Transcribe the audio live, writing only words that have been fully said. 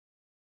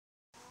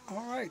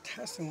Alright,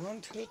 testing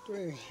 1, 2,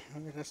 3.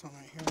 Look at this one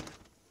right here.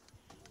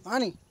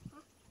 Lonnie!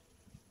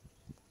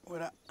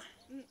 What up?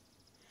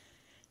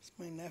 It's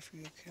my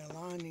nephew,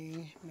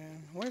 Kalani.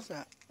 Man, where's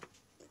that?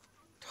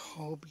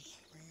 Toby.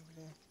 Right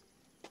over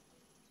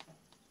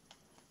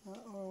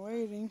there. We're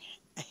waiting.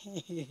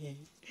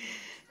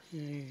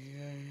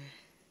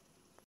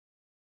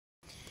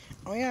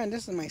 Oh yeah, and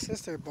this is my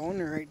sister,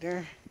 Boner, right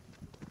there.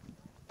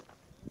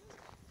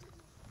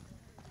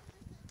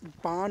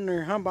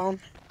 Bonner, huh, Bone?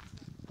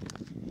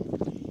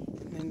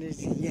 And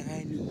there's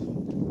Yanni.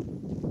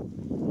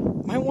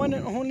 My one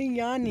and only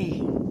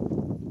Yanni.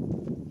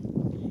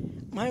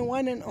 My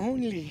one and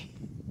only.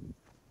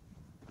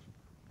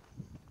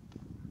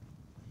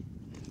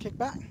 Kick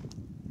back.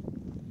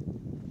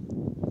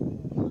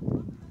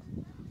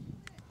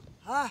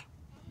 Huh?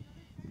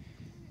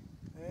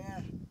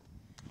 Yeah.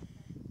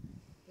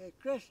 Hey,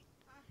 Chris.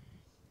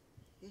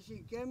 You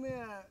should give me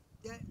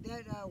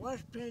that wash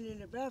pan in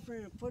the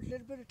bathroom and put a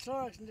little bit of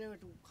Clorox in there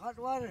with hot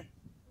water.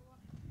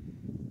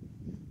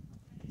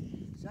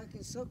 So I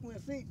can soak my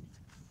feet.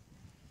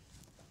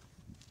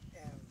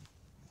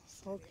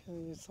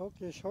 Soak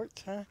your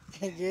shorts, huh?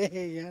 Yeah.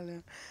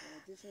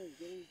 This one's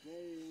getting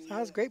very... So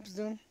how's Grapes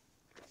doing?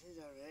 This is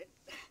alright.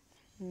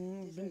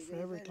 Been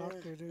forever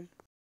talking to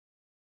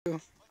her.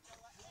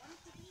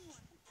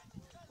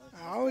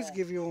 I always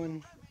give you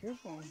one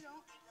earphone.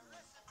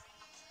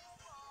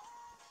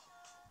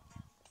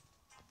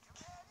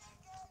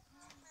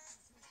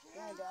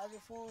 Yeah, the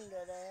other phone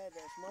that I had,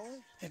 that small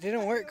one. It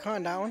didn't work, huh?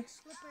 That one?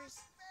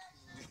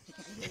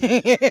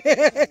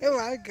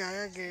 My guy,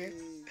 okay.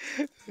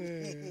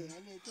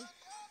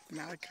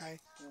 Malachi.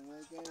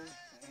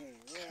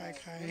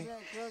 Kai.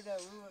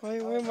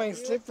 Where are my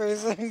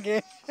slippers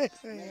again?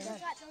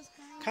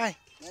 Kai.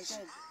 Like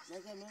I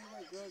remember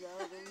that girl that I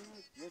was over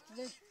with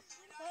yesterday?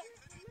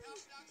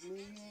 Me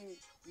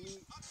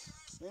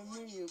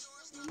and your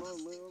mom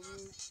went over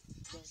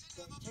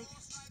that chick.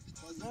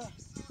 That girl.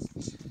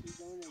 She's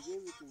the one that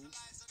gave it to me.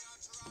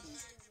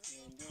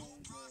 And then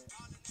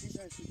this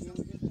one she gave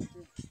me this one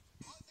too.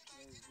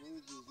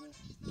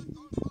 There's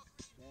roses, huh?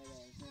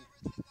 Badass, huh?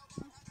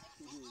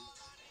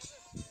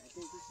 I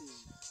think this is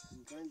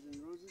Guns N'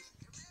 Roses.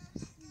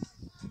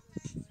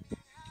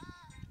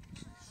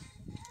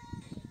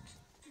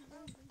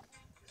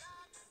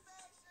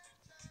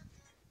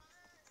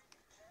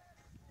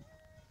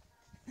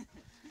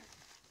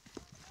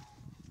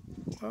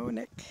 Oh,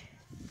 Nick.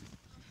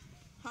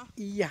 Huh?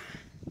 Yeah.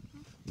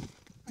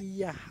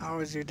 Yeah. How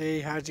was your day?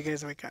 How did you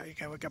guys wake up? You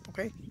guys wake up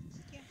okay?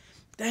 Yeah.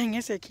 Dang,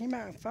 yesterday I came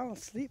out and fell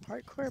asleep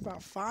hardcore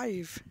about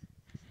 5.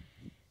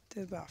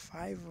 Did about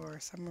 5 or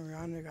somewhere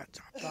around there, got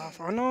chopped off.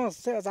 Oh no, I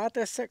was out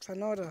there 6. I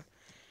know that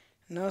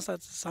the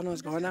sun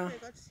was going down. I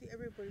got to see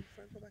everybody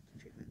before I go back to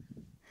treatment.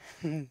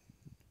 Yeah,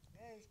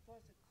 you're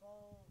supposed to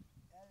call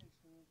Alex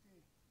when you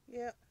do.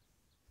 Yeah.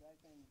 So I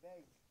can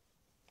beg.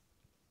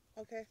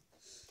 Okay.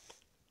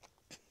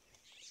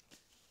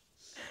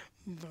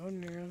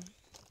 Boner.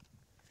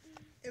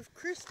 If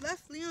Chris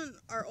left Leon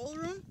our old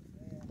room,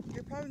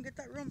 you're probably gonna get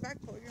that room back,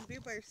 but you're gonna be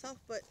by yourself.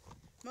 But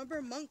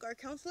remember Monk, our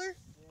counselor?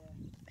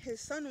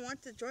 His son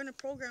wanted to join a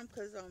program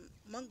because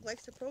Monk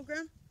likes the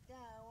program. Yeah,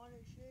 I want to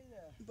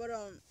Sheila. But I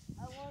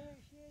want to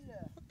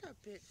Sheila. what that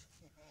bitch?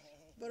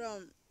 But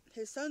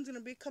his son's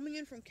gonna be coming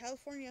in from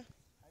California.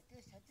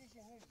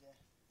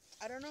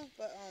 I don't know,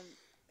 but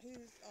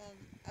he's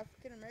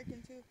African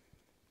American too.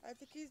 I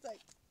think he's like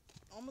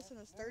almost in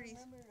his 30s.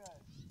 Remember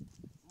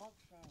Monk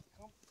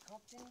from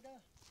Compton,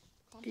 though?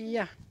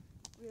 Yeah.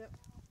 Yeah.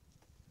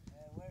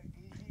 Where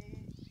he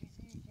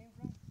came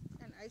from?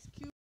 And Ice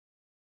Cube.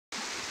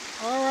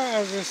 Alright,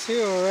 as you see,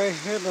 we're right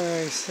here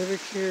by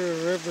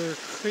Cibecue River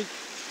Creek.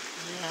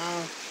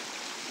 Yeah.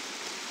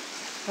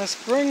 The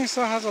spring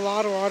still has a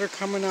lot of water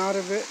coming out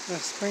of it. The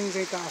springs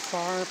ain't that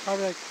far.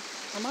 Probably like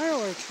a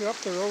mile or 2 up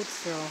the road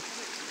still.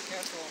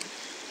 Careful.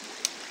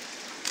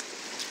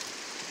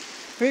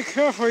 Be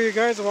careful, you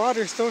guys. The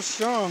water's still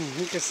strong.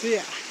 You can see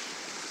it.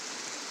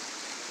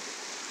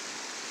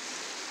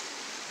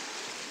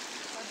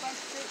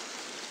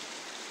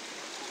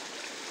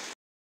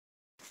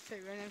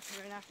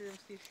 Right after him,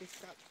 see if she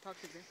stopped to talk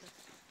to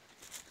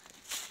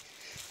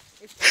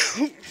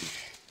Grandpa.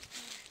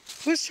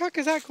 Whose truck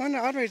is that going to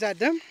Ottawa? Is that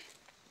them?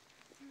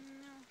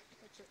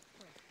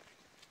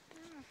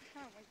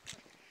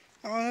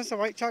 Oh, that's a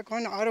white truck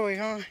going to Ottawa,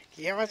 huh?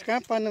 Yeah, it's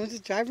Grandpa and them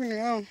just driving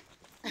around.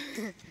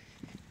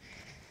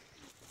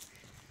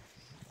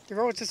 The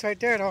road's just right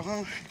there, though,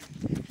 huh?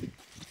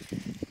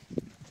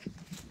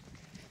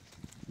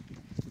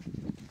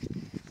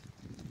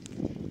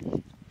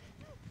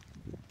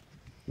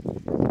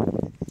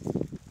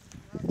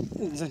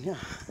 Zanya.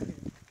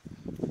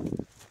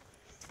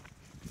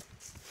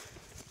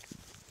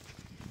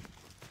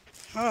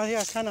 Oh yeah,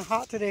 it's kind of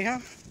hot today, huh?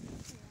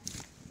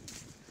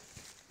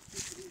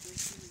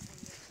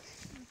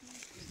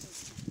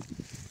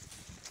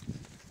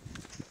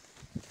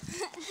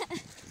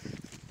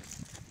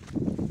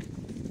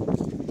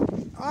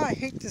 Oh, I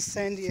hate this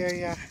sandy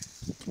area.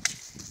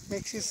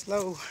 Makes you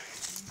slow.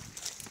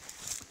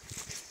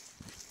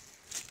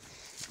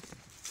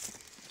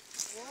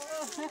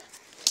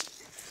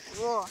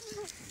 Whoa.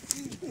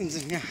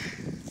 Yeah.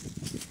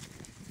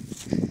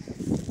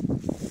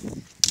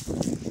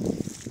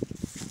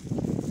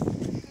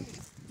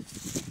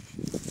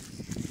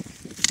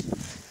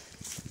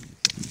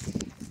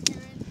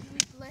 Aaron,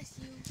 we bless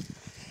you.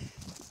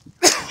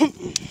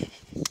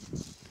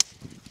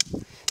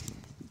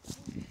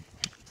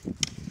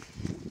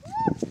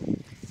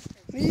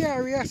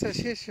 Yeah, yes, it's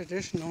his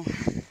traditional.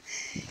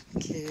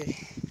 Okay.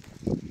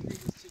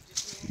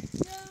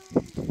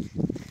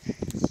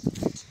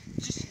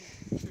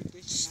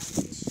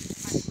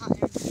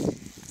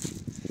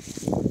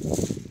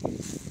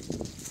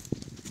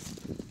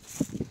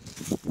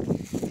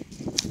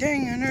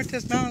 Dang, I know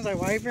this mountain's like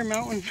Wyvern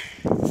Mountain.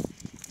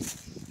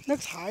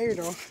 Looks higher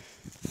though.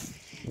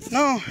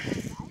 No.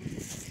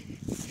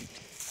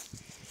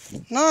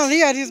 No,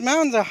 Leah, these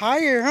mountains are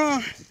higher,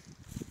 huh?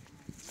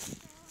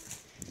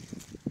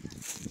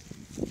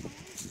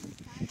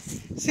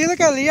 See, look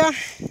at Leah.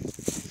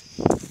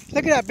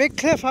 Look at that big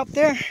cliff up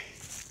there.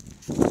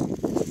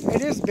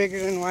 It is bigger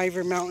than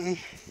Wyvern Mountain.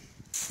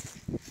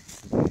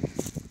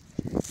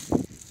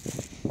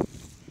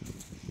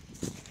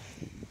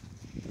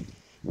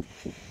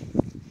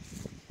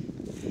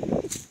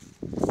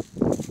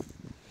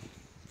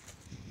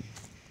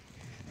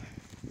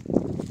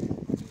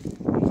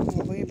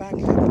 Way back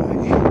here by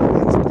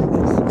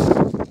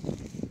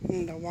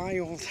in the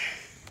wild.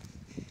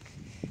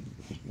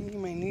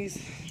 My niece,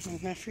 my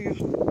nephew.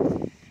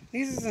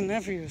 Nieces and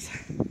nephews.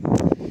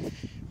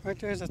 Right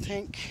there's a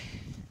tank.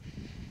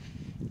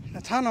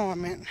 The tunnel, I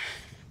meant.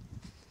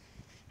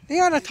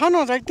 Yeah, the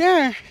tunnel's right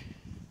there.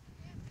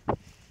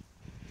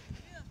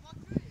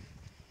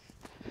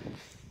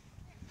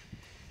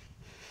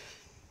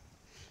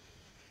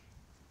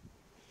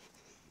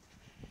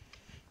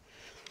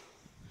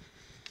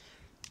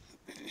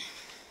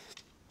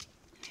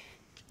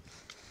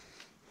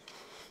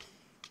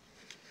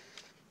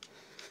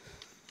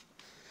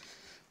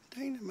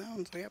 Dang, the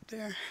mountain's way up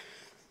there.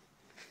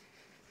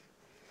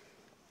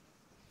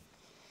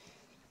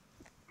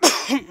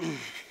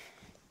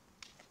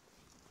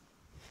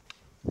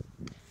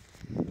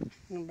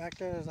 And back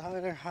there's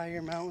other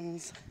higher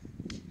mountains.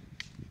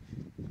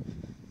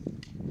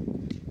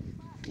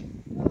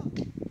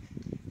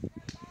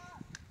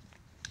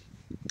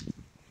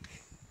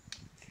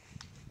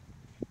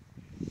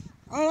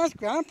 Oh, that's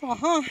Grandpa,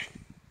 huh?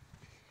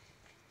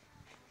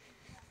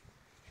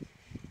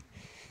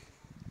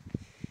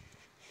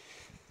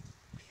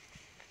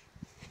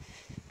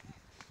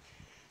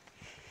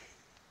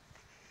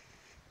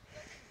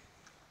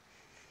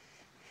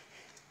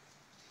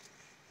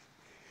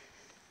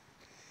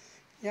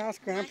 Yeah, it's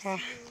Grandpa.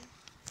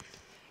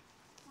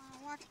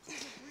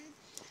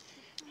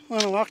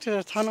 Want to walk to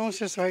the tunnel? It's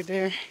just right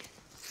there.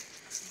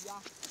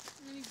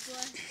 We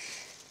bless.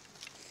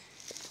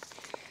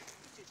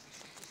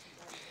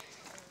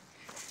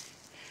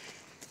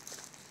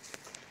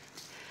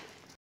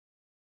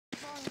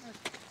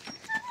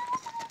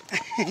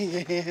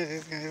 Yeah,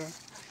 this guy.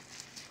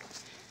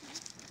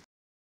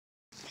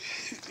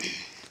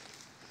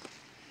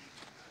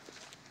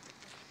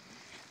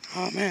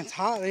 Oh man, it's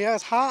hot. Yeah,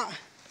 it's hot.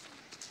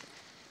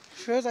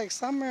 Feels like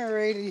summer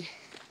already.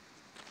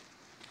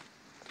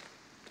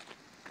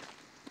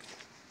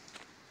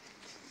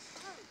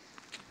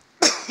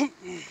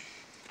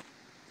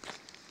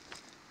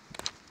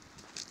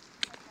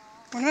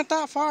 We're not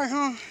that far,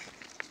 huh?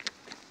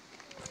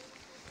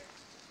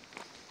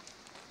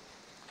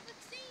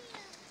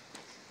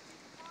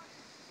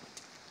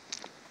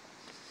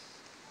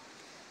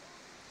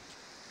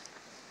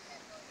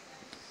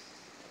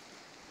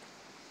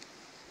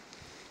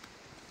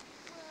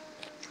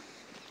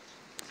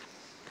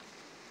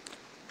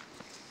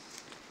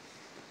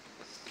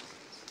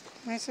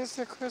 My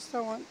sister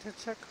Krista went to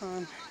check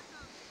on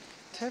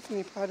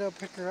Tiffany. Probably will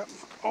pick her up.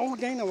 Oh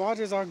dang, the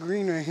water's all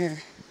green right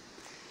here.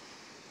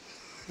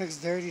 Looks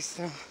dirty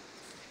still.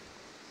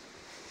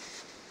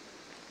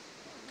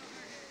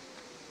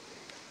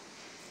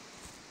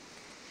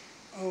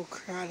 Oh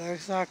crap,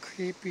 that's all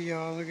creepy,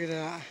 y'all. Look at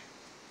that.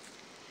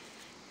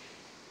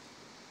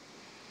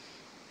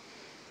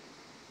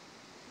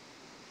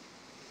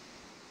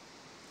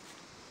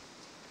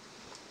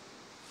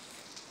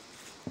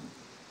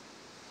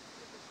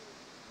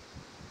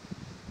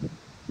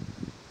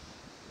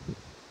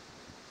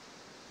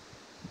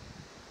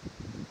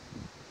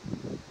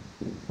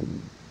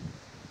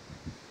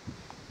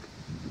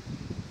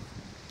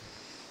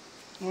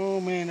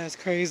 Oh man, that's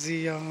crazy,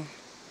 y'all.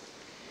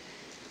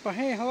 But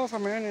hey, hello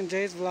from Aaron and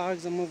Jay's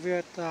Vlogs. I'm over here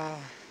at the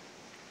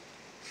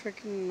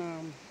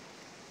freaking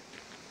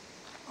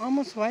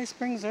almost White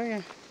Springs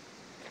area.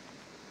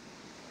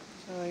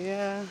 So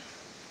yeah.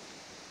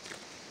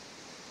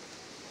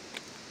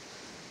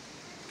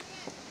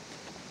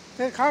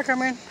 Good car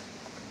coming.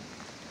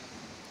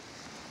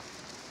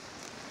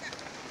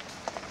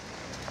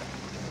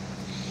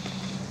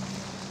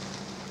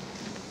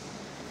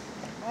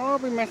 I'll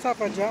be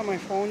myself. I dropped my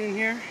phone in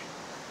here.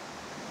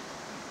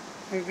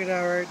 Look at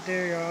that right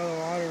there, y'all. The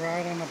water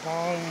right on the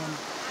bottom.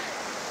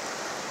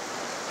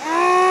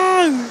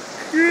 Ah!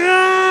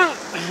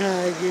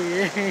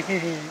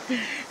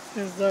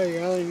 Just start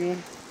yelling,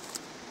 man.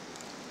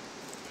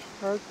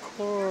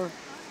 Hardcore.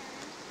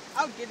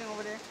 I'll get him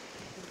over there.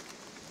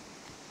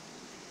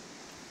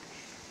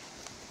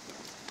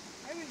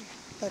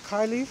 That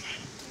car leave?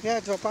 Yeah,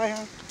 drove by,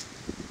 huh?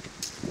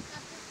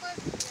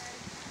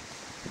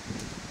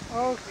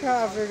 Oh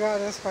crap, I forgot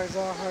this part's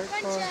all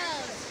hardcore.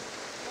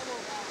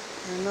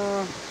 I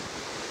know.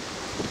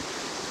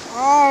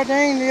 Oh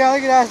dang, yeah,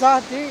 look at that, it's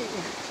all deep.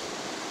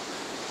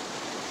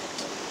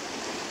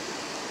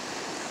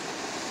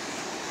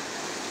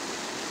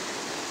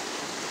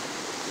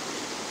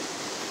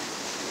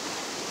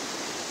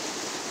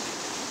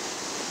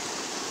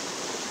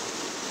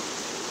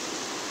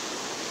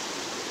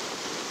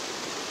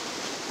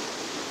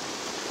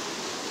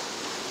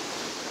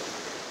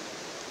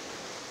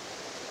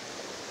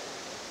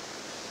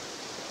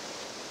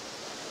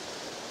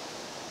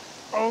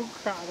 Oh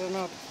crap, I don't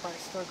know if the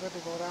part's still good to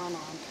go down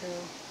on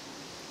too.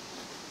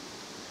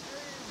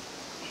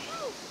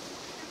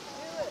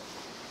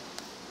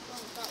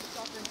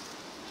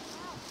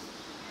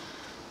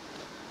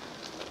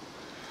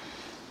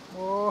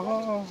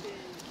 Whoa.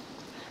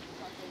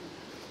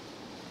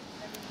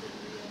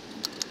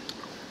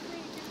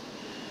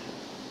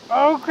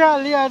 Oh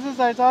crap, Leah,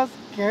 it's all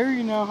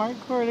scary now,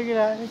 hardcore, look at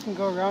that, it can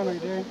go around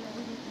right there.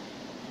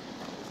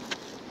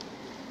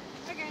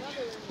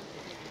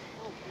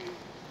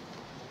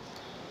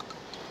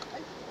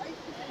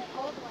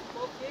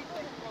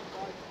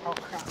 Oh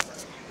crap.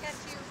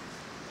 Catch you.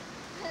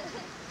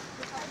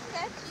 I'll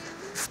catch you.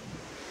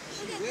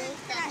 Look at this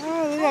guy. Oh,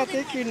 look at that,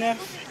 thank you, Neff.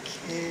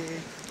 Okay.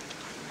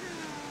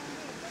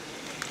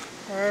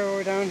 Alright,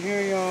 we're down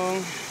here, y'all.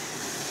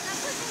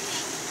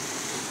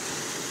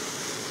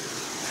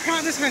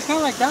 Crap, this guy's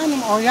not like that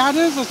anymore. Oh yeah, it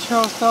is a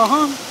trail still,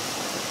 huh?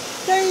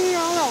 Dang,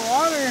 all that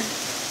water.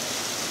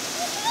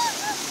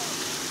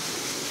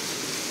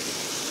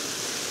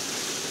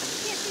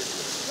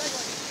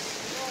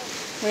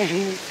 Man,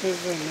 this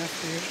is a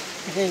nephew.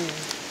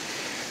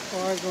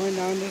 We're going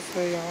down this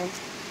way, y'all.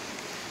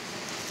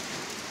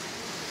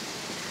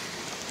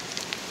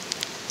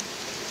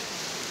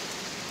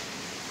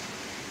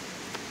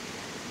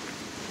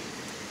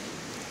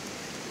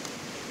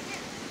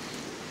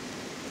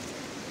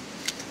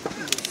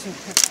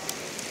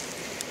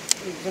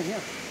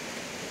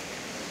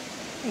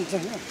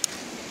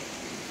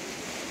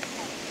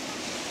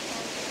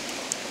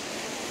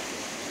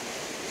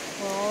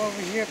 We're all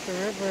over here at the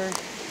river.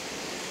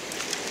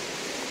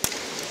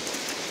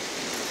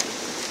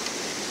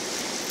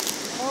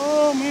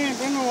 Oh man, I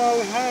don't know why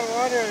we had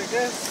water like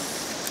this.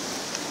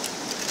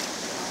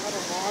 A lot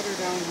of water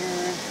down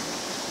here.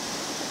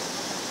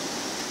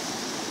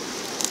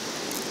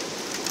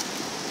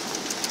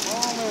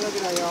 Oh man, look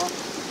at that, y'all.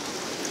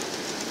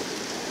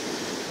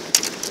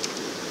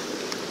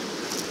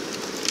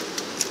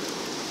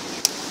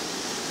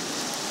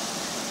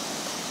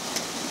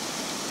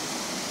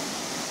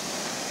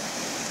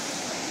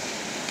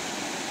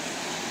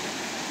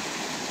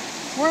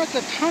 We're at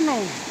the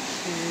tunnel.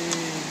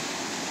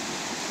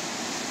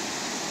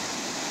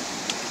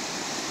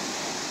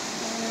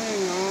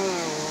 Dang, all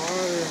that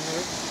water.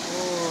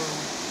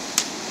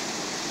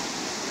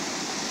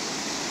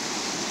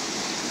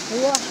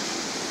 Yeah,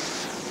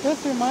 this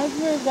reminds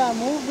me of that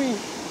movie.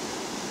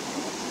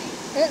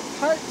 It's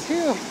part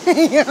 2.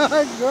 Yeah,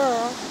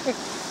 girl.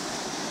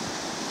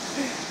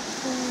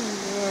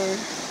 Oh,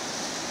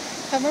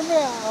 I remember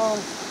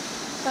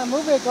that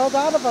movie, it goes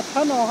out of a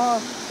tunnel, huh?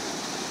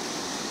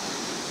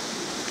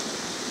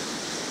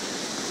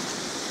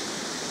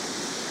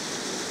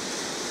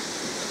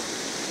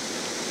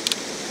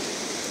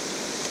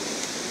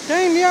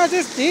 Dang, yeah,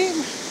 this deep.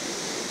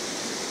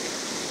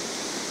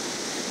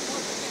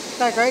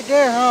 Like right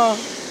there, huh?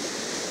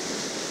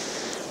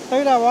 Look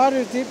at that water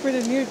is deeper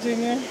than you,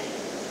 Junior.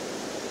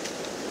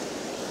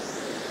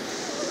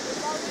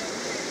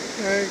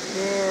 Right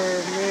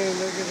there, man,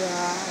 look at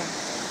that.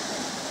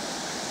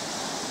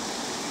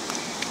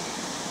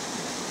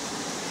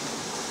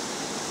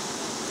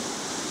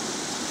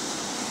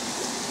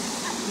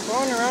 I'm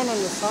going around on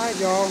the side,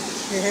 y'all.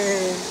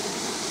 Yeah.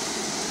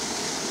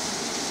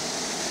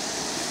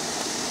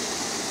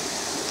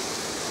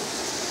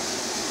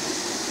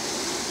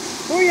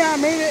 Oh yeah, I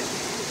made it.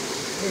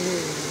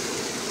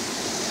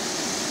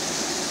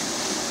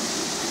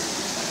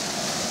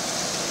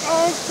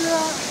 Oh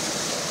crap.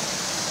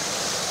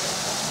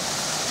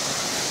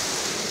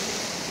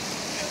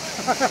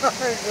 Oh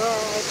my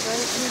God,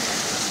 thank you.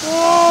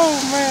 Oh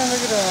man,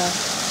 look at that.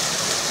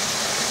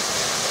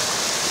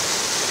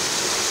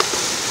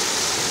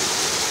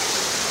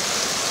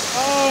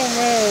 Oh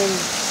man.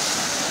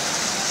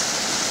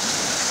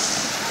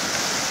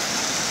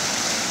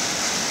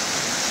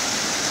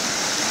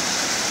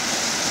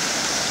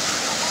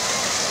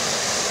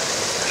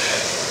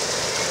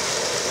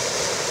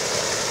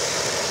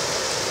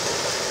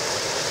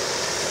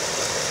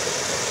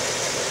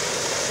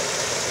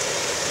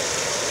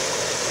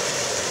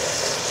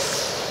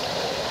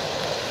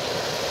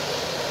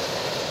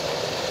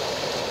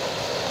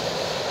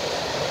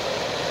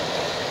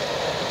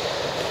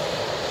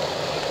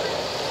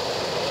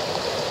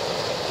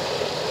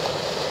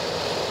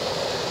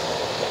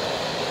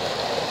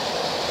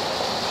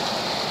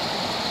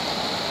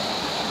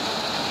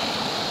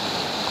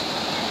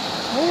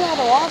 Yeah,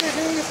 the water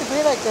didn't used to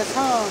be like this,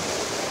 huh?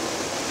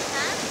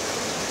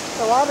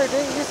 The water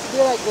didn't used to be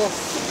like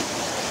this.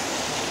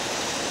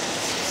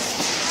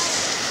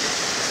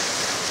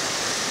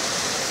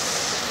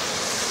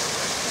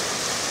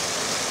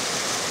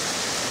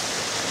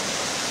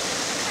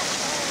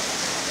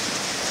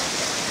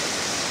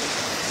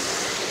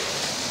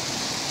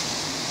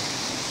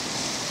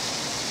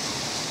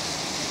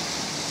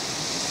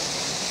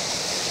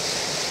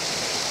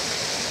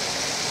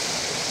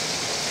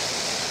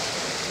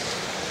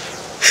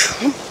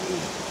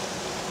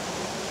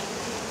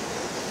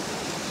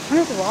 I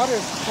think the water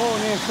is cold.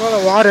 I need to fill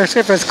the water, see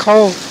if it's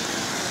cold.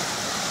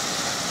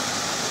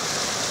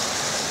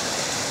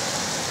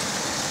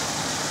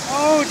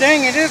 Oh,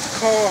 dang, it is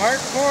cold.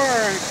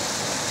 Hardcore.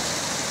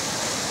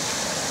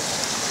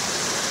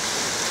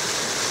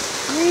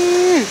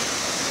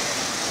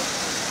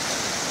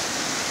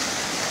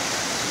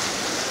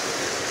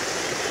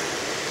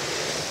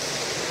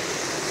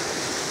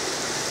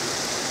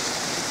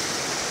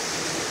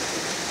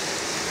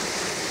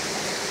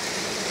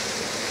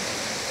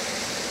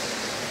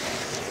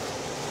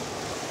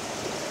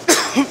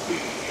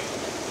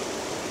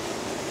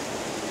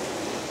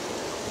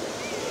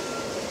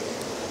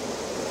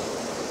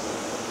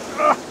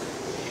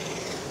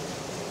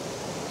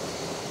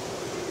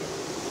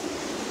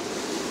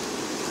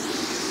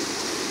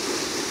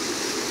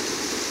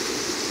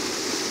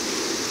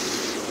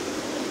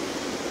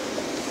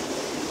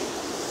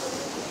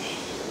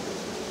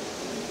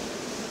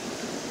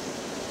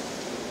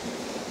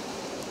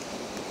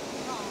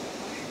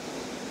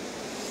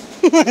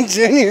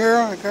 Junior,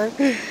 oh my God.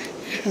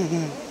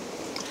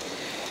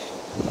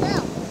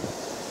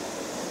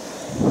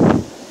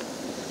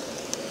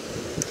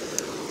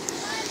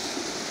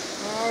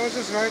 Oh, I was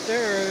just right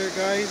there earlier,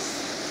 guys.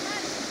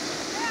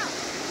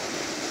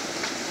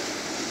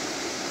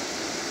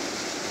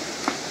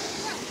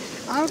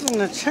 I was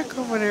gonna check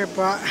over there,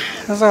 but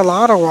there's a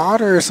lot of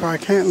water, so I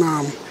can't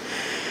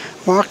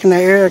walk in the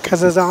area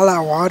because there's all that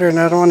water, and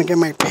I don't want to get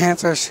my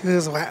pants or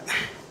shoes wet.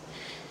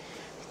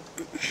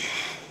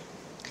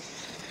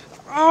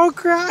 Oh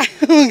crap!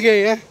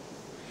 Okay, yeah.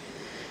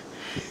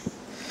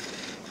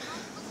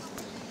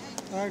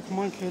 All right, come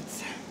on,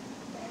 kids.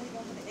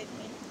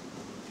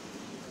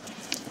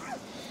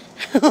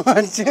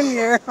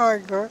 Junior,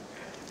 hardcore.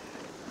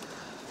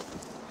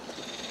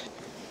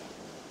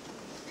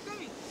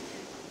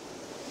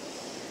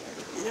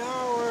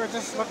 Yeah, we're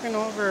just looking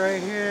over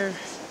right here.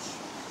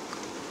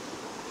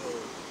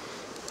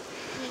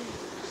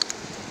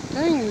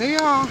 Dang, they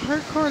all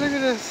hardcore. Look at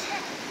this.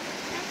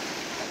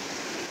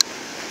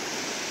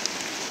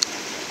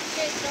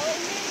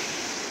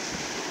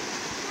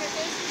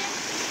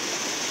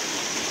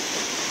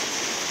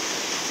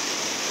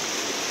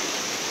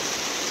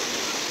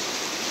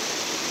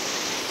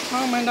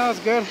 Oh man, that was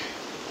good.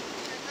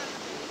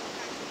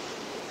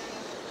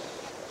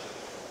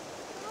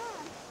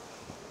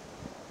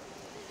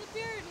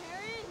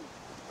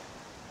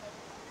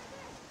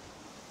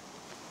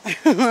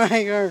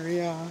 My God,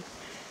 yeah.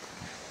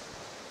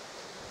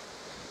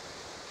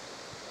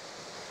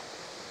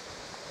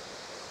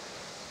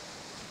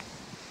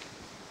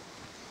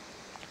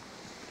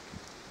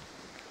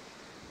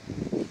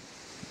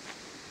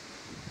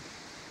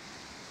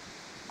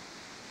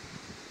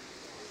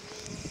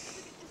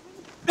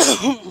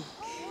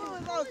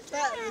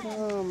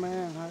 Oh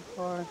man,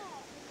 hardcore.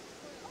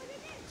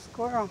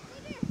 Squirrel.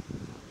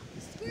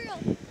 Squirrel.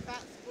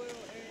 Fat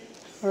squirrel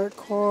area.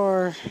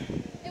 Hardcore.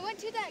 It went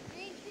to that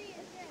green tree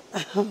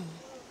instead.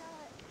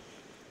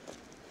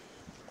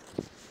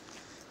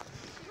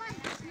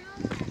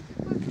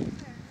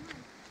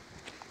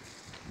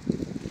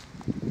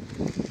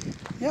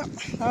 Yep,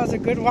 that was a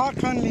good walk,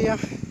 huh, Leah?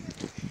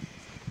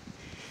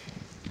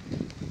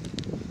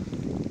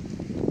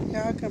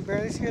 Yeah, I can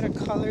barely see the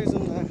colors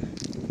in the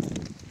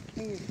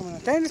thing coming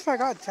out. Dang, this I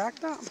got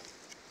jacked up.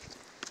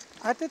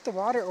 I think the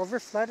water over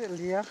flooded,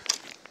 Leah.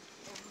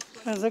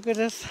 Cause look at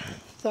this.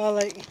 It's all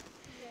like, it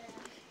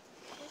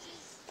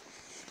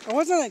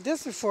wasn't like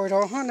this before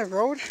though, on the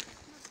road.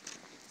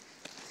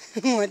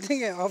 I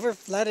think it over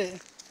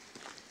flooded.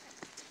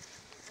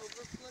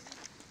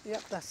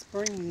 Yep, that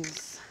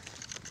springs.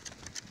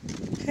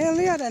 Hey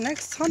Leah, the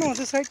next tunnel is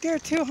just right there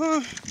too,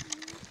 huh? Another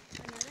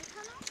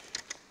tunnel?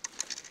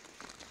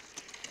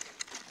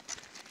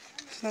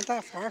 It's not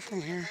that far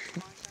from here.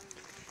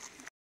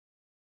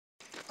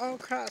 Oh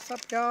crap, what's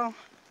up y'all?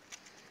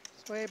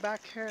 It's way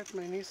back here with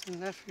my niece and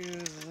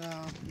nephews.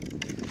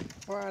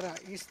 We're at an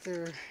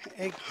Easter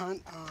egg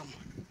hunt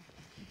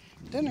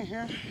dinner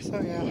here, so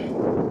yeah.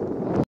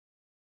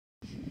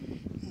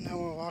 Now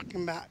we're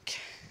walking back.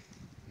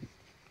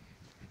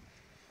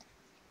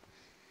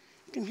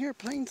 You can hear a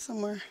plane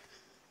somewhere.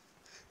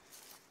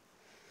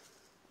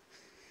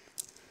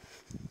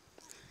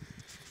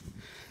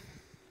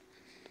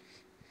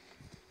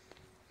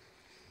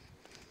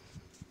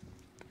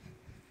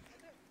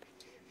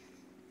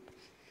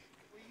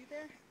 Were you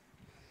there?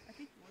 I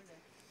think you were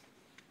there.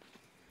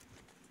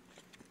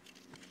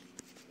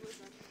 Where's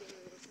that? The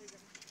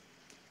playground.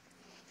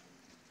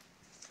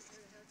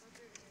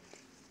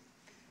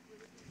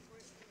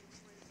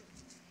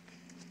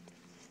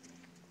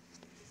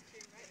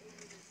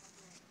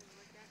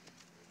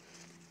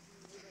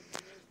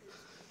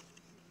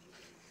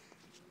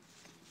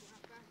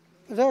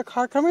 Is there a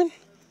car coming?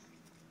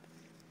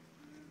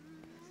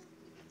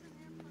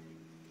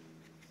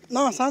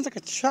 No, it sounds like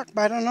a truck,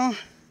 but I don't know.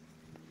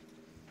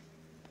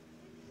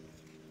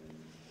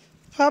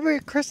 Probably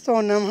Crystal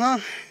in them, huh?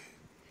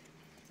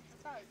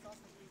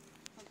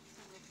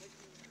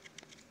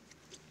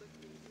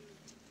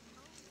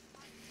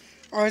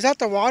 Or is that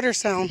the water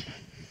sound?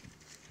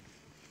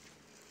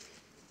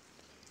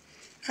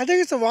 I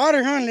think it's the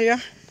water, huh,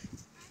 Leah?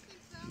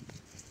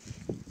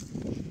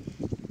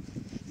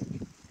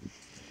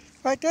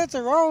 Right there's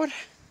the road.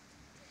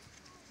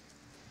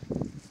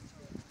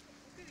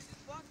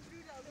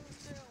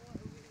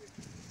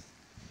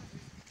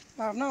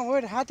 Well, no, we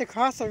would have had to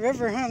cross the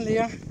river, huh,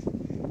 Leah?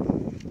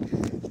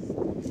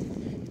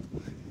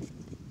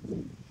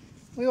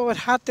 We would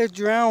have to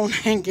drown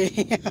and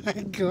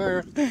get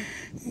girl.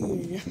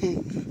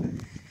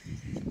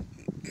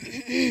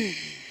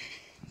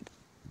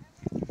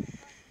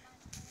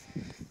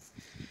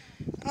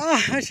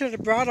 Ah, I should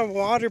have brought a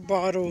water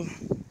bottle.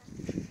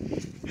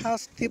 How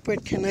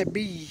stupid can I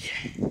be?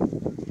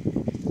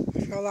 I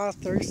feel all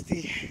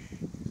thirsty.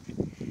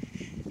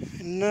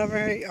 I never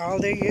ate all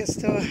day yet,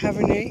 still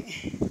haven't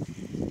ate.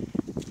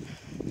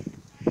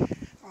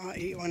 I'll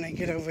eat when I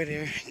get over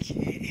there.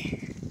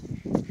 Okay.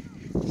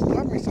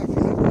 Stop myself from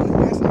opening the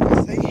gas,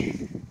 I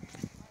say.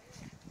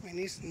 My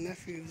niece and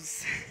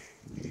nephews.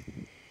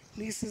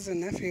 Nieces and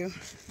nephew.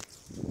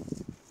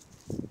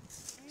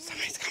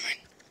 Somebody's coming.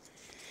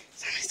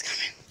 Somebody's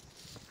coming.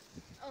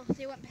 Oh,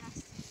 they went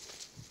past.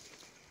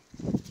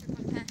 They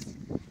went past.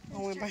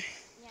 Oh, went by?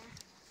 Yeah.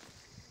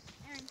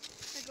 Aaron,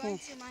 we're going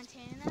to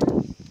Montana.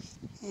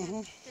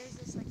 Mm-hmm. There's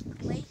this like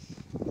lake.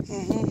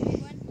 Mm-hmm.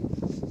 Big one.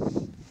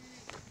 And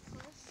it's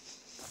cliff.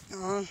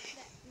 Uh-huh.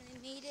 They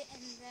made it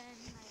and then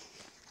like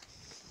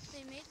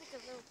they made like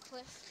a little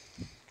cliff.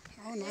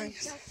 Oh, And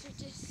nice. ducks are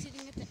just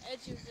sitting at the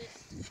edge of it.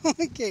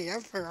 Okay, yeah,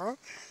 girl.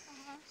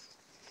 Uh-huh.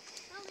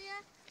 Oh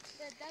yeah.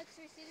 The ducks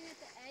are sitting at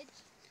the edge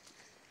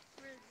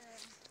where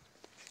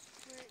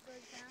it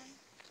goes down.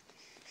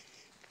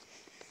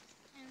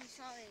 And we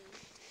saw a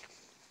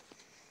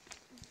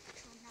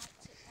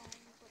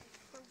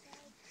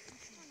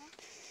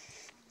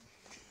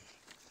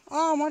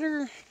Oh, I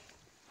wonder,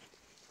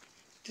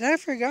 did I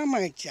forget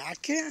my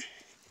jacket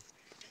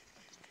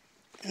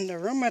in the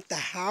room at the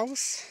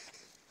house?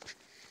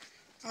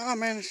 Oh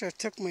man, I should have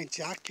took my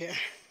jacket.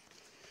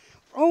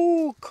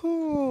 Oh,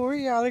 cool.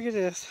 Yeah, look at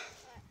this.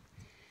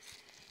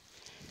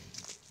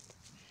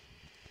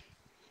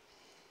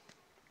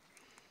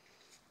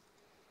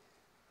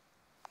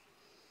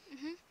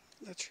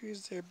 The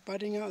trees, they're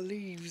budding out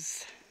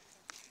leaves.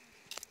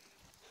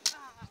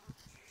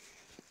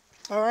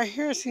 Oh, right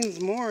here it seems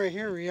more right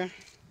here, Rhea.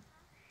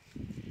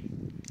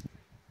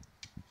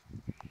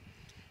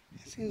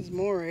 It seems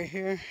more right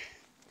here.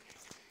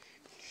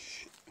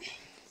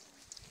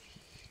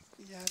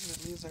 Yeah,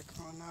 the leaves are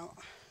growing out.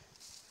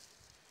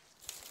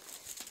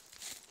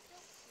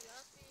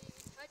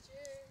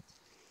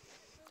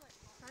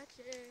 Touch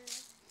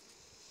it.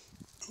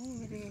 Oh,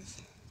 look at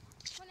this.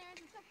 Come on,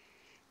 Aaron, come.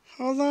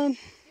 Hold on.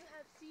 You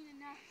have seen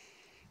enough.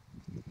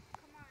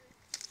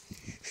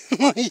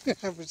 Come on. You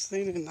haven't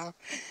seen it enough.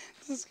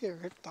 Let's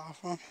get ripped off,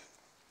 huh?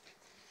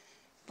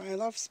 But I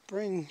love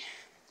spring.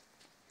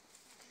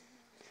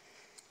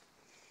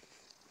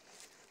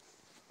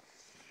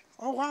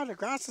 Oh wow, the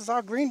grass is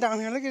all green down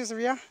here. Look at this,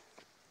 Rhea.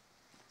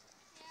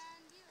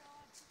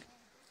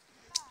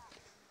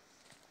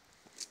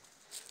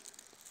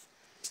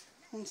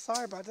 I'm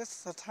sorry, but this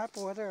is the type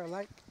of weather I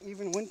like.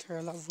 Even winter,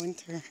 I love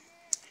winter.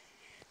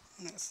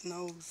 When it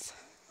snows.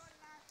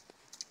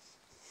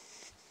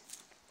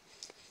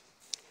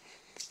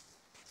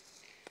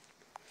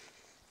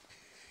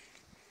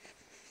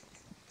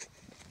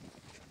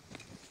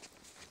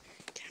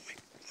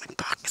 My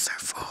pockets are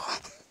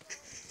full.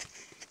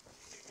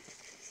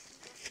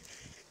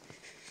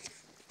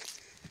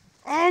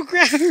 Oh,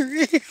 grab it,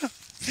 Rhea.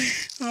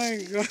 Oh my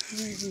God.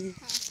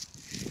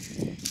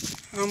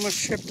 I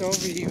almost tripped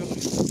over you.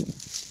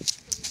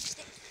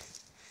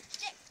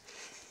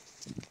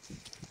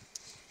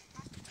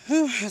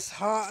 Whew, it's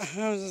hot.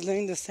 I was just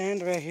laying the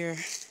sand right here.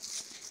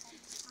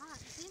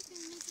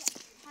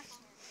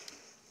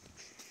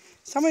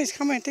 Somebody's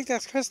coming. I think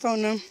that's Crystal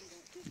in them.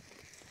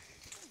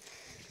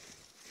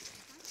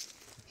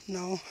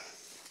 No.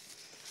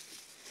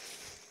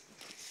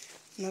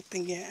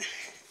 Nothing yet.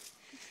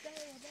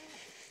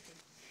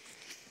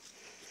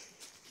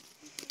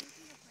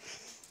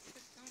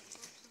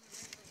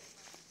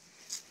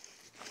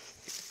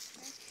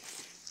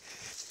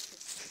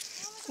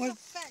 What a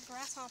fat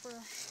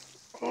grasshopper.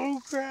 Oh,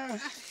 crap.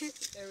 Look,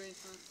 Aaron,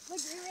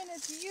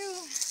 it's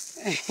you.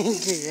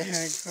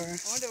 Yeah, girl.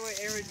 I wonder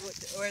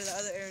where the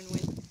other Aaron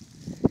went.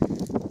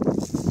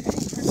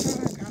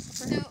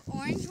 The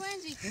orange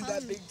ones we call That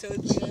them. big toad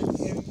we had,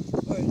 Aaron,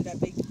 or that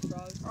big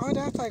frog. Oh,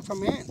 that's like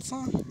from ants,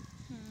 huh?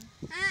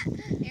 Ah,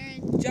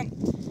 Aaron. Jump.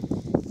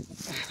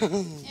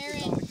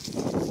 Aaron.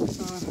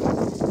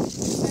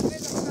 Remember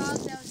the frog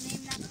that was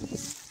named after you?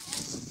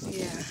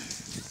 Yeah.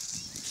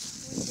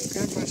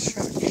 Grandpa's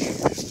truck.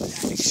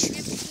 Never seen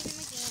him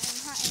again,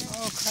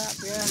 tap,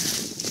 yeah.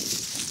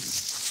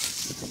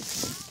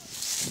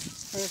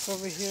 It's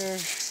over here.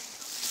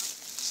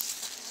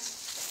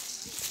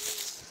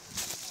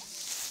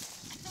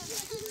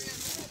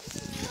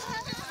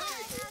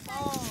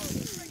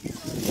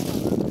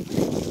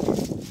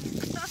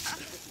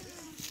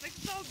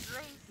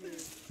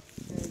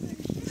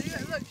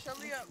 Look, show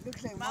me up.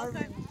 Looks like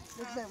Marvin.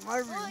 Looks like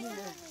Marvin. Yeah.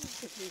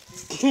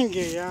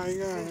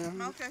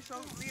 Okay,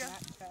 show Leah.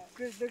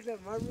 Chris looks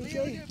like Marvin Leah,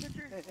 Gaye. look at the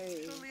picture.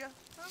 Hey. Show Leah.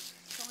 Huh?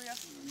 Show Leah.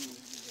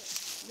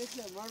 Looks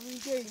like Marvin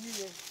Gaye.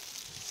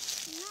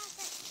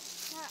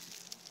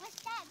 What's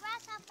that?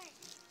 Grasshopper.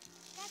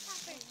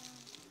 Grasshopper.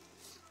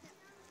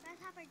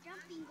 Grasshopper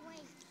jumping away.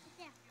 Right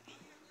there.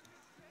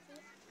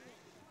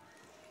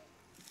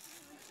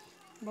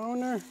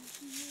 Boner.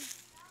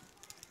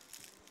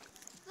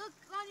 Look,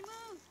 Lonnie,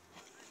 move.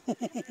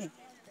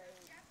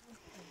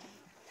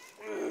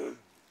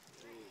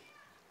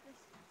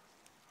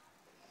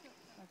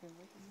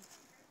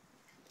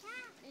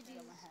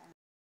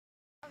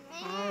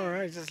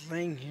 Alright, just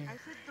laying here. I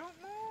said don't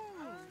move.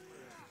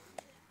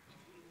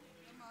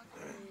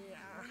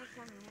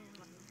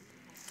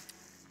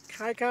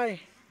 Kai.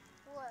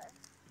 What?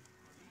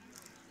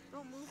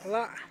 Don't move.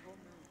 Ala.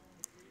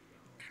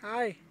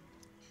 Kai,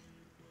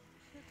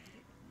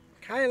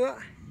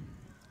 ala.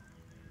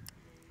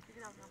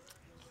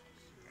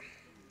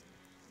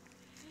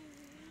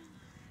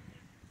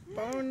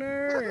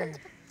 Boner.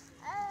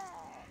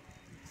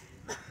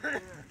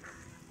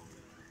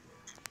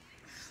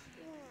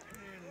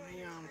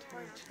 Leon,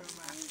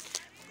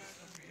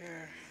 over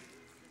here.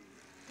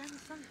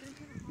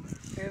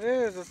 It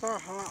is, it's all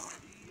hot.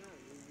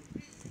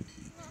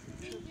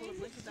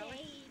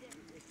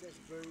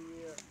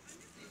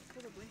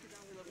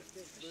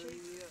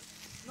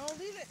 No,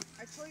 leave it.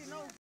 I told you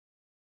no.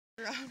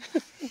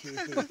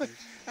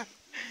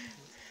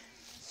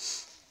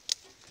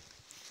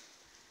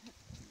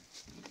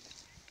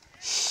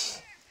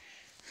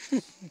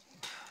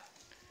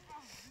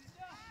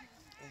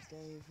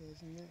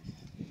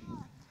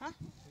 Huh?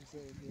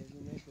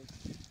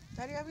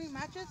 Daddy, have any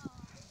matches?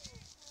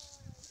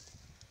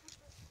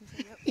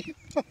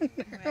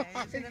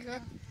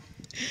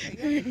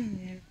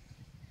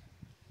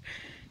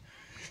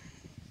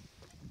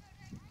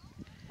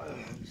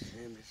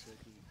 Sand it so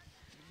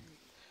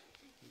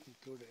you can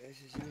throw the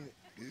ashes in it.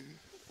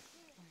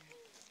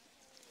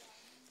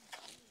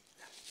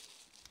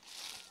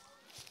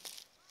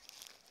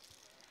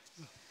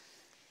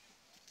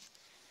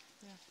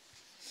 Yeah.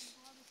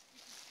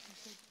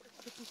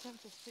 50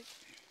 cents a stick.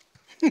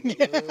 He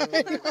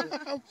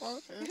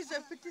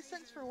said 50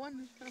 cents for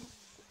one.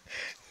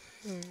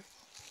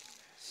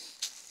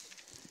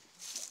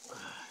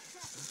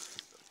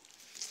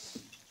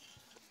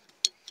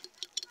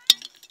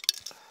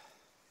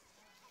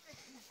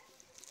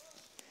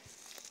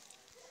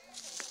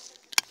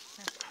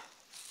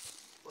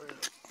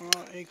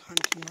 Oh, egg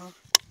hunting, huh?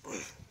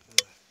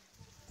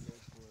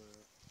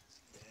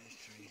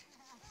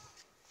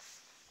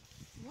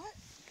 What?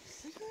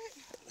 Secret?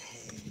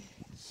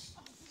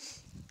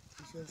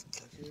 Just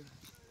touch it.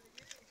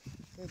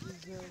 But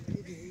he's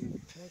maybe he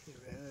would pack it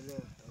around.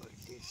 Or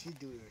did she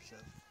do it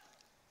herself?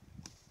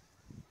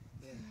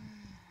 Yeah.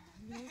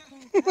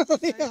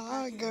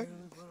 Yeah, good.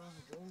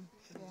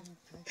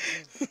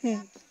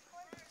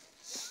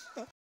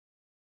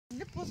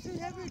 Nipples too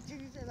heavy,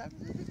 Jimmy said. I'm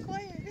just be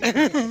quiet.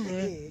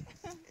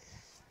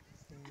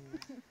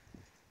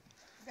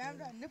 Damn,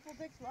 that nipple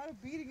takes a lot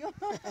of beating up.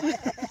 That's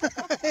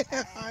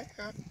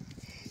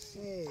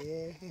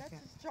a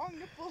strong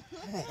nipple.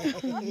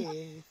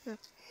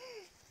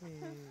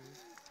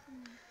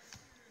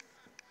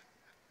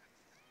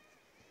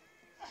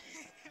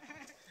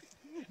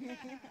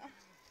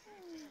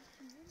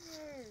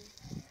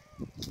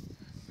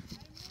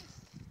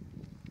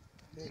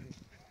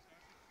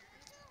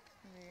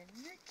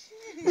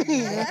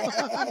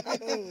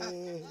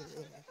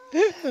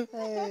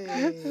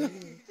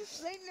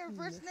 Just saying their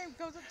first name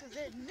goes up to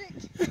their Nick.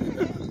 I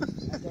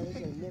thought it was a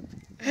nip.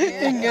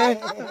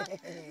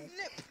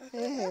 Nip.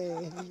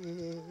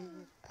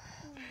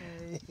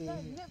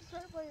 That nip's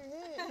right by your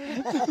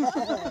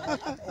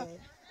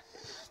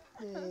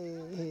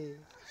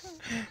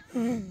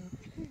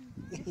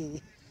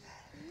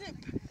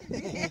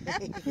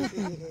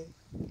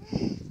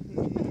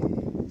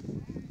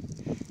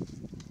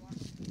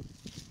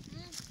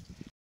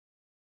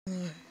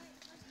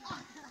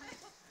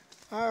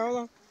Alright, hold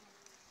on.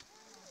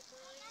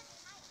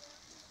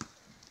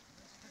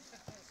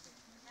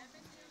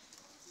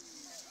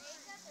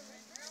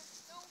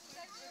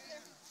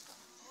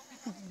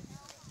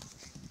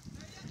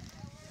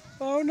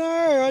 Oh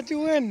no, how'd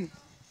you win?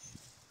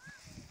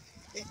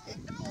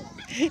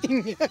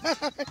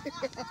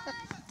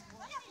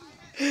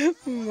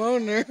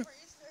 Boner.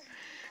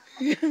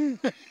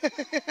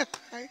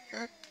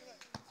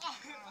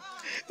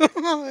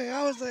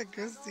 How was that,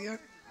 Christian?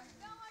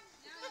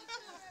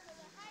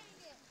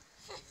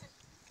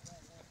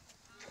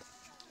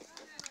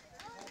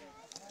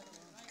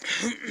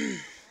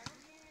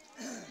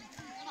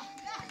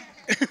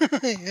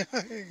 Yeah,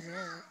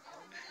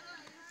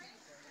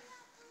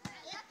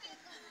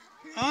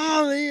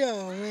 Oh,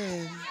 Leo,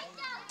 man.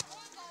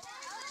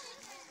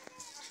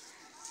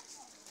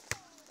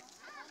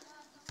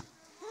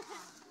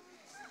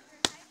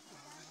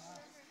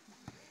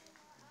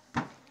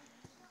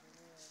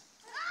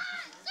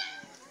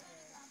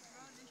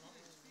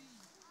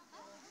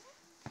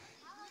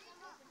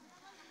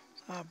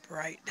 Oh,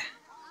 bright.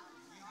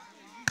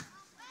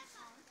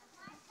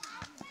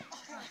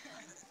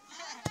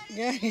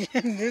 Yeah,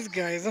 this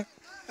guy's.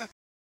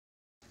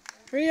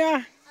 Rhea, I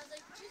was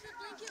like, choose a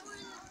blanket or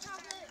the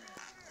chocolate.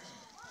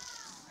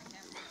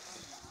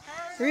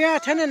 Rhea,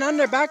 10 and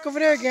under, back over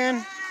there again. I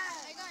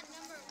got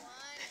number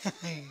 1.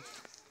 They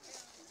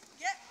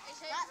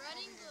said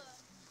running good.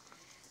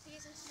 To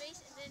get some space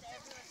and then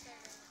everyone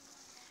started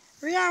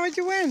running. Rhea, what'd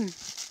you win?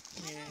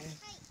 Yeah.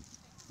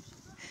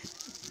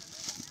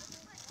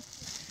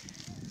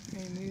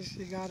 And you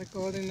she got a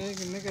golden egg,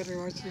 and look at her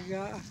what she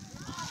got.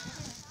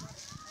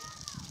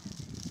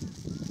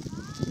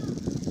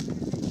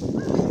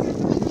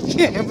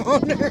 Yeah,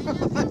 boner.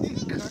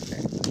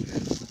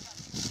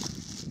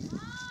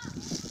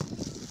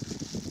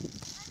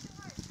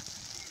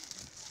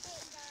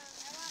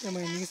 Yeah,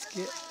 my niece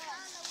get.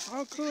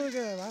 Oh, cool, look at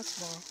that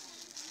basketball.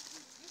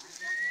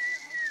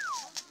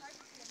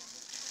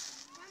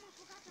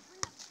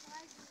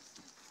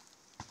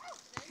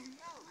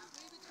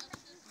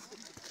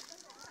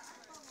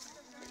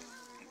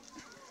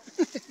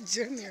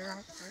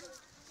 Junior.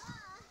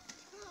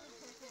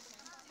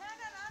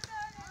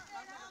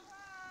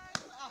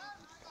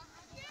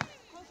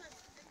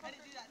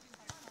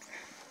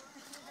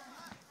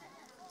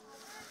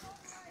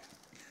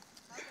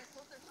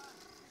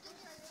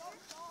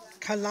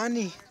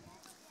 'Kalani.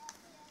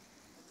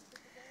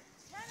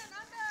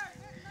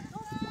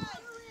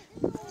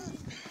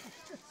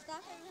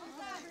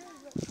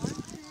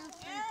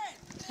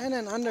 Ten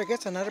and under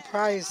gets another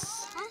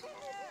prize.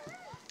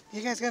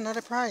 You guys got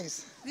another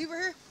prize. Leave her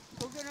here.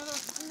 Go get another one.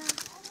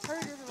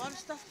 Hurry, there's a lot of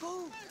stuff.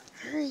 Go.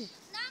 Hurry.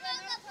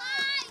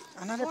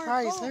 Another Go,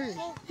 prize, go, hurry.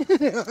 go.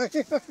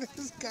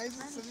 This guy's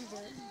a silly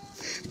guy.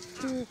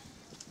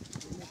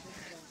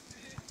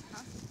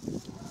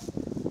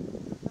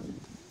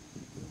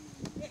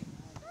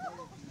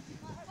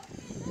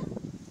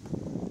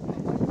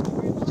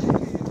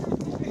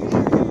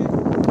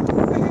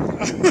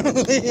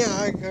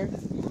 Yeah, okay.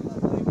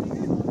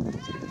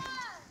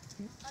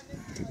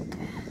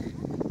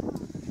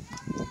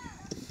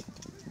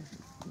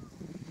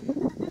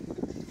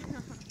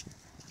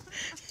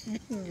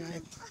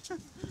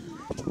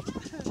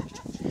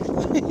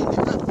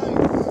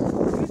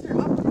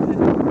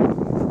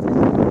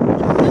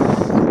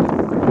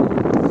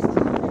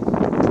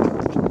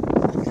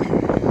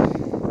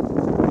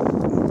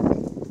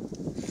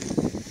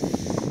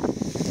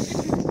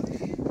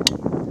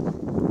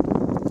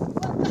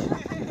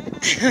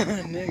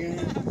 Nigga.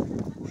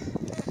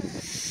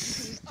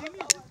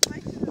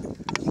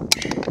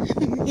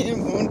 Yeah,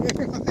 boner.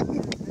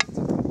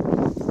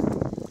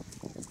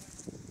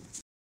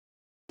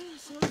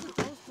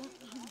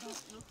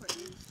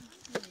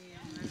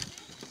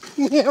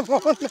 Yeah,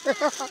 boner.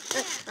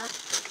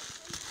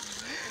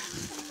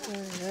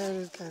 Yeah,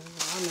 this guy's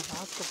on the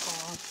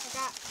basketball.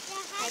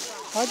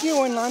 How'd you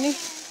win, Lonnie?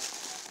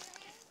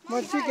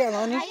 What'd you get,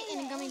 Lonnie? And a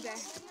gummy bear.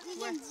 We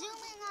can zoom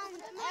in on,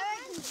 Eric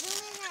can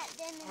zoom in at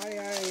them.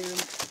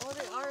 Oh,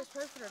 they are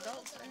for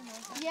adults. I know.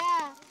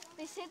 Yeah,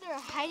 they say they're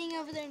hiding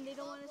over there and they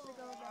don't want us to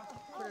go there.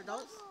 For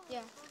adults?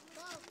 Yeah.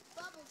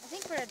 I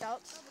think for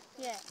adults.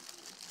 Yeah.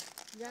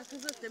 Yeah,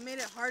 because look, they made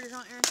it hard as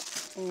on air.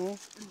 Mm-hmm.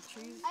 In the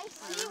trees. I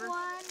see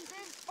one.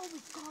 There's, oh my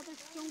god,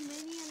 there's so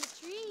many on the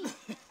tree.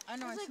 I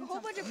know, There's like I see a whole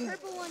some, bunch of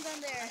purple ones on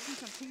there. I see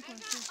some pink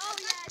ones too. Oh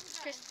yeah,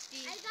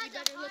 Christy, you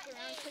better look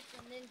around quick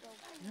and then go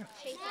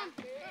chase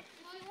after it.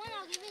 If you want,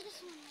 I'll give you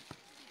this one.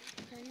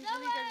 Can I use one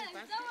of you guys'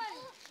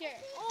 baskets? Here.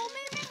 Oh,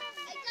 man. I got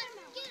a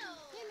mosquito.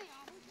 Give me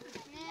all. If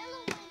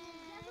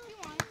you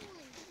want.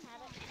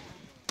 Have it.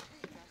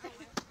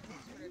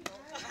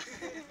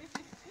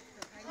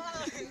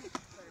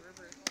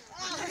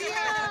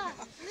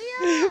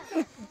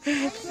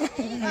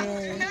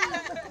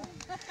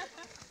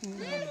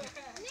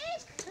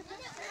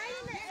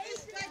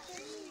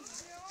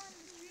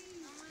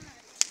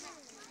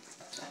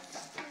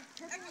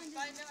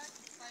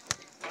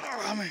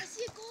 Oh, man. I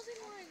see a golden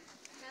one.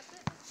 Tap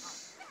it.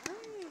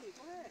 Hey,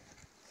 go ahead.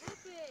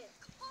 Tap it.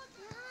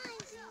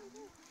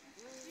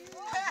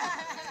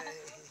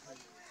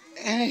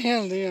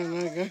 Hell, Leon, I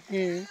got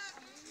here.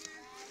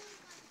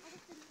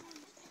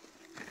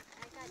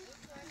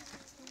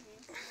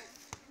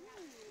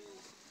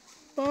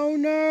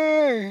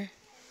 Boner!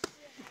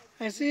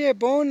 I see a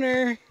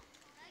boner.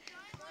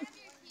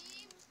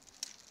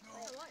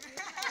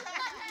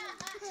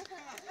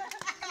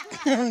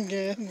 I'm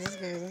good. This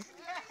guy's.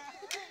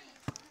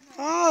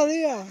 Oh,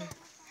 Leon.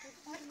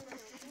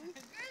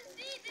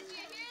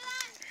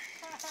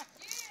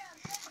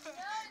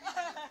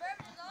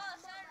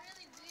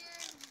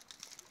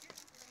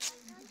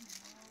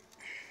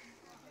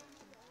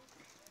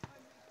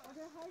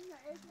 They're hiding the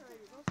eggs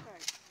already. Those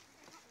guys.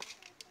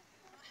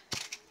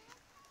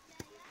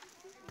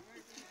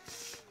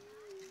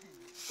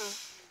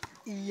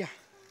 Yeah.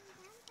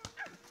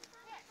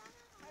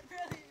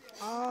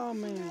 Oh,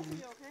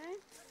 man.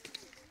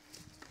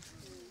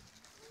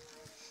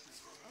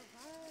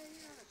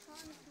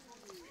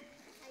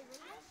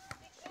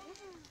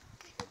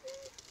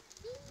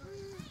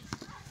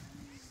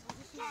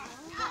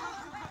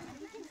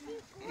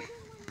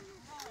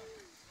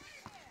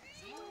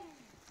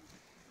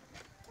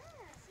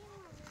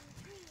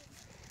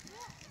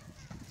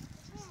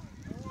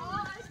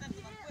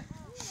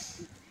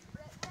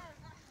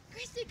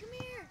 Christy, come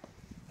here.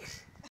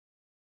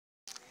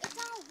 It's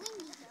all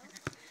windy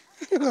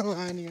though.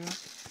 Honey, huh?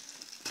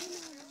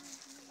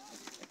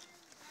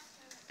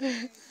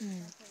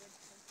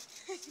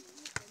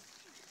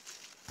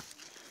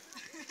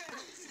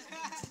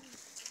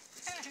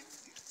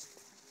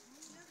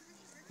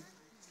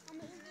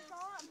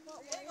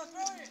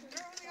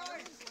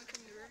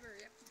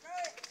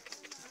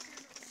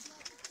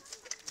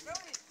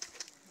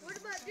 What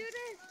about do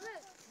this?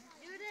 Look,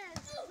 do this.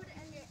 Put it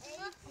in your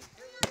egg.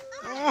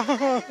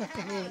 Oh.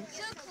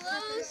 So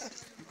close.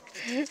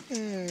 Yeah.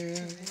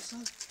 Just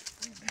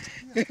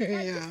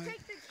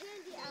take the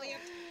candy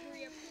out.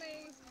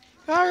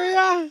 Hurry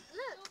up.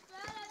 Look,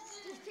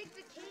 just take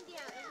the candy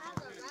out. It has a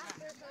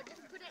wrapper, so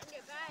just put it in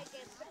your bag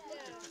and put the.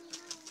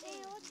 Hey,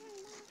 what's your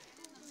mouth?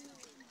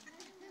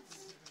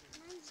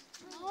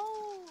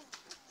 Oh.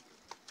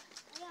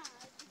 Yeah.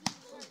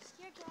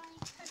 You're drawing.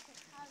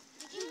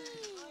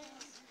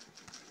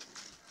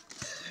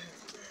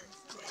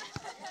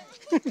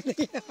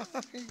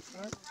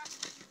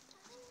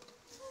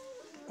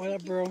 What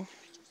up, bro?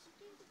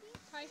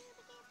 Hi.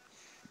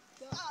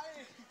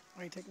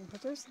 Are you taking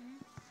pictures?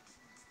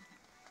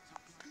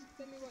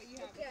 Tell me what you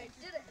have. Okay, I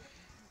did it.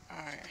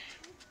 Alright.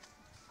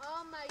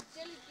 All my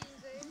jelly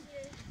beans are in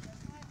here.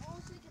 Oh,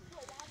 so we can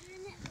put water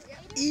in it for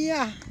later?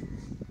 Yeah.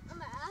 I'm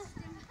gonna ask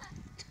him.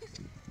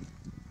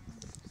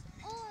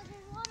 Oh,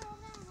 there's water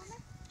over there, remember?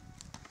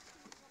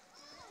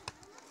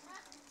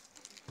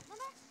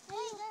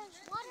 Hey, there's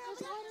water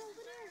over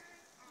there.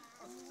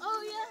 Oh,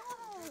 yeah.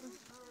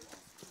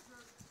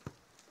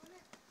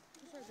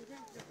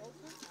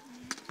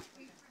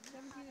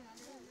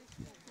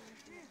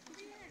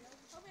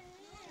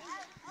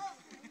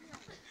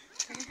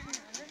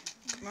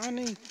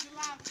 Lonnie.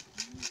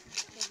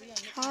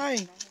 Hi.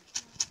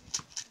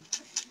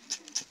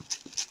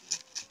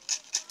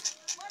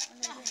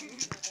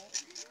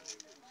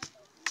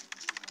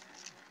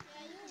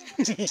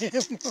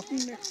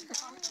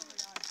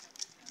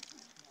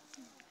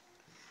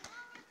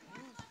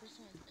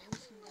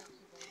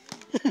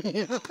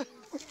 Yeah.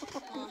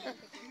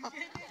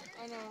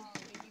 I know.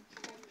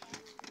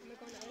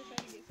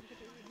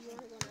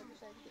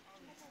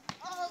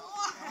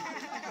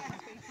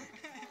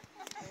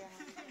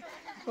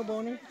 Go,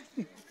 Bonnie.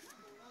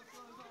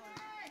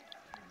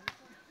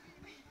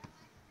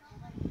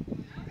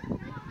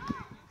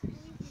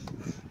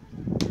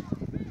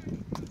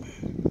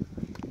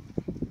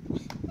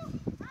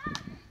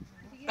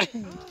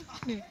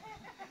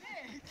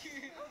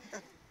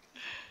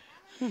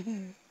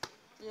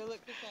 Yeah,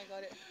 look, Chris, I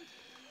got it.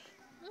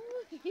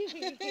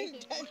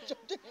 Dad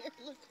jumped in here,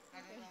 look.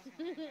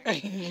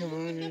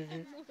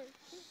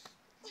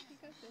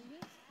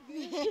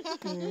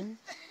 Mhm.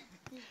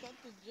 He's got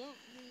the jump.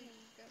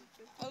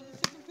 I was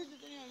just taking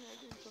pictures anyhow, I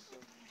didn't jump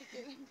up.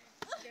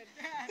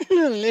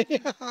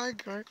 Leah, hi,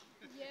 girl.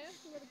 Yes,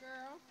 little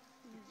girl.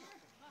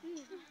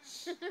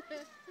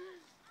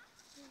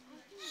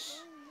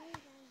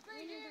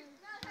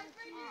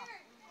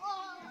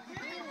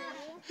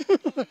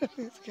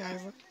 These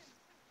guys are.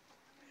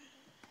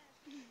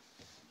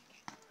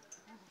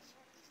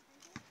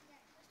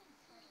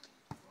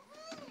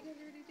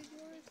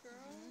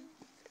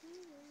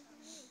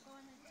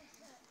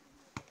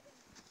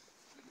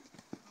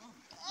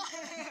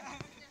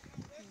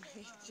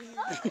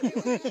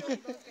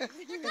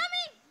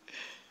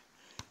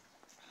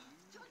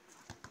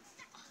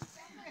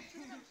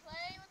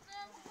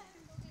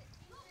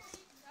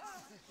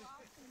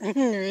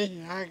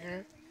 Hi,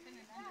 girl.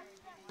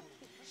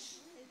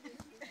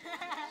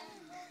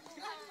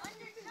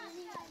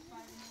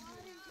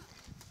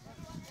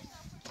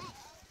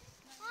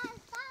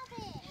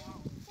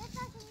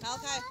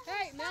 Malachi.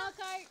 Hey,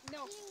 Malachi.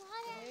 No.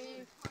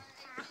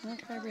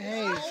 Okay,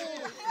 behave.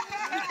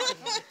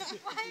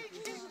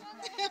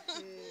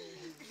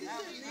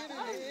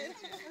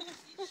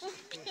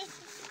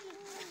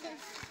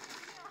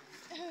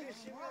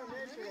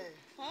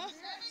 Huh?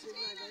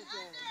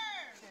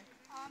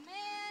 Aw,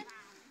 man.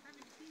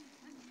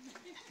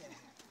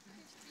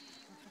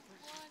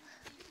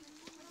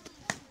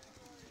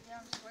 Yeah,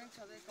 I'm just waiting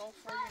till they go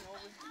 40 and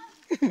over.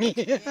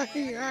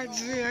 Yeah,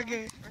 yeah,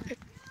 okay.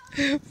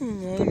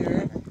 Wonder.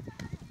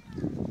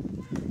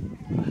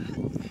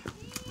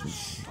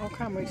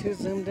 Okay, am I too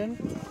zoomed in?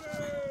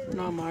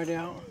 No, I'm already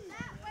out.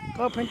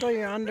 Go, Pinto,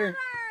 you're under.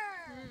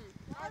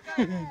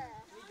 Need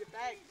your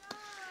bag.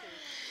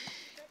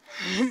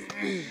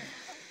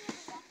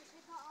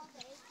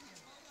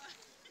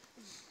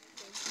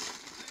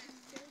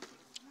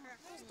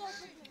 Start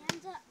putting your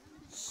hands up.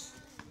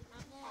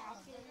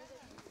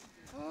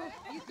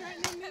 You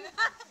threatening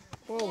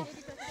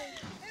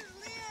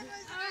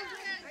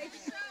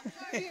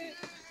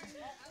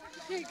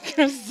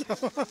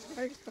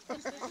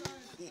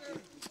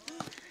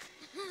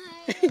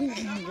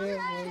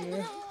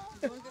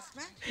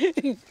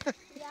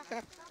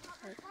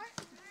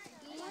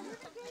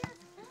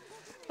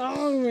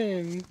Oh,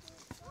 man.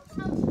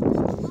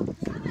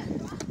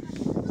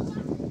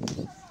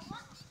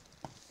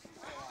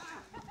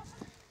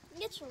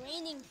 It's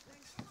raining.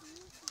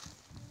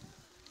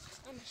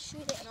 I'm gonna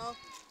shoot it. No.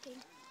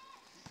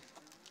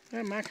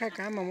 Yeah, my cat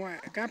got more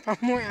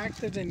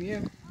active than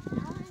you.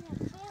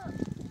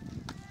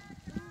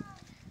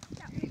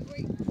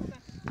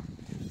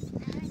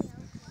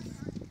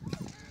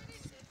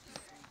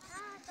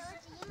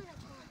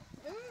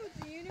 Oh,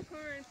 it's a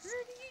unicorn.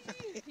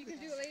 Pretty. You can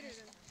do it later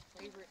then.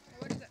 Favorite.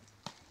 What is it?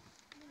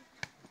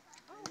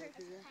 Oh, okay.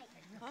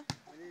 Huh?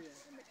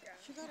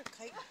 She got a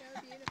kite. That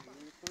would be unicorn.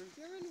 Do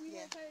you remember when we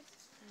had kites?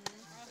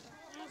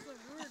 Awesome.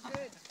 We were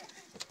good.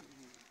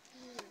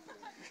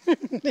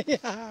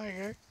 Yeah,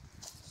 okay.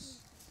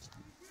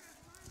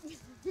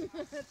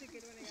 That's a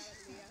good one I got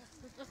at Leah.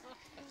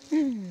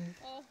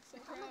 Oh, so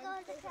proud.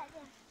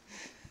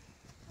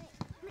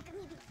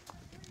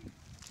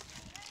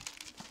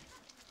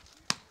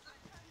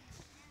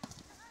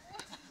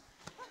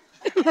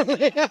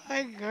 Yeah,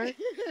 okay.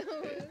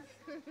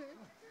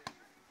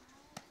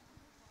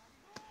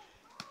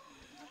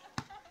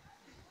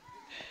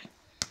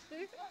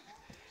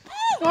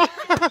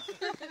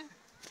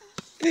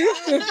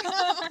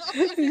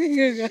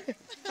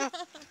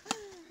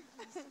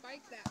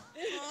 Spike that.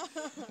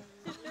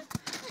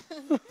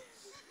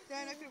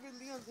 Damn, that could have been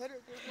Leon's head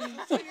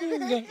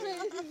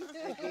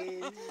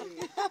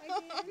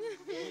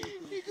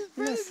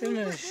That's in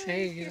the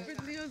shade. That could have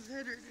been Leon's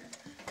head right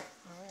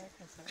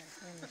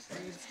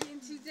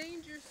Being too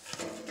dangerous.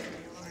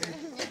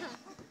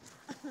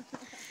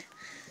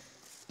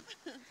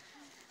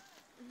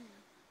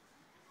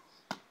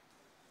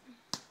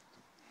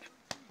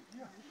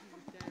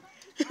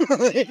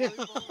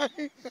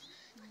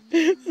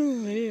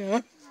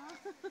 Leah.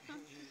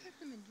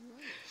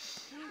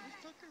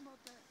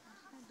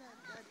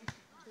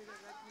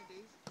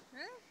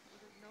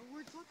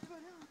 we're talking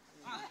about him.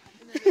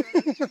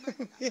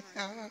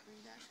 Yeah.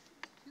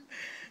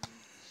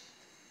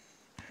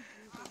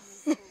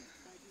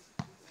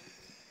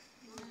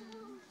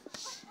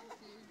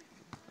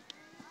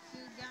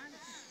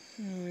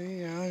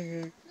 Yeah,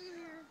 okay.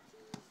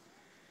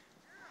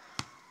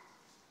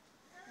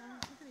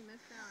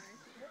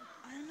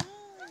 I know.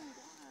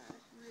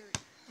 Really?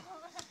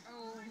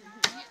 Oh.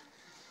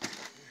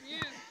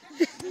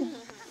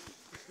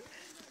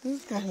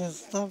 This kind of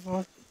stuff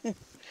on.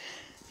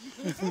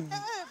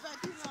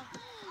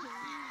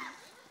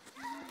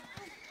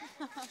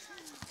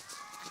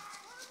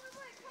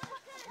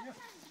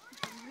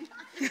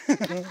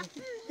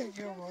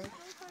 Good boy.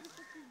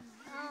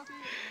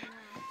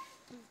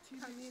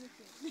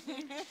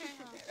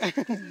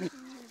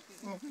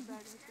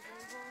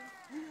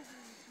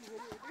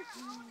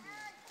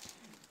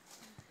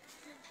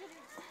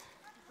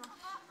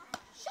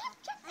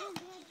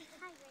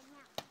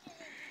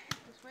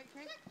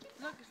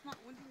 Look, it's not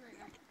windy right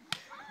now.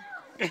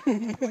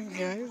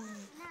 Guys.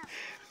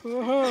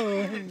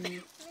 Whoa.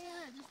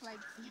 Just like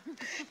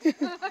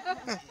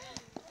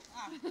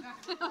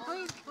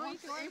going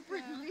to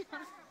apron.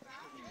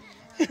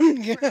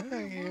 Yeah,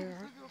 yeah.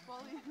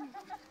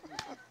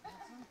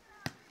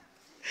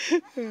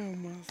 Oh,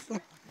 my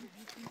son.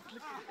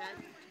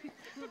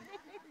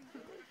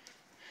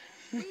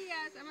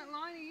 Yes, I'm at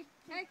Lonnie.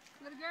 Hey,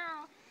 little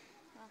girl.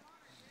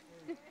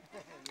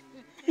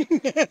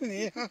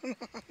 Yeah, All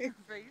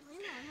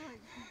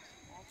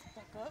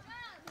stuck up.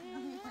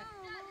 You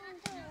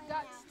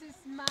got to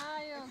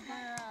smile,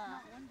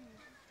 girl.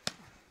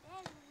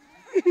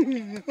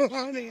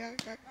 Lonnie,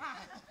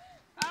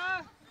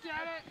 Oh,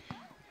 get it.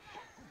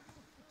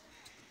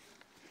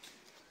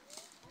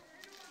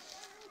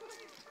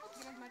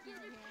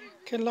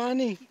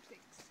 Kalani.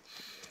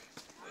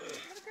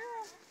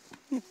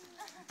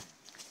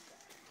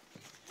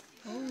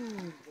 Oh.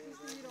 You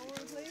don't want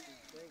to play?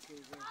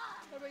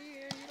 What about you,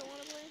 Aaron? You don't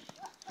want to play?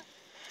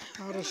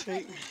 Out of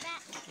shape.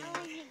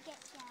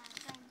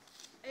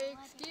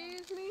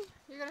 Excuse me?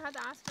 You're going to have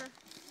to ask her.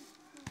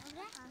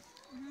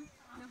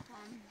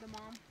 The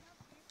mom.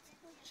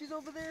 She's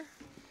over there.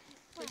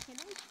 Wait, can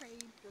I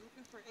trade? They're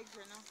looking for eggs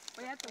right now.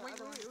 But you have to wait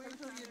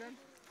until you're done.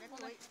 You have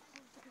to wait.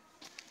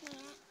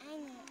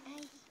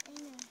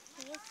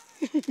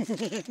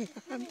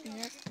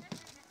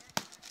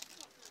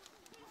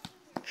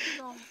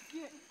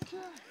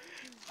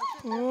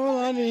 Oh,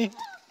 Lonnie.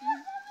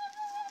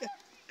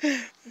 You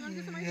want to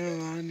get some ice cream?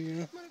 Lonnie. You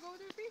want to go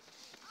with her, Fee?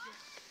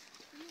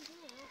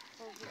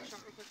 Oh, get a shot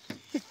real quick.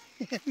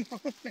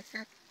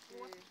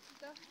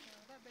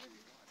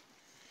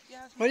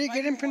 Yeah, What are you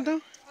getting,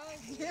 Pinto?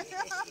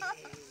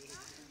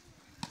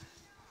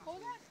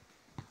 Hold on.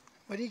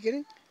 What are you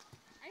getting?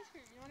 Ice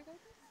cream. You want to go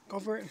with her? Go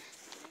for it.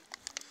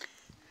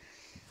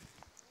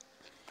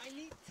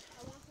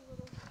 I want a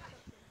little.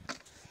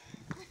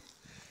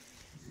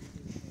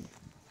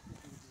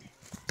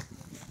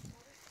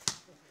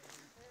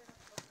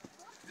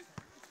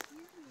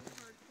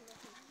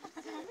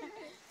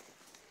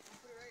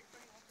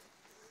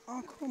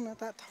 Oh, cool. I'm not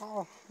that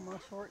tall. I'm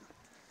not short.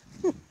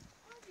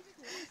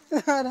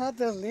 I'd have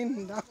to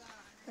lean down.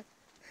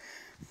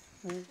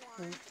 Okay.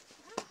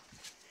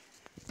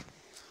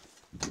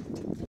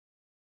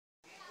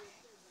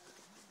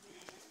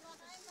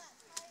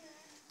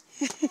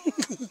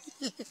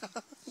 Yeah.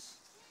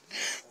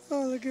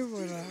 Oh, look at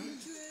that.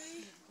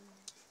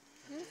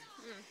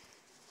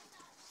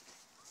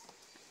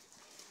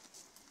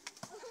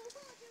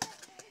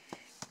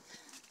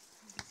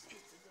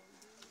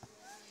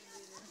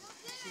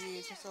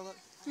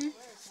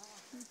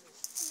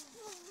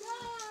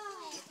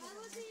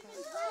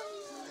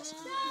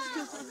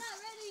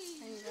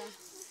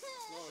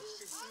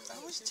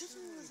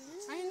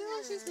 I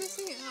know, she's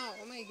missing it out.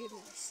 Oh my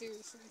goodness,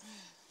 seriously.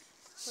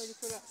 Ready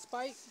for that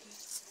spike?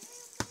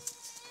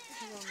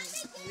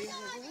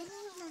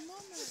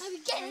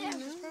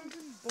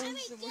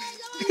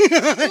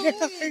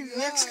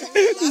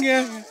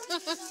 Yeah.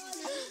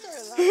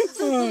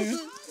 Oh,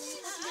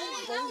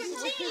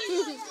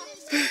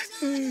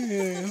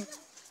 yeah.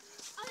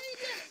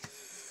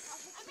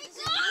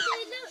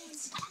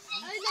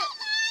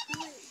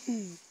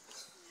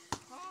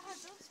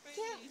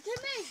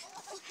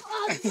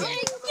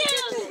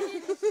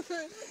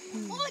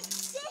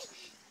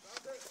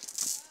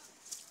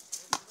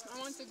 I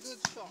want a good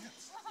shot.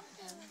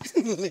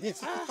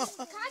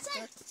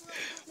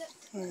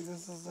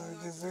 This is our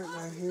dessert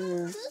right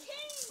here.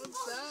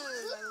 What's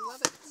that? I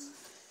love it.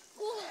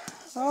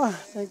 Oh,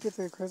 thank you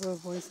to Crystal's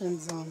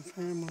boyfriend's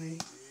family.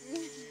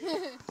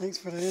 Thanks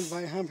for the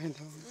invite, huh,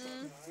 Pinto?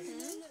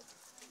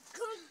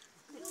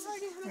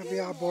 I'll be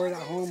all bored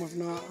at home if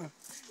not.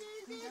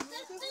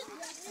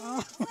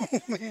 Oh,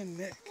 man,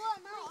 Nick.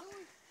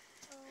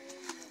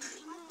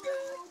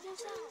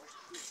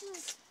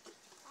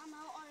 I'm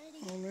out already.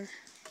 Owner.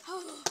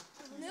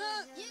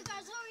 Look, you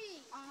guys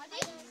hurry.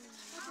 Adi?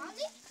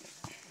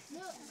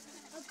 Look,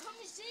 come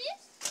and see it?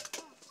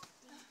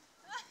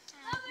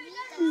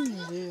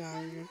 Yeah,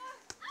 yeah.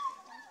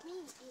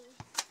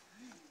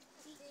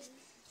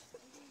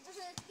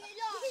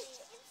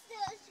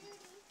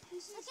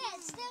 Look at it,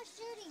 it's still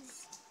shooting.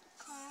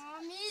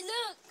 Mommy,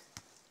 look.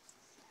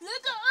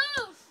 Look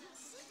at Oof.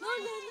 No,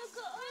 look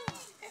at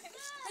Oof.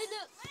 Hey,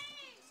 look.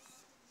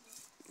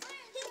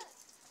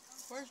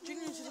 Where's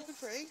Junior? Is he looking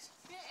for eggs?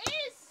 It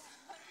is.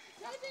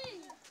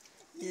 Baby.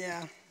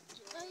 Yeah.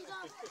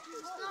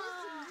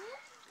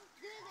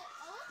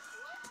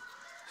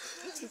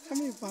 It's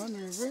coming Pond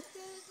River.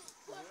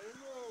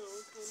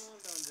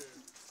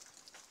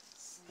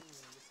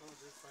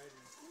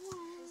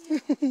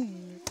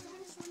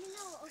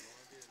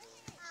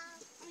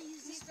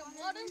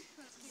 Water?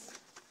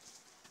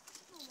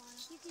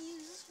 You can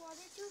use this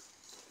water too.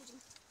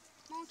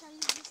 Mom, can I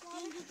use this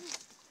water?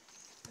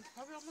 It's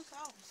probably almost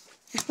out.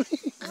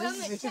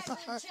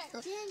 Check.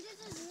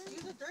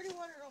 Use the dirty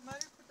water, don't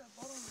matter. Put that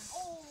bottle in there.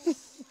 Oh.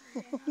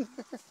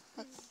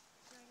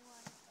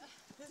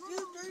 Just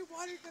use dirty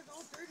water because it's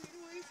all dirty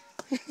anyways.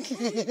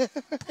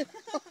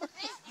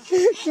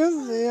 Yes,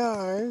 they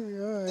are.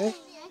 Good.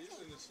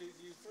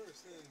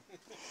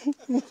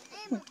 And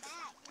my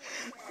back.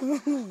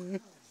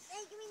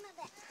 Hey, give me my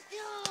back.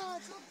 Yo,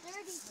 it's all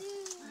dirty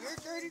too. You're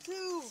dirty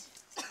too.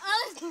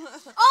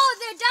 Oh,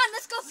 they're done.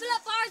 Let's go fill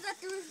up ours at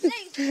the river.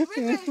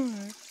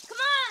 Come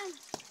on.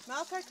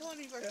 Malachi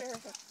Tony right there.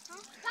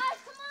 Guys,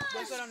 come on.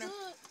 Let's go down there.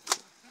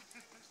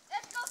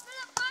 Let's go fill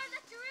up ours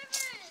at the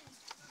river.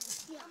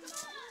 Yeah.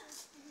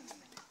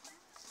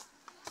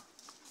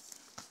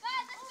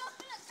 Guys, let's go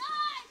fill up.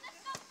 Guys, let's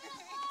go fill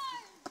up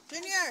ours.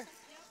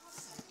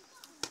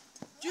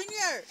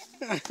 Junior!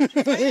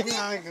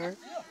 Leah.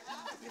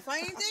 You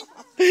find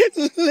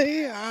anything?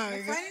 Leah.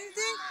 You find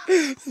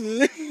anything?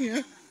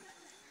 Leah.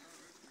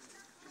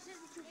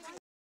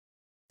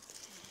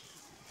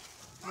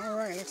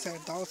 Alright, looks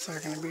like adults are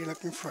going to be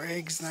looking for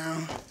eggs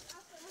now.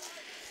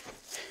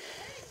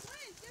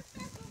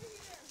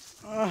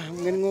 Oh, I'm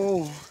going to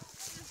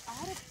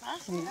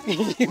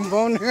go.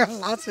 Boner,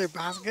 lots of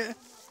basket.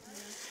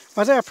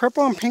 Was there a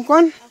purple and pink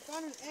one? I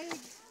found an egg.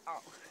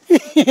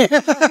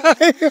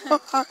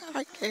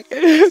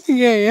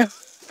 Yeah, yeah.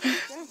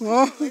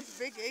 Well, It's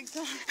big egg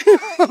time.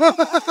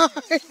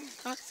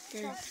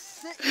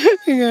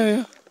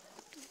 yeah.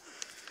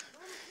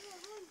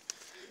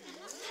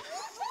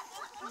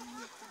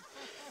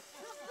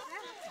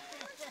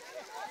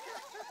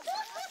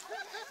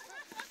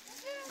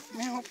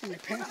 Man, hopefully your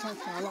pants don't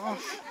fall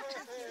off.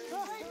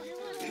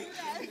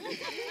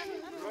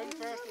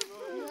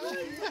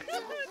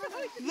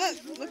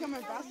 Look at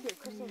my basket.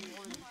 Crystal's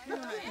one.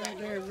 Right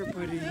there,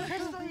 everybody.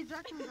 Crystal, he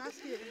dropped my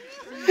basket.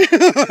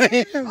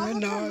 Yeah, my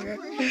dog.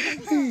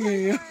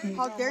 Yeah.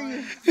 How dare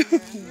you?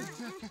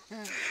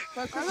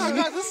 But I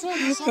got this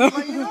one.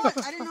 But you know what? I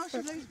didn't know she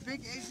lays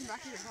big eggs in the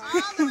back of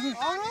your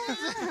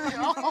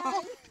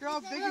house. They're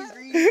all big and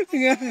green.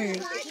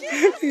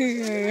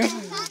 Yeah.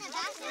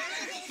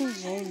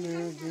 Oh,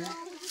 no, dude.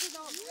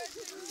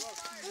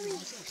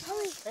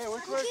 Hey,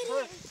 which way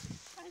first?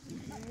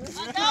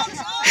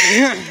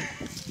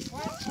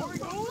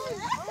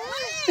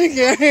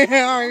 Yeah,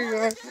 there you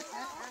go.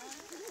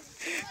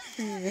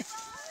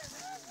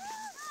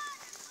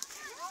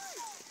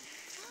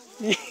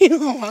 You're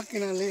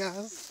walking on the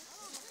house.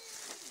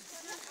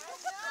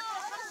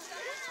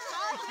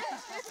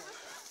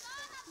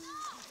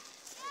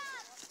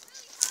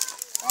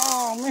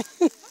 Oh man.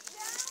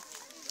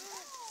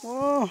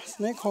 Whoa,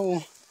 snake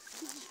hole.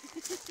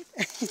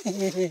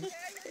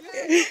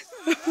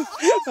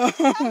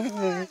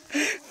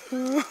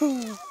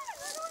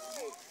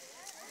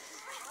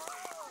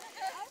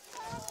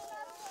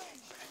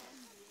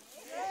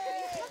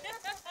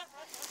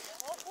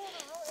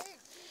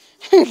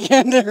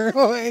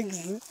 Kangaroo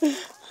eggs.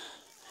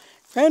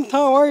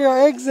 Grandpa, where are your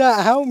eggs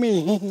at? Help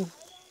me.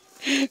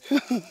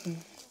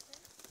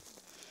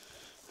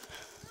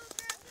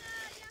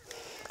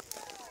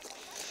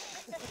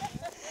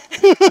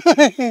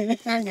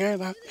 I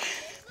got it.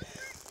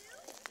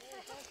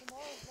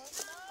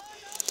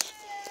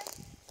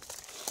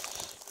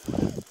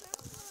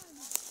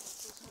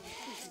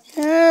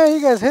 Yeah,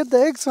 you guys hit the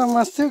eggs one.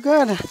 That's too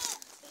good.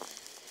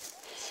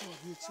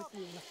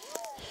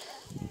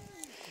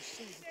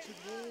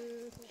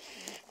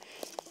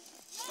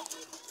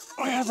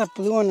 Oh, there's a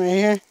blue one right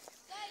here.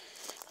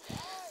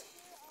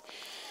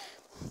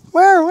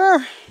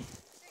 Where?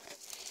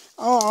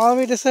 Oh, all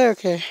the way to say,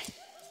 okay.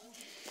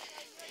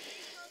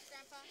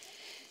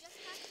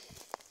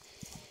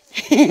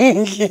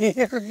 Yeah.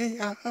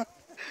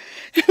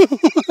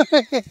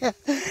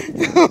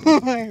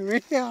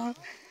 Yeah.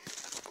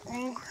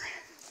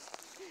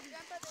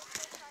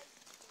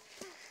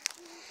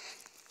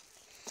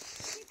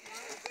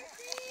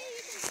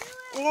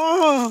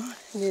 Whoa.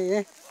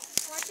 Yeah.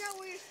 Watch out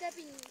where you're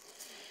stepping.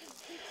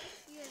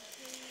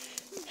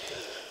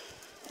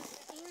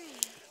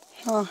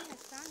 Oh.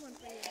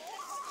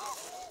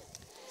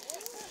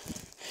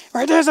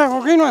 Right there's a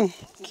green one.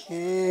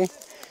 Okay.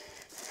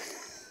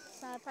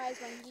 It's not a prize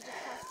one. You just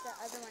passed the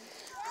other one.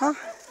 Huh?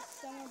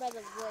 It's somewhere by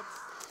the woods.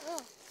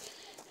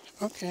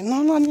 Oh. Okay.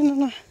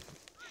 No.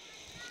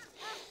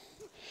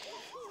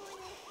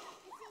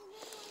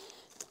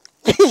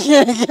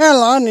 Yeah,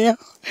 Lonnie.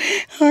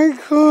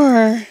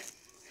 Hardcore.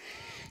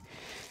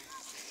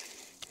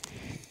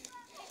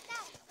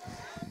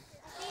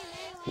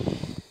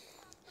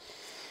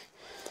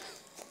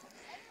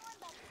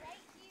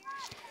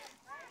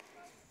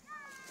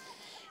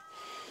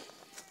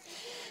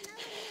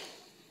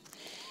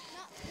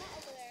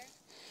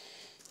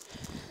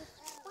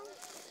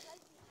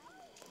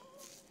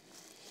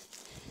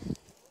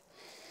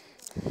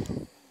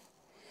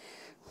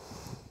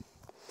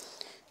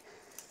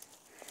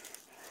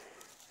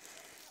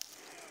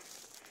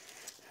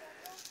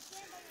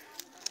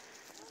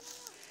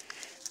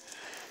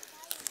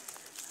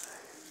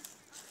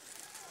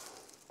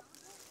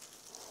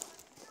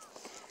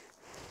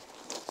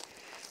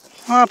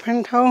 Oh,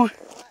 Pinto.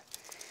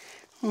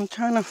 I'm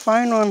trying to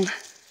find one.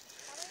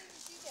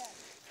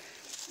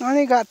 I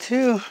only got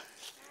 2.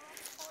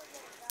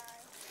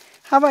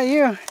 How about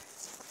you?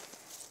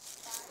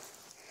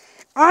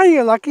 Are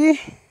you lucky?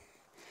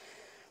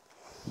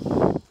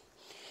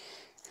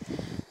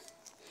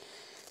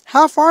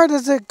 How far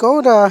does it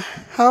go to?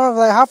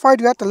 How far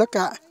do you have to look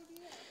at? I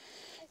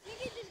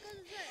think it just goes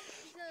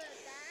to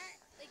that,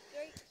 like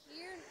right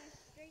here and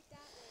straight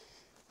that way.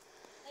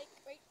 Like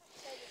right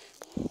by the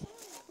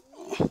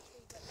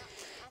tree, but not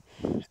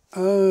past.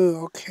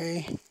 Oh, okay.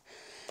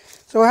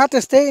 So we have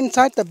to stay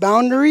inside the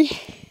boundary?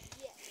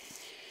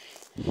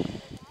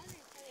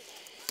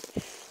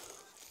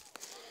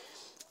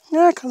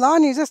 Yeah,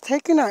 Kalani's just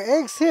taking our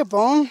eggs here,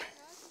 Bone.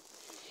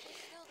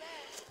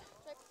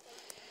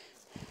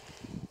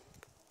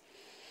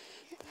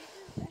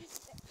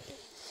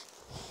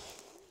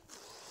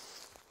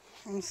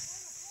 It's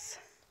still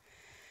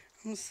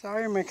there. I'm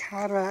sorry, my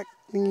cataract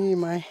thingy,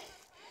 my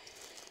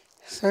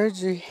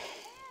surgery.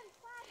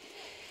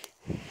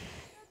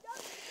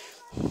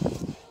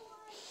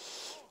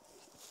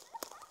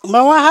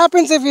 But what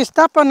happens if you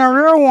step on a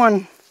real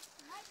one?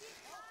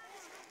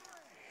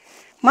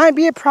 Might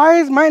be a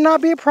prize, might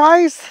not be a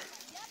prize.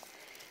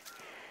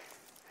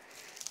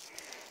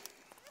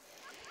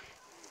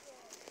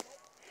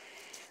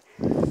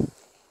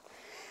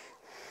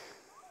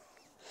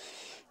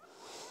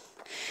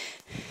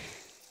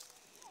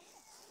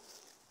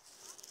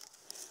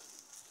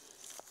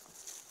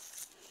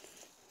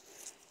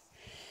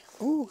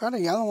 Ooh, got a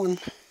yellow one.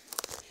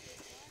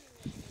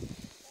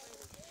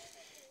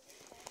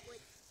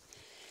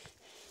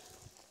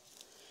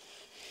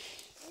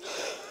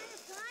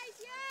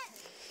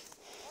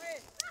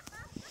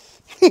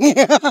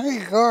 Yeah,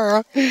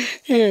 girl.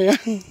 Yeah.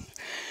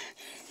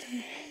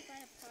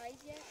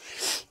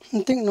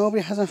 I think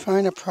nobody hasn't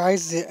found a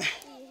prize yet. You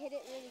hit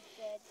it really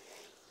good.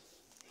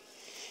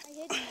 I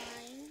hit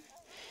mine.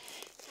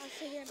 I was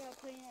thinking about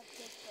putting a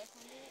pistol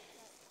under it,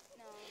 but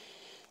no.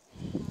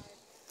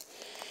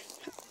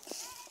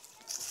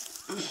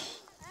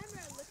 I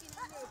remember looking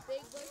under a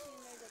big bush and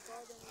there's a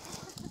golden one.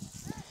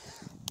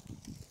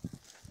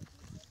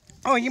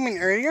 Oh, you mean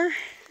earlier?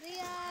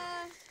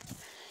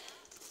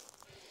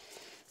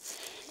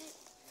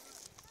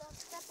 Don't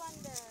step on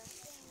the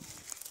thing.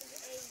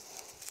 There's eggs.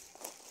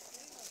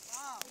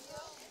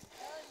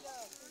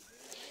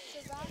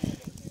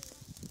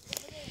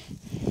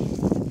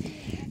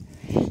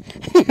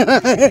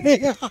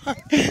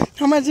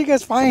 How much you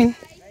guys find?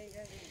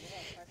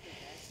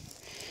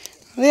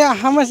 Yeah,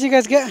 how much you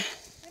guys get?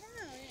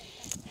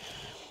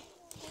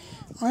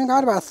 I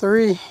got about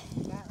 3.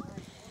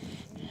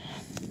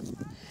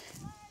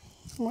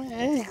 My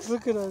eggs,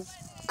 look at us.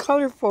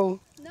 Colorful.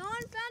 No one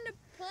found a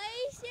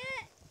place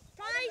yet?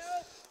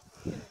 Price?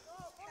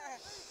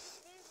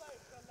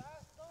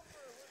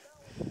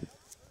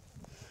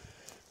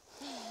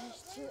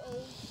 There's 2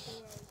 eggs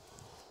there.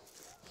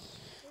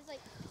 There's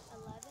like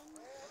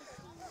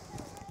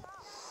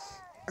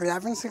 11,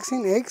 11,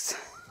 16 eggs.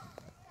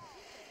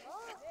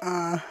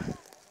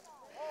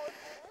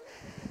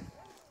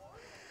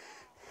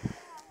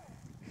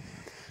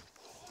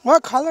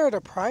 What color are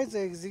the prize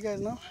eggs? Do you guys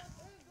know? I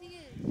think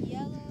it's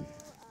yellow, and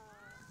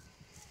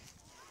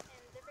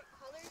different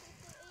colors of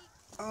the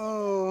eggs.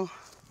 Oh,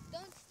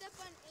 Don't step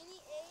on any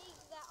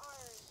eggs that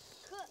are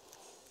cooked.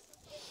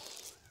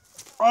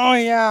 oh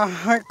yeah,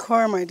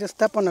 hardcore might just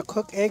step on a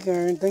cooked egg or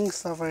anything,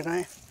 stuff like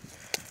that.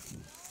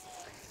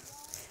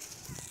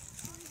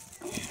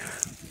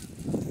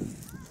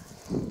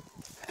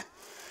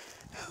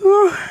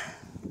 Whew.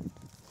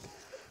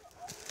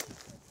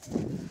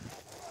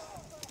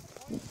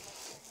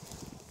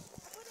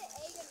 Put an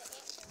egg in the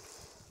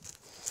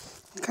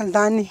ant.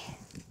 Kandani,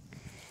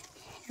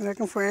 you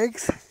looking for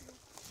eggs?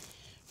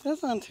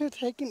 That's on 2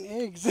 taking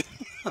eggs.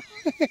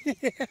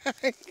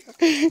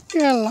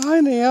 You're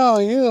lying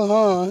on you,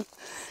 huh?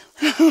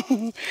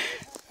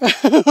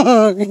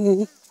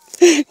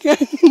 You're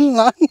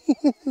lying.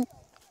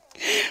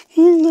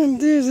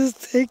 They're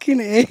just taking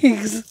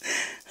eggs.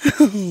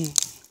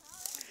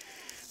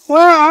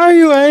 Where are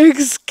you,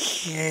 eggs?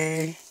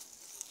 Okay.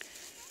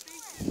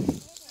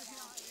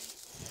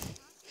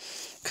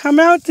 Come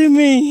out to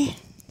me.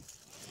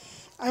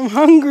 I'm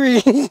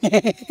hungry.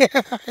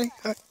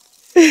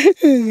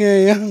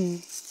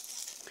 Okay.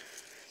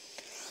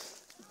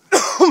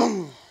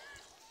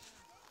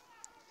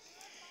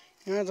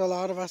 There's a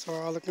lot of us who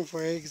are all looking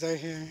for eggs out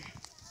here.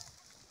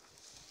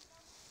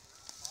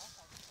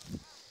 Come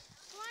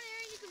on,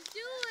 Aaron, you can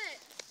do it.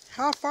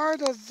 How far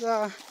does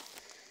the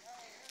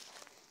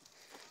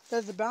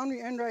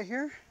boundary end right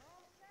here?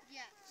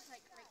 Yeah, it's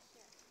like right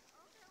here.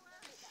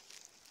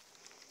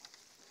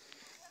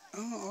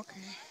 Oh,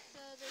 okay. So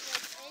there's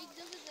like eggs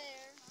over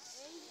there,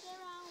 eggs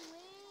around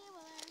way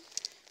over there.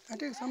 I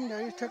think somebody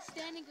already took.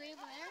 Standing way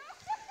over there.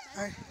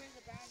 I- That's where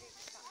the boundary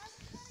stops.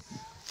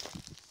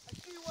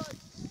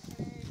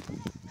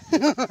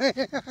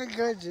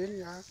 Good,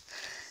 Julia. I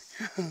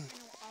know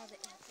all the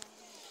eggs out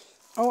here.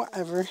 Oh,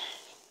 whatever. Over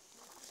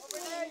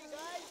there, you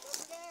guys.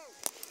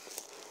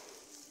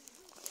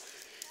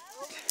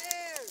 Over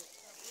there.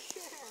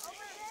 You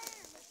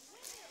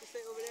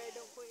say over there,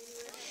 don't point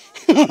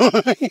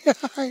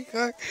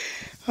anywhere.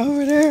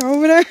 Over there,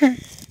 over there.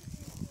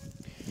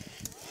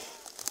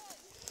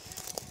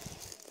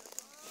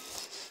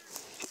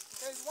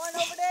 There's one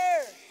over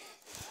there.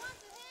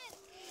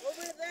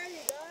 Over there,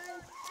 you guys.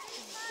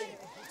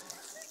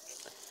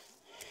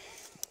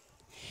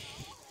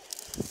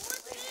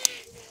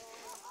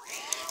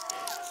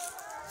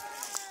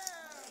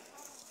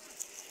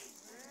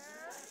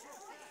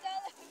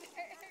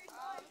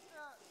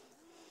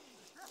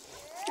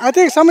 I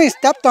think somebody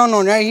stepped on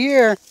one right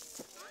here.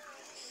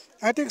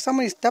 I think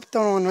somebody stepped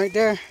on one right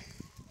there. You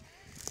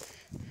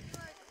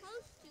are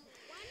close to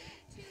 1,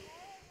 2.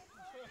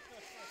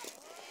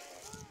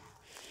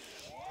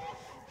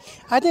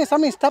 I think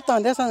somebody stepped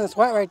on this one. It's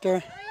white right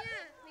there. Oh yeah,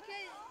 because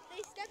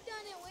they stepped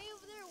on it way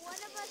over there. One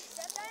of us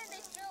stepped on it and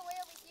they threw it way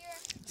over here.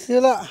 See,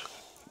 look.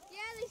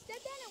 Yeah, they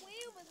stepped on it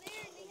way over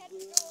there and they had to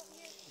throw over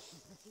here.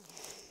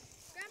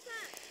 Grandpa,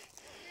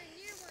 you're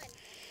near one.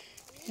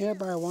 Here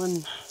by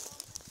one.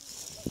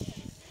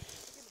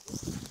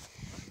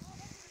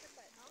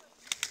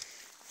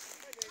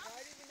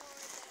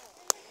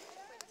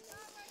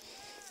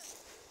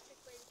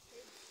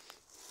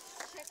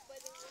 Check by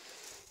the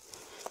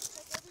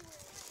check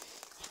everywhere.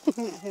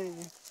 That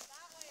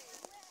way.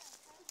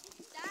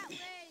 That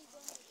way.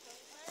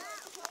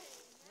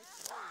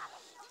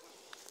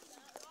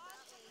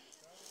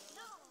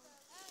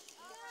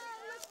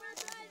 Look for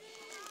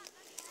driving.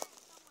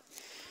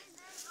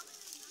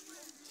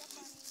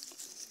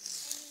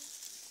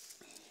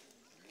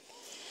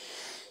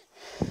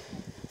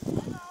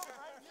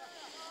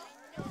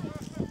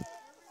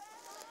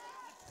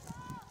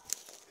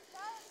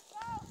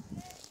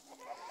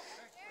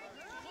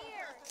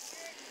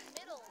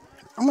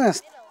 I'm gonna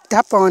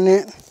step on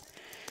it.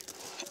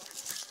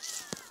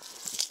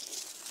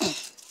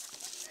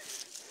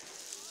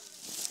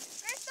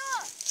 Crystal,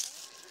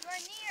 you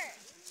are near.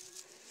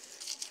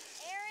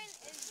 Aaron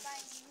is by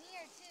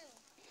near too.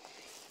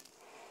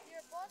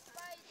 You're both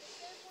by the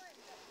same one,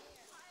 but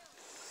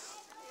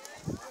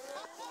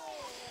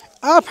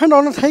near. Oh,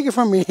 don't take it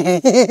from me.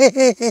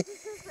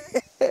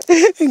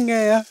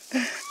 Yeah.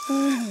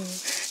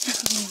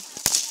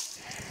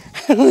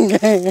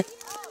 Okay.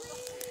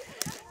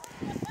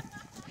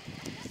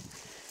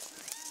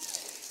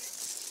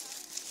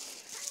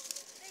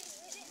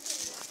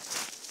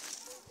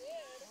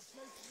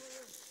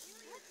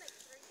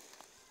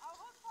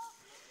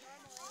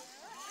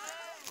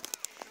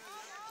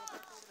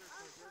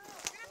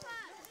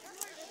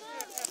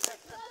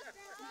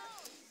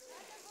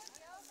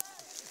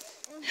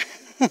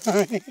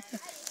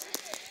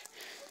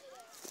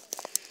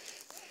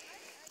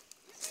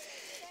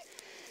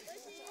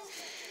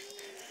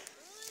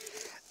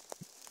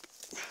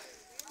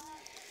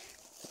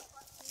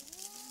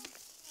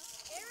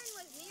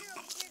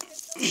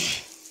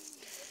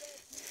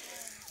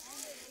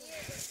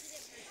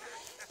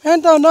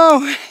 Pinto, no.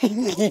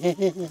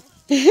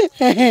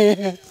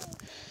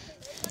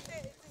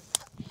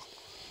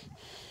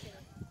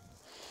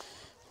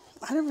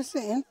 I never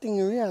said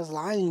anything. Ria's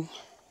lying.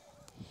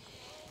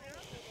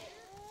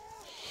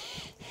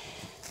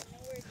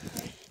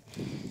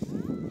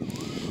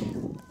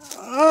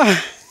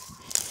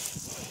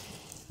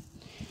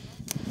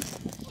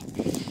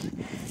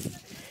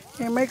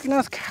 You're making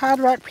us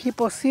cataract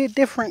people see it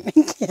different.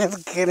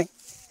 Just kidding.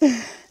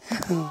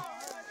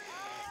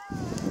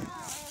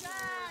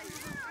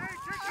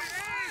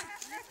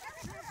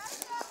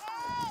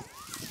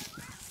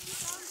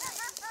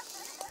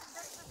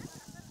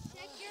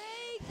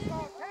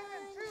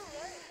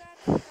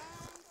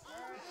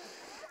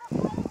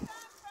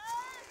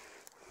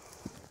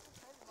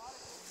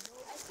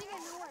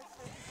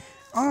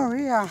 Oh,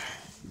 Ria. I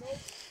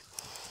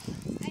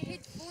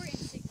hit 4 and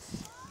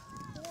 6.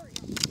 4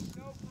 and 6.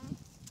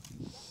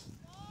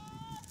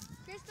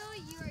 Crystal,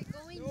 you are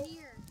going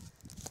near.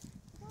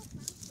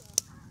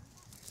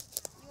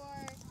 You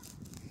are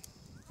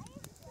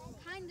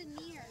kind of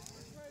near.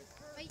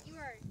 Wait, you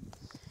are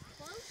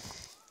close?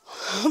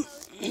 Close.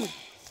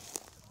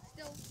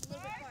 Still a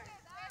little bit far.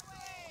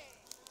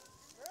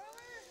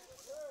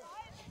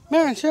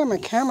 Man, sure, my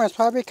camera's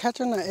probably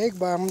catching the egg,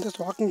 but I'm just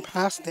walking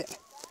past it.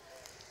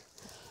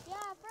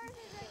 Yeah, first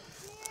is right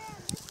here.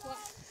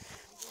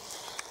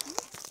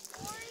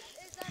 Fourth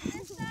is on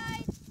this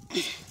side. 6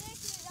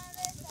 is on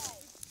this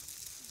side.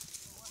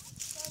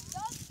 So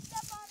don't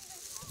step on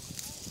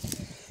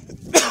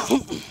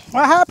this.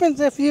 What happens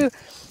if you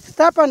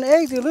step on the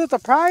eggs, you lose the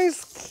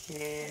prize? Yeah.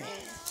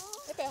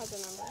 If it has a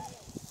number.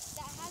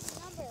 That has a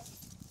number.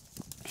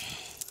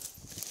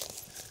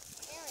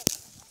 Aaron,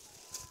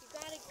 you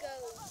gotta go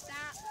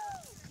that.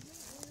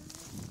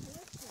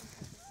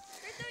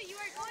 Crystal, you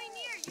are going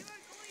near. You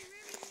are going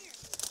really near.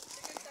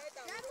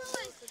 Grandpa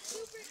was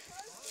super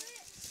close to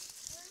it.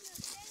 When we were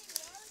standing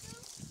a while ago,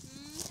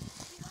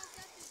 he walked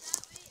up to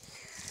that way.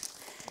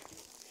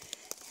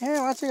 Hey,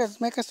 watch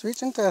it make us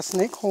reach into a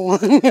snake hole.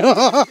 Yeah.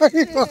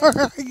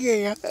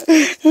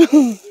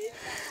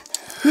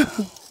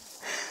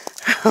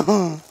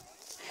 Alright,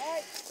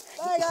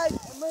 bye guys.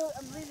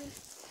 I'm leaving.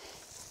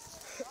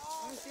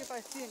 Let me see if I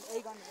see an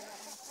egg on the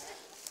ground.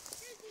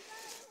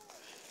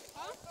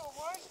 Huh?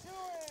 4 is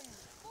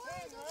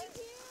over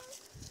here.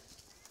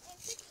 And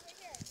 6 right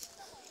here.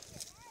 Somewhere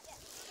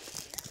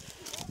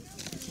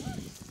here.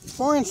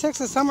 4 and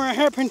 6 is somewhere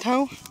here,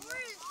 Pinto. 4 is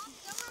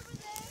somewhere over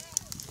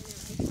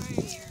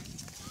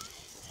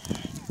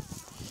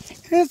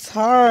there. It's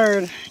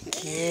hard.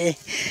 Okay.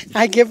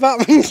 I give up.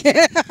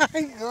 Yeah,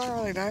 I go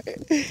really not.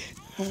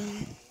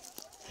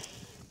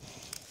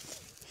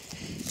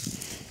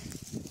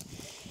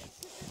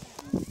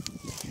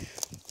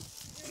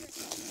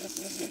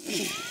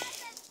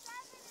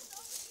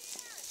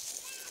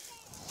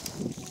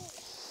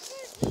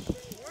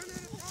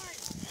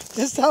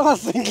 Just tell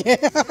us again.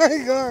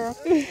 Go.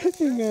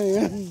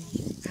 Yeah.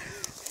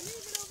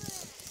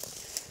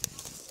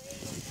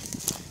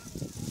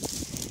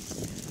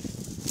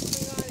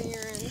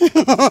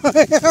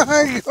 Okay.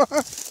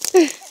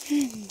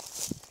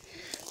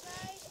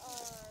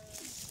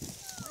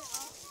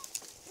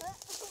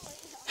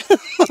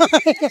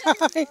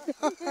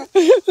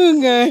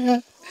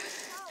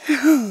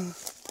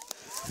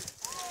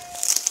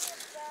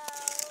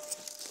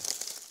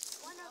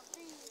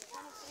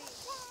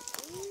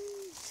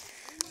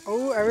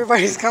 Oh,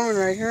 everybody's coming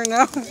right here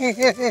now.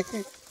 Yeah.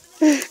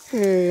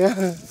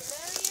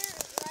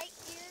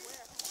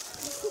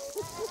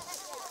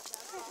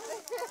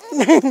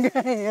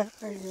 Yeah.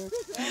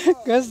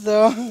 Good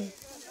though.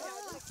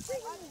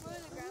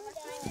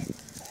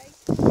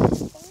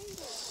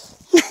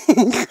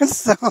 Good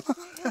stuff.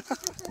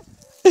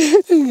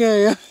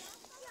 Yeah.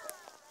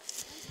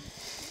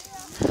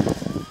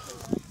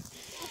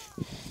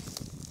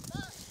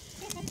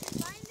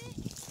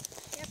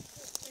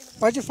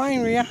 What'd you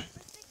find, Ria?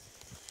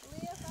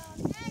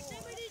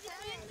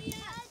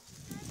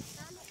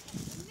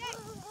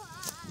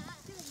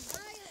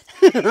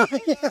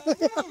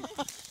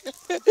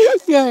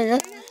 Yeah.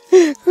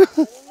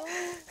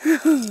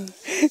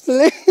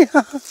 Leah.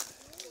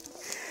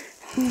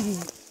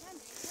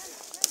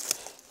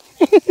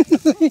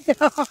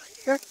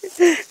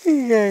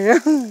 Yeah.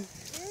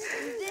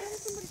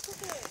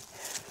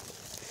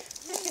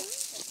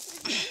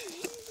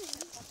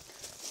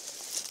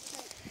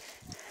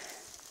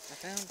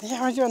 Yeah,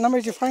 what number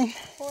did you find?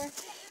 4.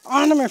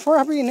 Oh, number 4.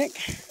 How about you, Nick?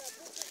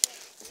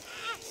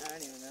 I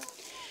don't even know.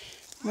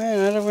 Man,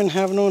 I don't even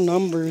have no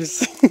numbers.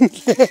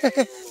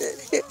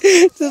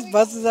 Just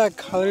buses out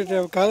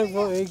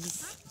colorful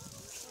eggs.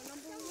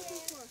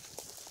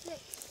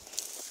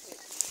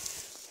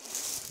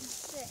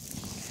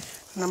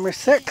 Number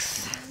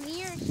 6.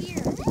 Near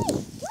here.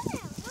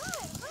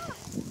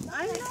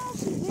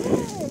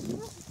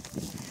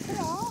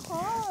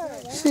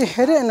 She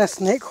hid it in a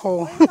snake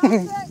hole.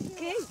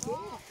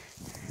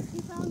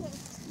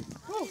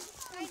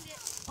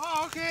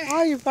 Oh, okay.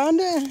 Oh, you found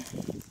it?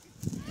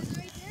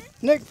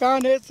 Nick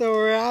found it, so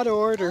we're out of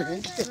order.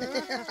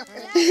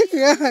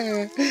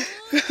 Yeah.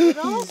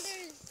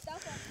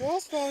 What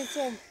else found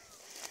some?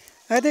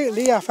 I think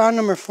Leah found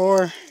number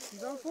 4. You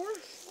found 4?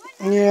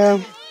 Yeah.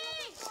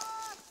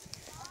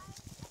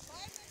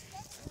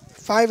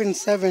 5 and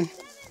 7.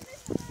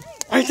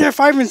 Right there,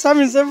 5 and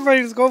 7. So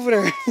everybody just go over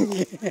there.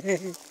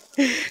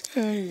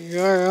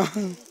 Yeah.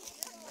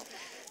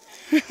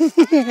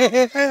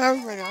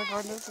 Everybody, I'm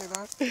going to say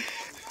that.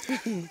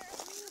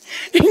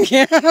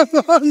 Yeah, I'm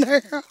on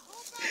there.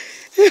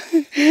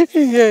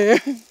 Yeah.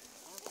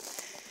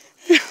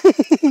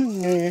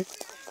 Yeah.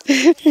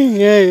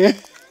 Yeah.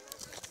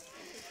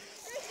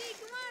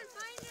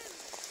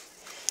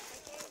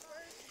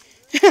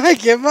 I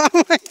give up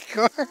my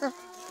car.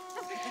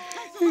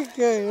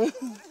 Okay.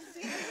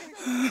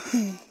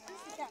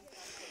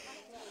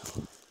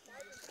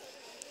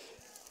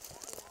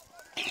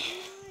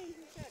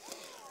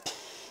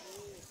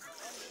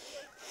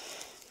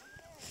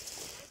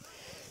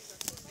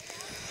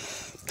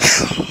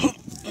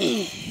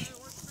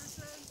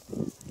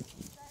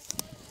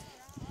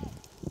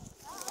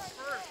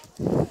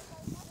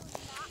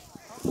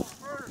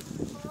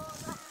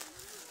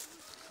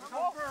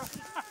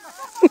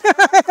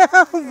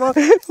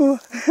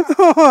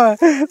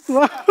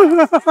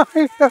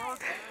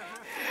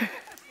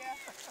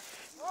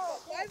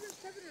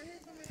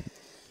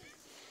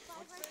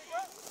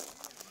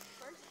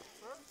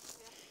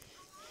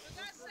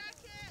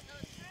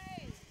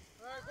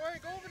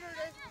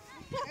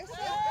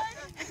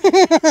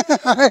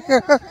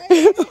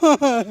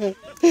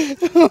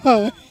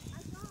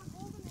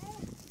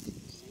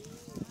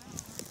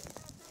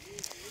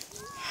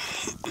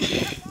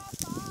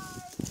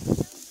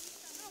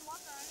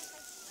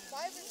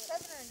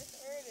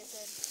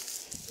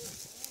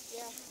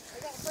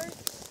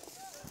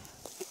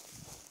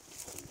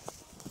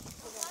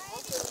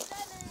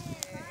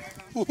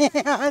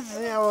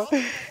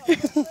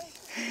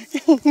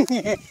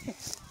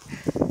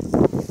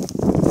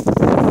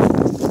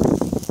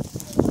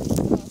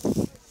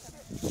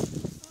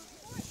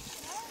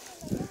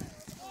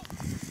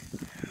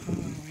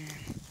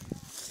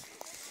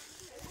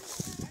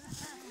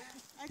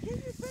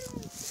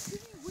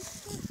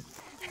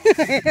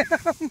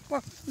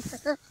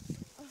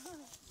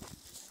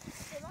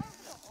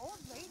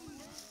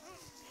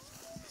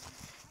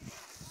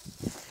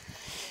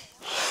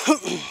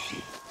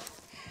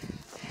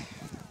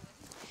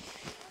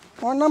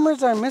 What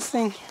numbers are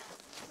missing?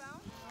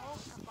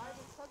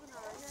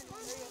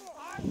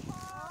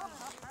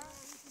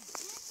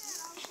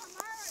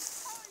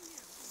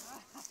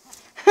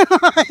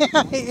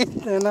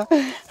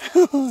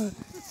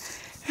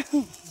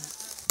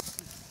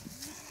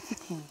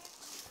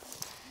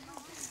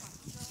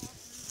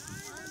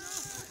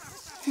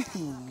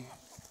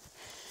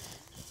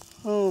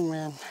 Oh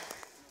man.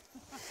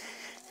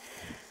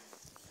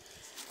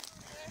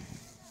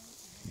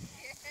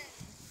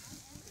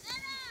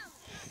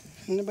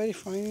 Anybody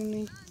find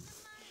any?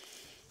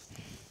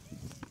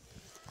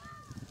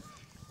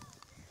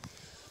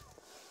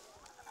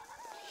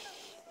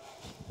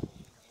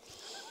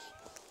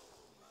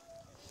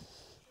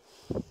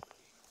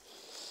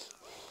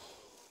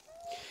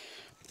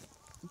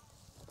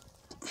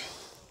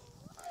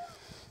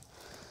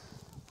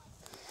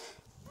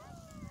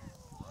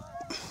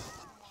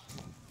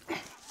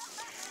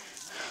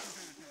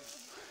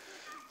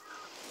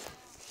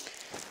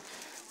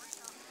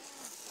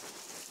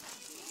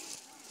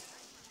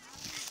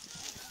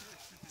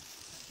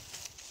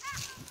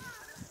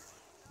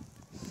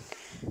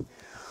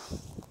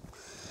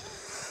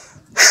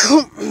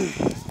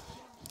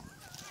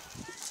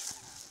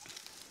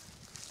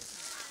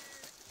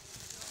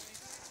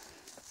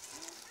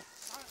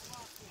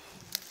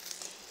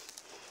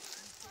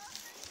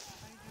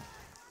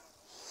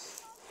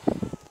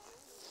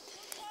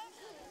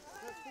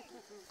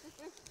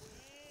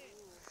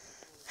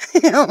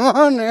 I'm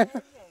on there.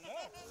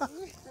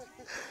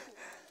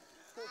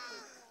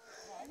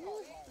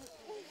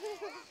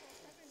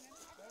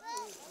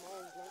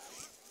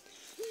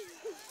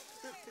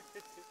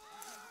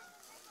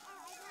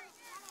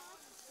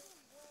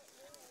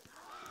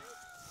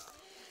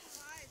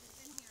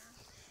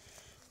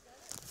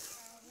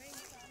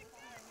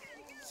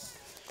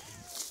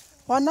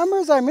 What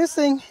numbers are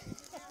missing?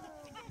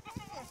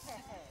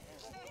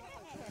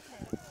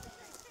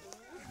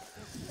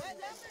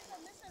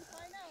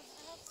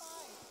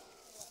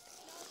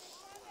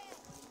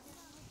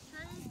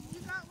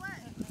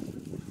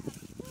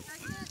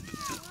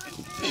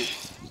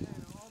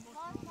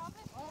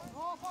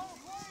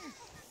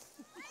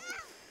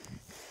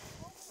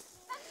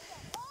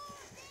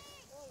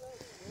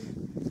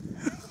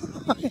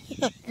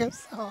 I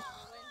guess so.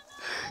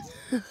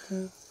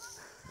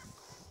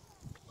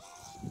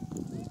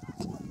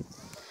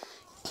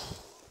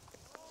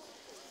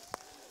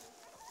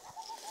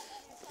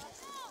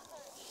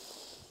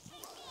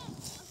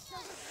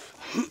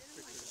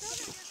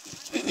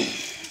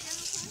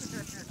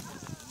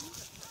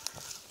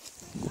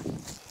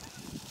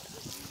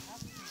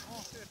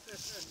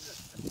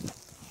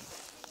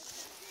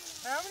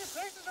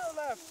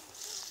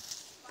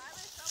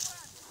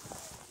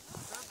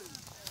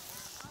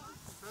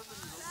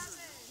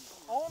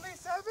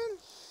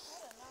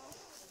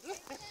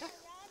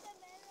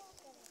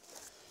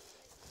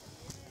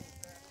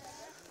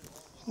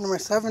 Number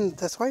 7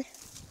 this way.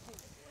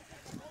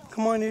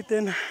 Come on,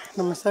 Ethan.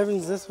 Number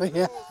 7's this way.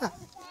 Yeah.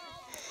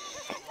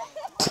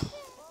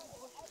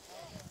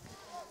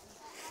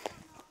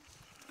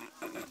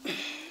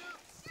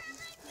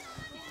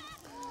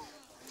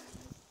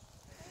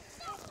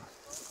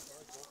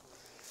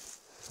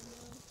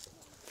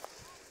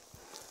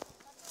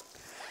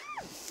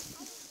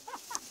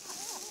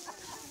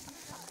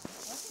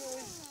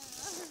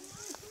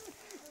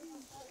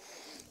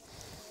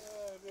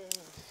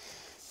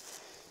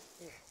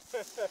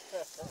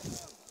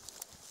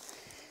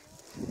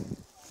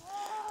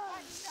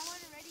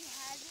 Someone already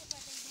has it,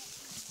 but they don't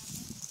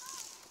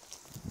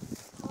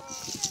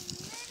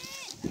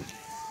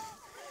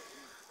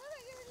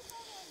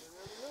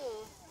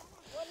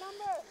What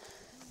number?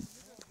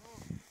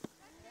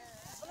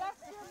 Bless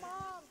your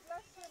mom.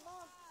 Bless your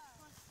mom.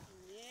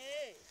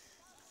 Yeah.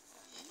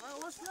 Oh,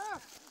 what's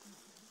left?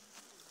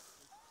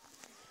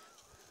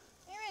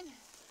 Aaron,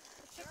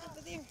 check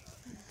over there.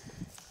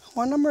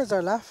 What numbers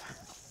are left?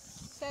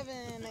 7,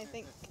 I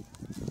think.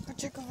 Go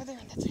check over there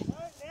on that side.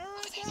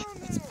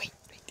 Wait,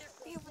 right there.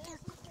 Way over there.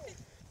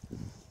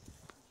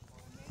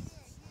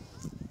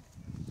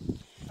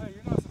 Hey,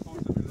 you're not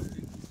supposed to be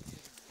looking.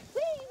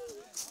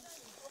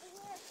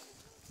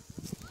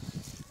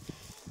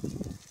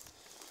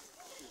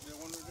 Is there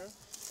one right there?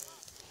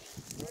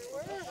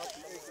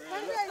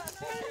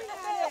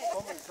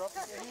 Somebody dropped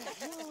it in here.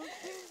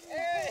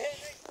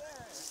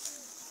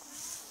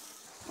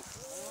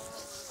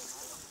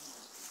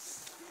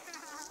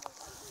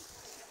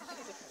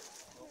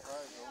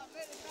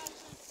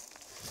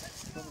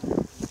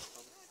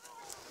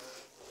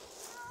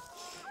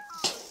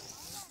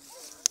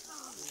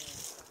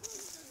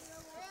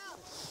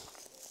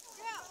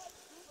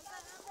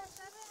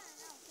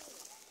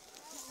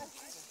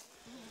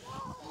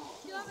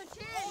 You have a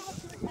chance.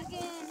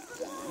 Again.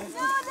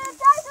 No, this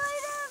guy's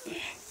leading.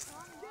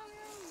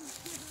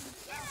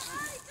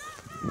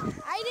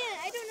 I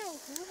don't know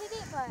who hit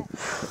it, but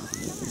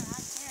someone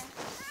out there.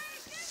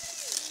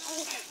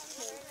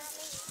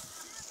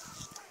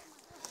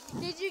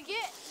 Did you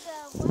get the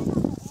one on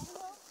the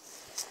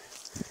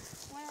anthill?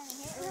 One on the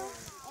anthill?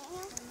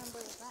 What number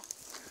was that?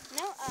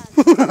 No,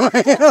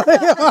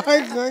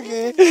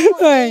 Okay.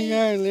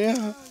 Yeah.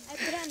 I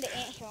put it on the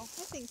anthill. I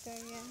think so,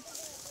 yeah.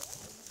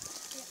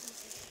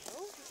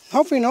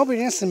 Hopefully nobody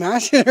didn't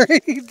smash it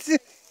right.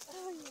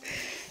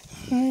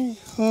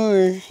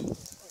 Oh.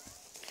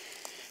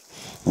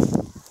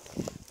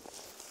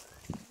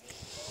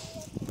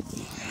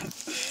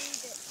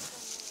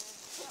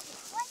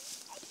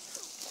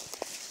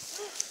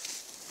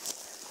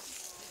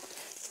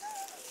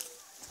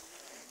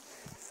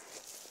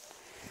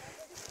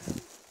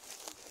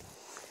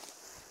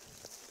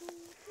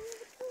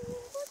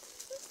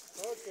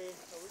 Okay,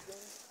 are we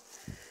done?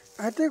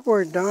 I think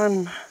we're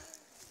done.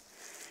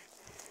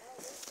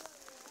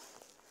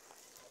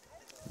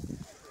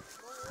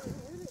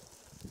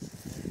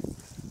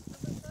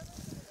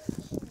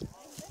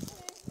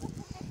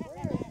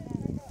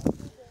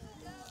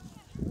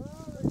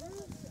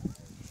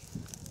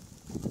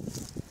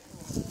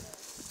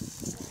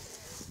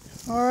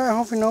 Alright,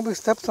 hopefully nobody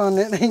steps on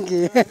it. Thank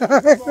you.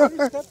 Already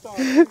stepped on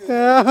it.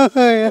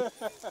 Yeah.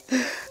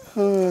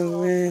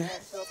 Oh, man.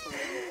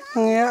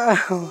 Yeah.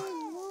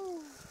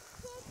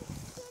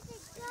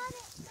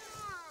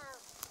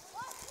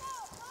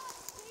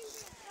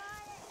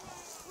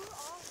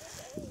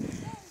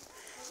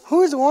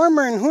 Who's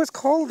warmer and who's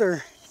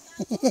colder?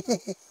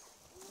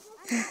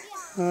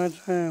 I'm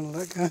trying to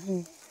look. Watch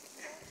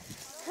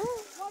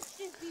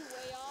this be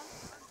way off.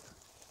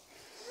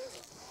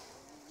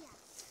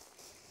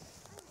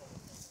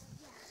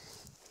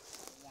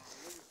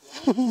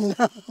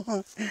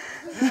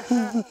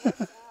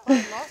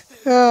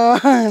 Oh,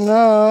 I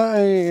know. I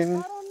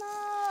don't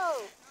know.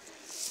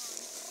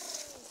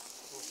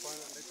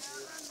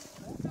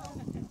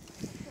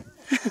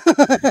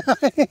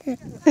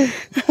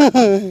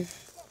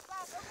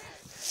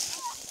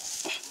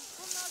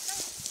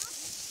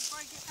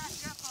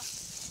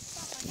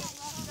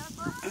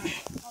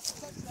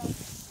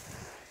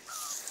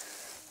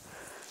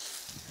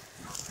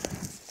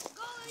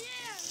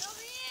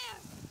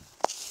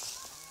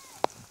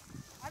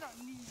 I don't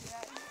need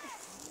that.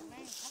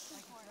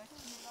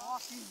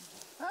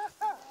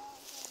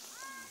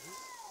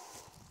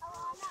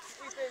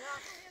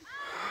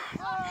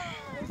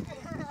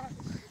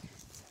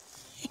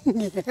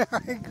 Yeah,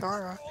 I got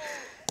her.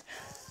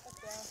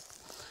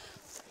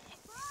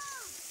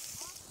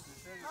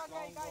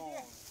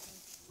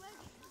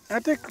 I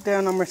think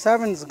the number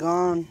 7's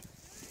gone.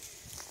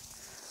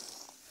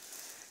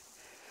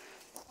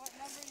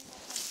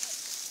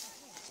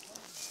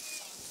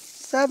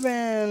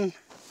 Seven.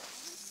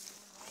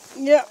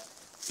 Yep.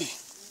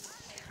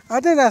 I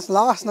think that's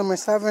lost, number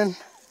 7.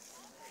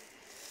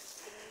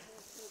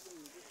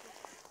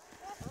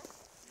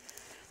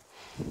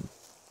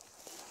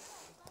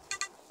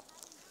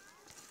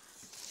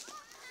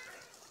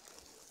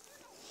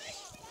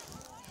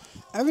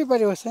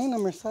 Everybody was saying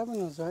number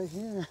 7 was right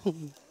here.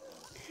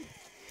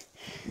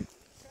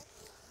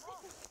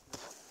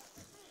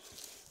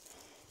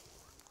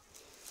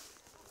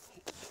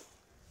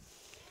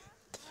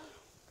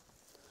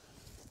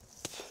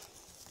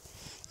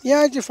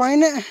 Yeah, did you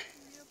find it? And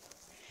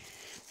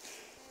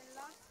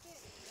lost it.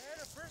 Yeah,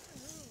 the person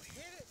who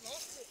hit it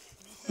lost it.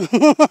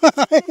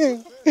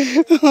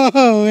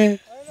 Oh man.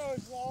 I know,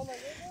 it's all like,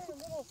 they're in the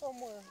middle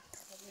somewhere. I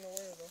don't know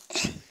where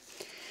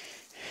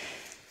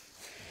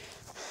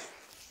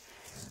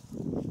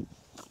though.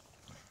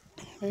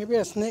 Maybe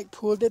a snake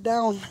pulled it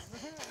down.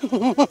 Yeah.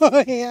 All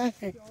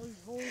these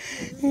holes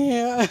here.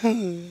 Yeah.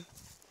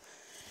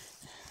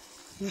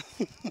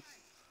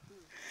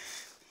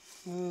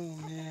 Oh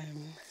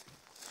man.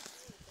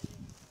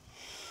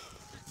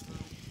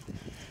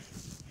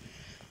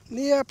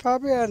 Yeah,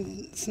 probably a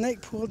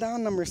snake pulled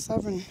down number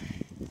 7.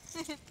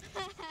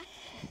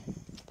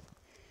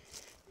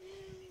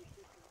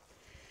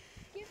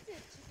 Gifted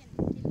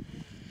chicken.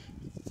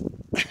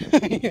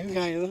 You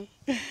guys.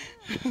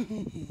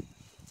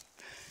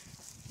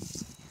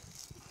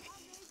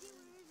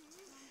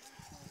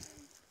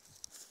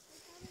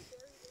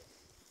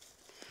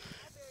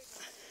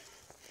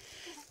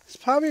 It's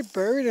probably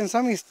buried and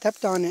somebody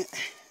stepped on it.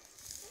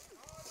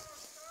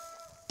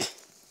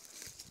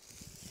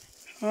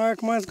 Alright,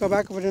 come on, let's go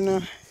back over there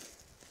now.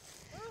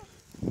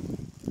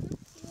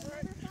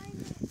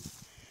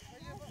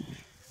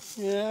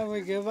 Yeah, we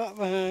give up,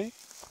 huh?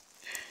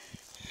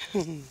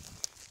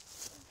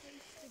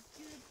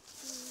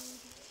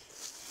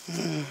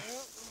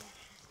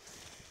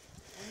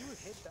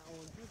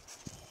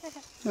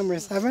 Number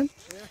 7?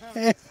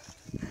 Yeah.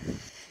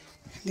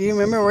 Do you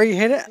remember where you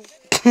hit it?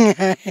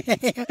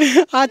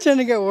 I'm trying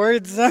to get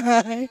words. Get out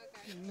of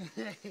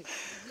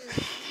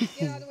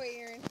the way,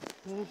 Aaron.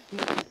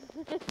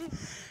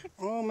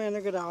 Oh man,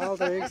 look at all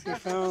the eggs we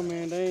found,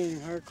 man. Dang,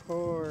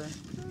 hardcore.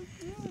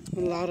 A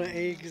lot of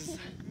eggs.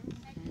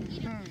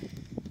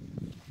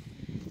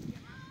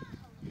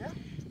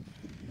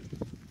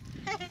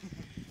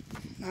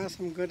 That's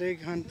some good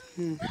egg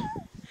hunting.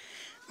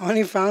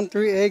 Only found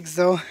 3 eggs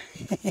though.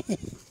 Hey,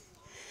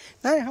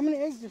 how many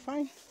eggs did you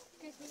find?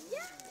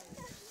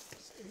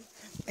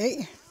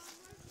 8?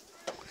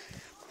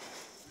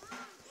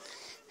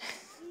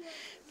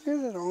 These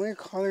are the only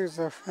colors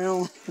I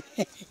found.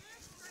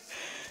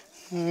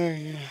 Oh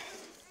yeah.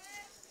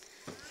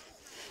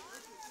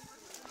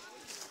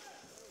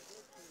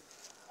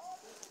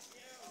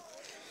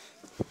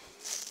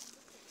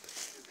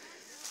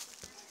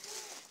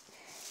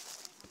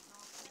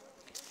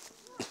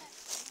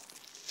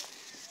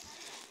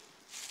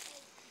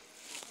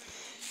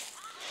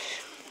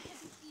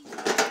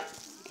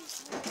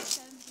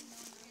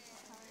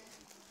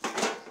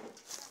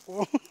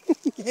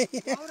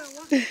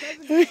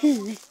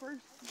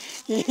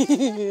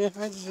 Yeah,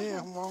 I see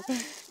them all.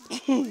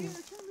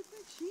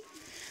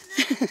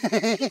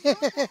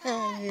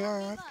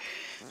 Yeah.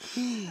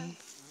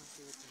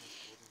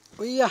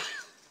 Oh, yeah.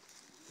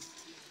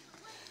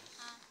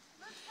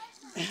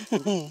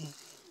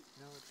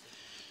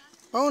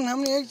 Bone, how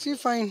many eggs did you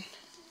find?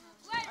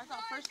 I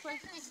got first place.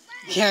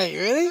 Yeah,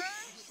 really?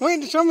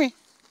 Wait, show me.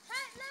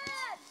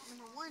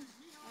 Number 1.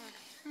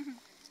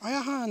 Oh,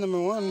 yeah, number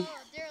 1. Oh,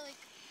 they're like,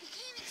 you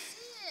can't even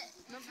see it.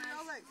 Remember,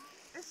 y'all like,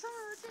 it's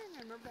somewhere right there. And I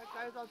remember that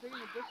guy was all digging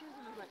the bushes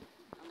and I was like,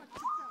 I'm gonna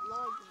kick that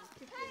log and I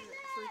kicked it in the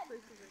first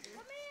place over there.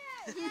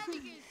 Yeah, because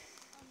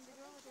the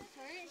girl with the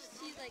torch,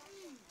 she's like,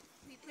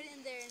 we put it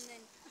in there and then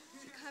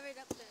she covered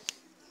up the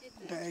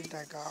The egg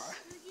I got.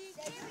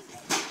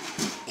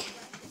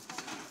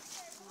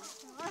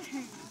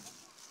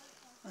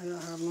 I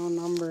don't have no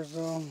numbers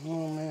though.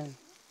 Oh man.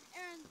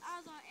 Aaron,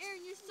 I was on Aaron,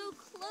 you're so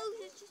close,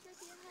 it's just right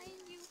behind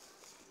you.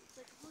 It's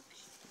like, look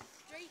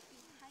straight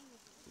behind you.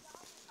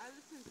 I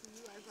listen to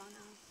you guys on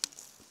that.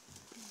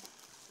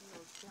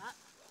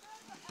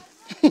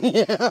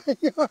 Yeah,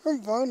 you're a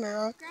boner,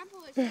 huh? Grandpa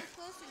was so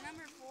close to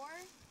number 4,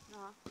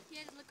 he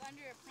had to look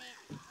under a plant.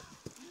 A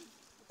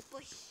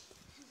bush.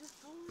 She's just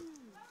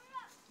home.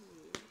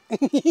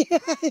 Yeah,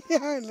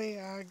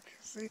 I can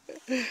see it.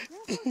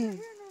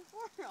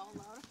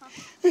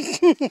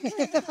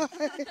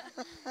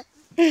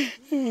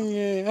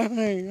 Yeah,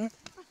 there you go.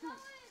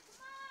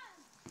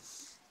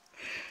 It's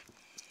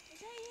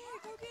right here,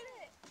 go get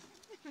it.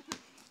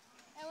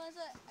 I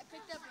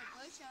picked up a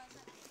bush, I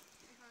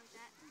found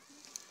that.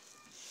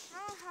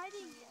 I'm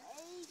hiding the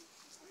egg. I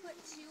put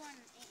 2 on an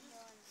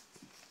anthill.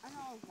 I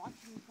know, I was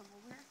watching you from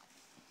over here. I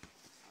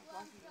was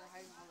watching you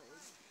hiding all the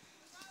eggs.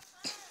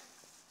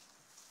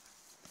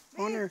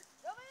 Owner,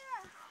 Over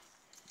there.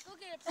 Go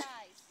get a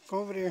prize. go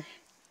over there.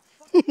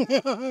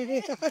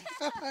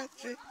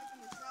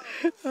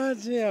 Oh,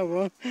 yeah,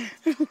 bro.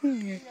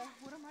 Yeah,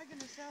 what am I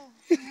gonna sell?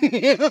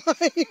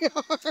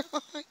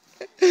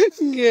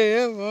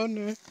 Yeah,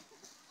 boner.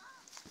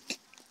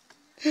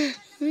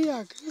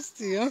 Yeah,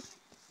 Christy, huh?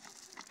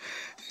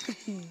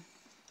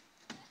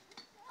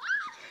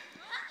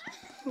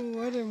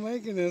 What am I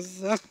gonna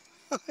sell?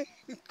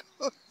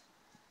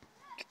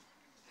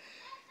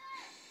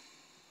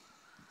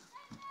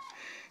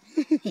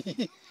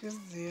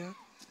 Christy, huh?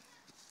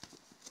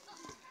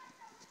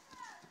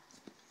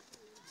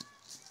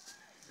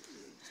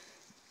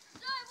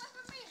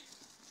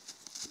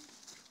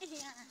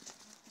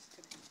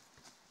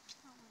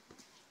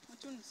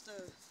 Which one's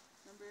the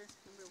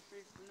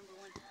Number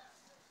one.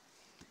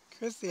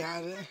 Christy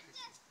had it.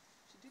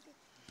 She took it.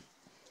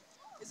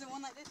 Is it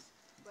one like this?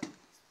 But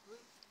blue.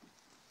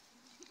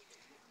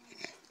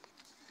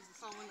 Because I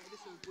saw one like this,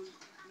 it was blue.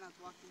 And I was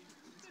walking.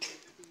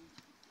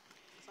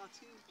 I saw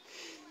two.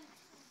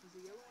 There's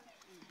a yellow one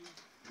and a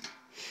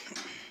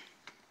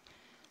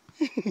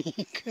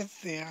blue.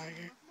 Christy out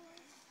here.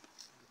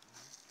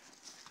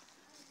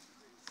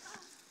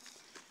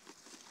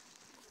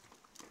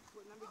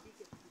 What number did you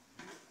get?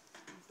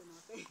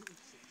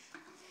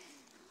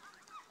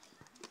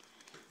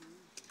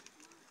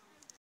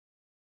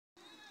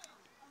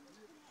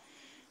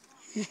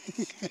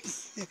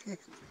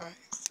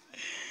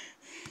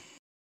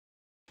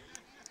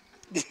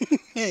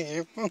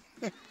 Hey,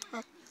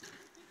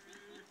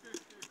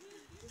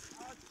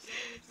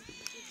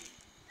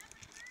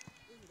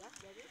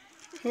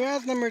 who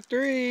has number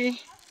 3?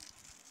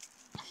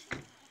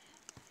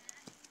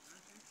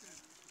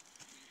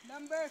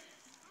 Number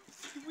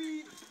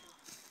 3.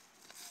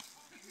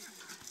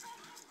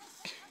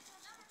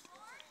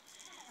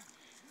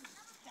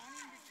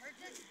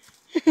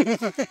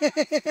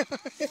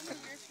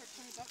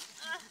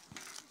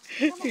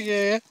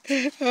 Yeah,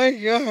 I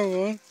got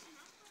one.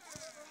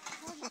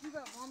 You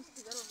got mom's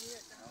because I don't need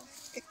it now.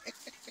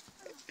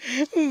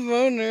 I'm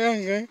on there,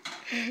 okay.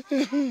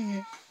 Because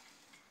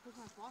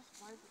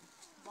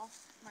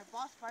my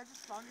boss buys it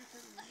stronger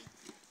than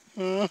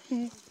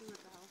me.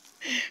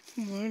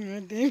 I'm on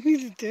there. They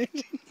need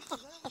attention.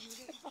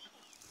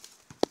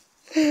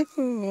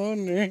 I'm on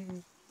there.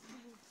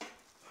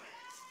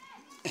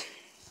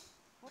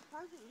 What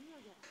prize did Leo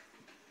get?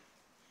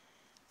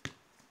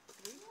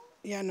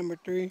 Yeah, number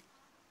 3.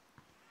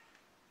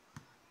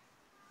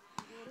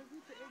 What I do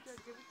with the egg I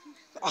give it to you?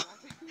 She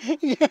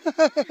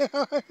started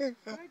laughing.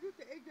 What I do with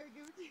the egg I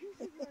give it to you?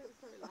 She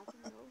started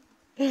laughing though.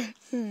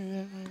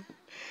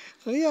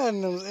 So he had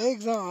those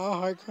eggs on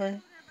all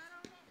hardcore.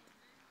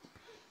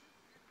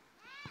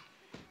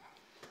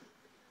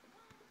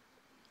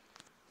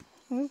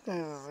 This guy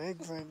has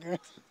eggs right there.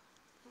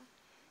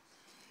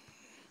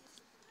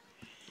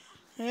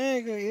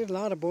 Hey, gonna eat a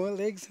lot of boiled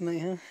eggs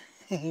tonight, huh?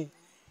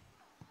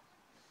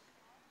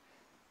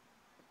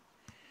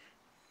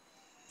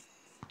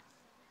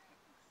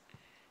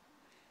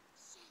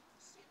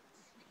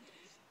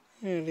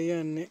 Yeah, Leah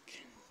and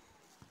Nick.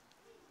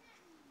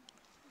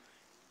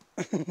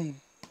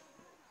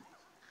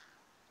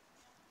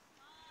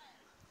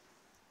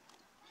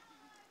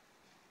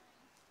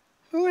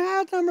 Who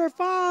has number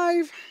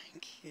 5?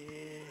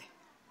 Okay.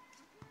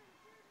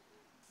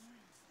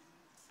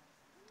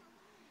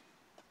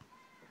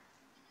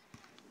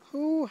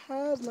 Who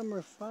has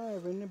number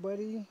 5?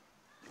 Anybody?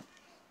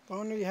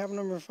 Boner, you have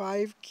number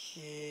 5?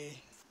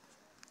 Okay.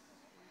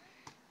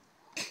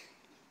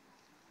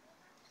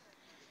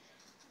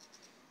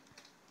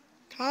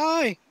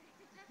 Kai!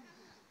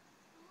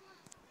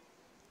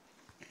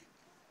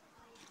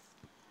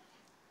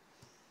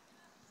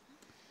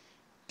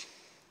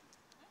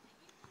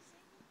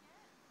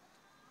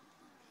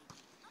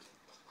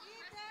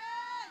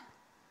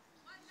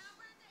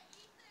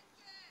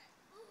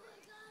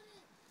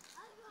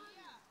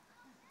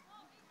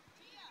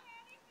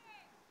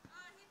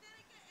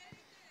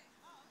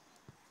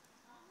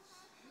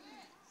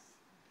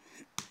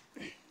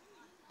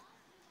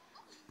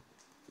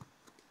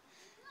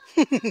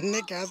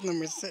 Nick has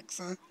number 6,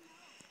 huh?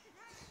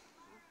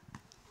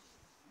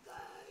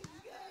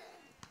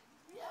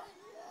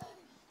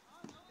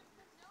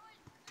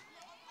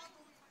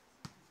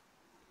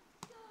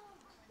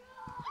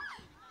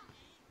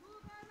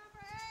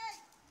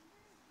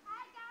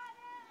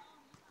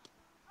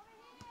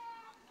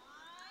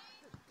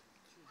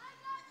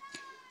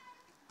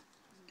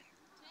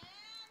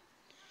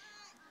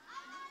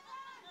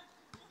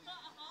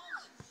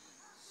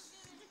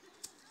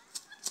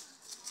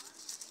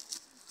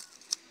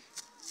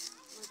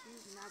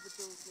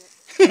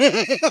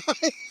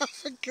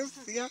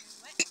 Yeah.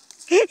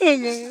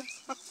 Okay.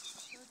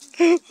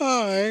 Oh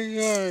my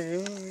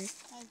God.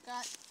 I've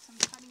got some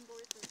cutting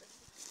boards.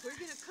 We're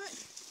going to cut.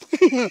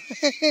 We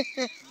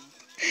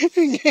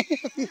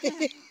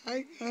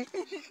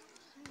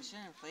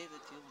shouldn't play the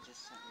tube and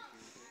just sit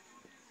with you.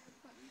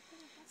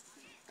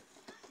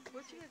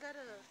 What you got a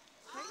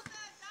kite?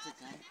 It's a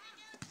gun.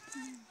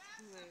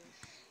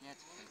 Yeah,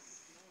 it's a kite.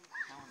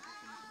 That one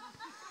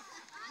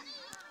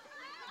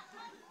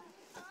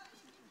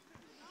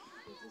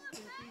Is this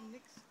going to be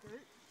Nick's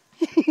skirt?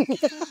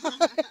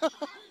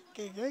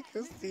 Okay, good,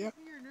 good, Nick, yeah.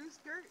 your new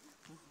skirt?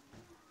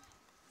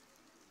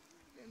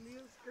 And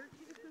Leo's skirt?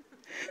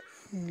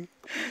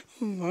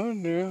 I'm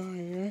on there,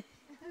 yeah.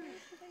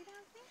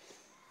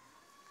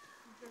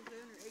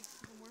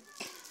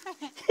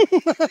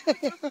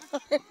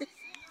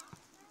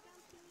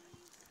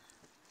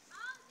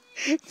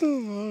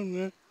 I'm on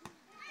there.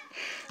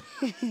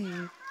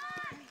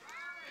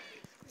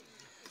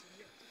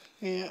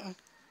 Yeah.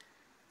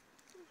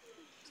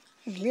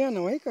 Is Leon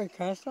awake or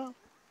cast out?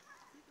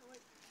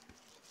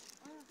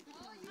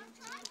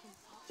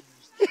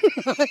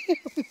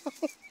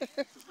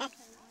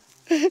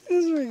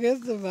 Just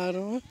forgets about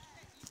him.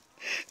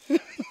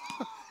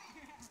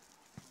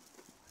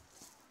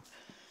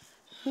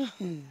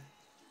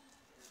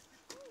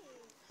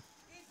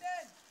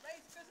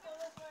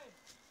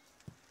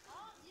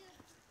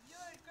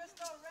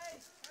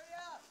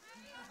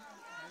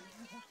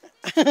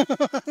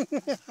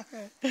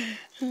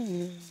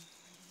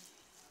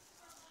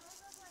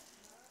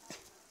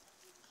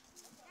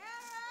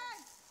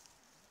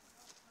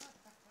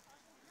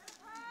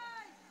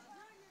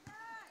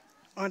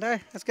 On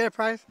there, let's get a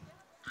prize.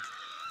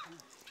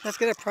 Let's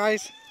get a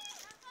prize.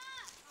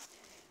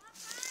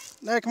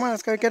 There, come on,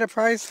 let's go get a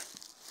prize.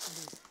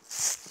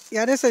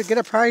 Yeah, this is get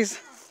a prize.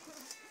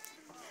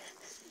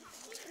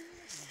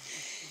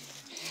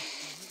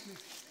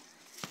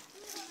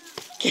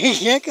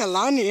 Yeah,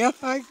 Kalani, oh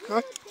my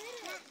God.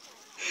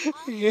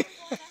 Yeah.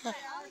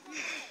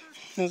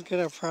 Let's get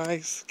a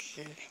prize.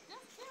 Okay.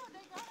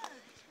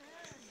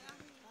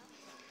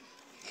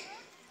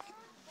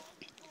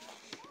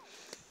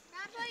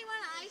 Grandpa, you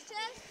want an ice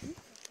chest?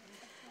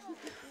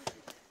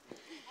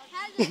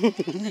 Has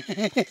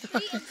a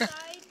treat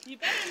inside. You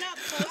better not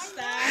post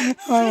that.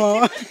 My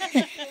mom.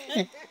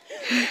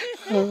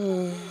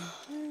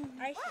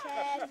 Ice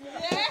chest.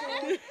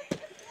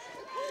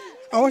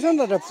 Oh, which one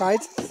are the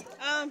prizes?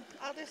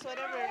 I'll just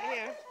whatever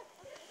here.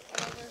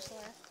 Whatever's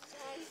left.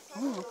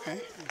 Oh, okay.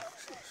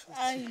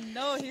 I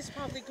know he's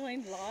probably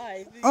going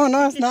live. Oh,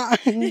 no, it's not.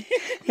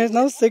 There's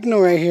no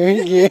signal right here.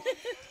 Yeah.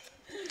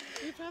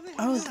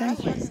 Oh,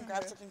 thank you.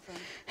 Grab something from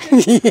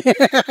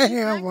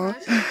Yeah, well.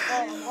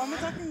 why am I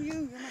talking to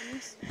you? You're my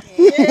niece.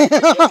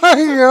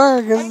 You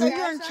are, 'cause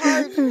You're in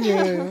charge.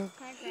 yeah. Can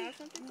I grab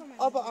something from my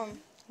Oh, but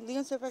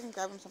Leon said if I can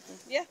grab him something.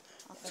 Yeah.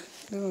 Okay.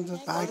 This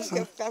just bag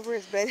some. That for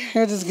his bed.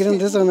 Here, just get him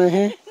this one right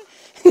here.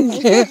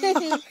 Yeah,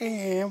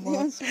 yeah,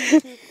 boy.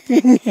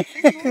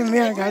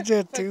 Yeah, I got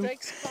you too.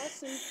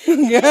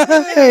 Yeah,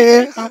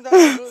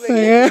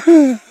 yeah.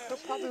 He'll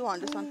probably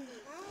want this one.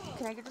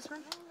 Can I get this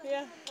one?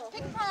 Yeah.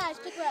 Pick prize,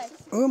 pick prize.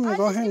 Oh, I'm gonna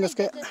go ahead and let's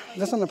get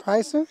this on the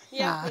price too.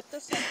 Yeah, with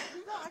this one.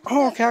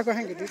 Oh, okay, I'll go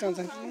ahead and get these ones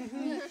then.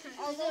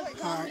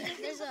 Alright.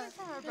 There's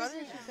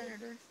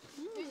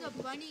a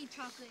bunny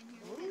chocolate in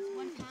here. It's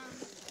 1 pound.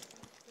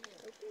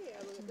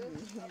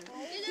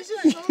 This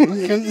one.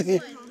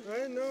 I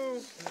know.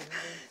 Is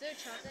there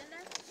chocolate in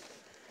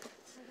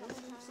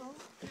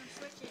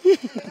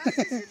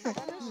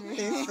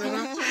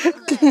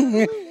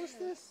there?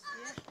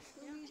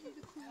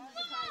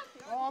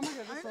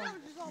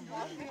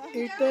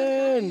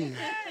 Ethan.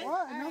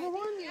 What? Another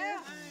one?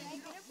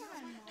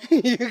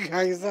 You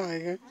guys are.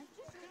 Yeah.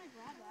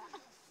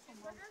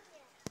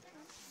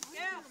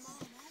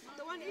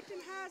 The one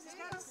Ethan has, it's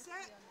got a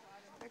set.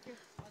 I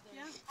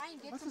can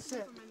get What's the something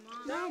set? for my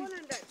mom. That one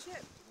and that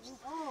chip.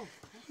 Oh.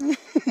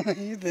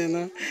 Ethan,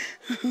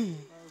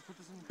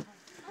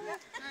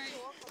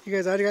 You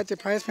guys already got your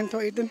prize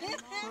pinto, Ethan?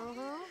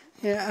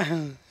 Yeah.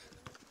 I'm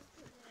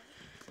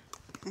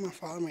gonna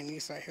follow my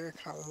niece right here,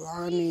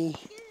 Kalani.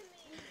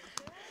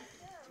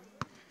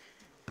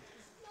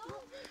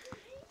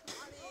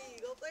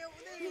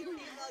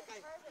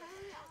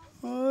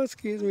 Oh,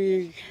 excuse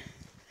me.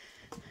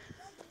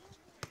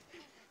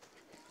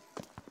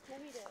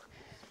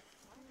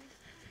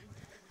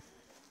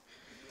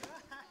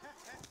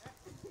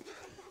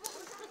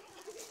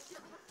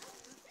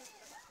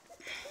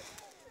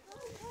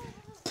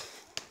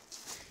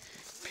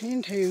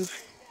 Pinto.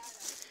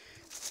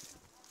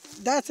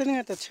 That's sitting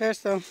at the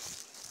chest though.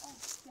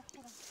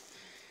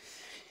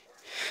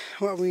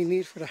 What we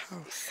need for the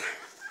house.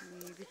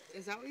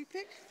 Is that what you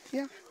picked?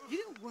 Yeah. You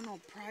didn't win no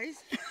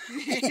prize.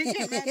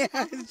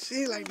 Yeah,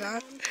 she like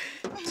that.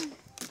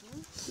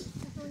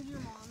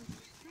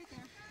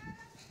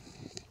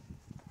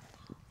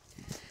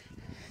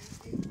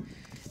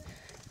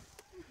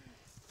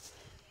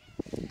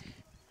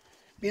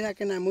 Be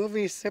like in that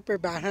movie, Super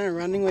Bad Hand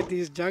running with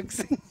these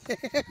jugs.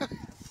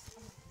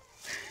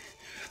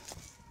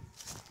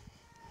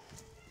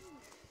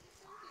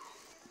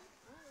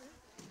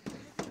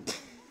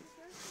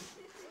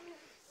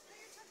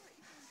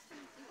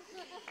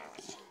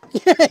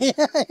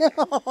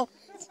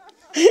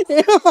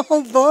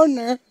 Ew,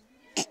 boner.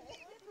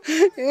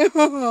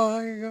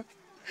 Ew,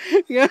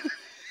 yeah.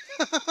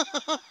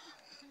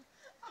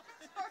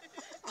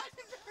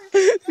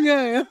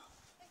 Yeah, yeah.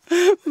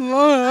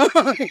 Boner.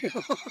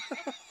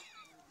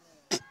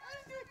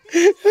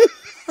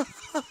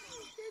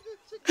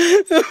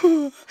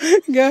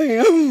 Yeah,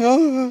 yeah,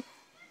 boner.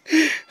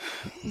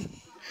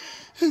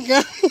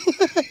 Yeah.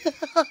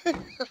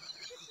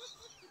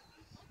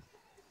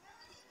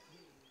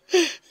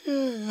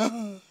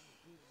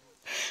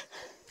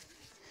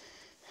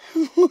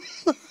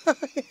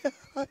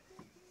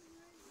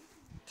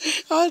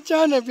 I'm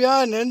trying to be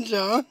a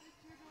ninja.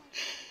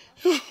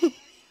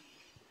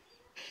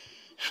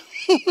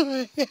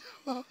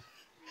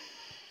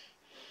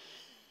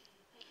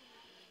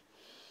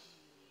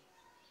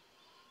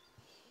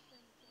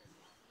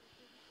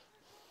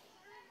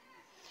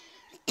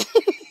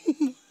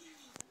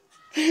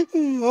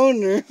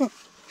 Boner.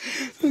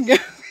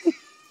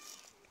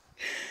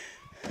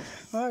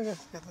 Well, I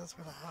guess get this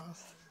for the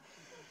house.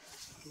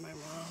 My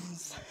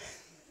mom's.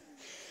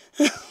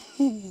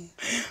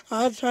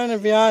 I was trying to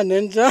be a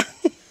ninja.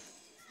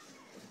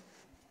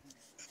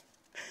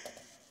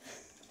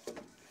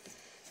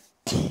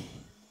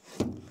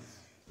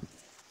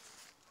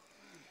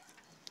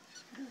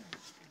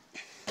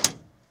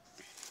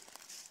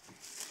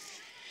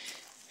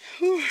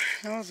 Whew,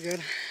 that was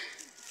good.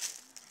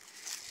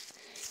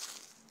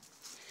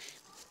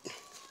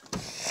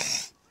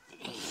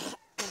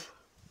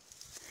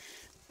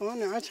 Oh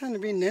no, I was trying to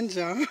be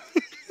ninja.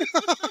 I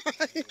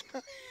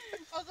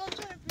was all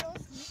trying to be all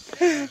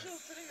sneaky. I was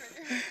sitting right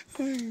there.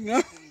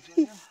 No.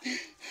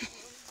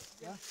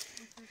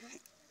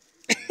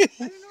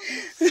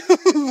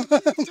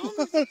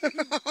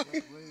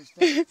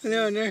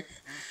 No, no.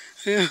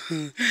 Yeah.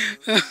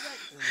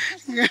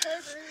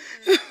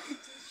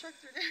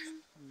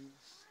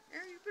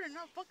 Aaron, you better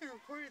not fucking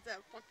record that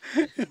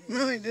fucking.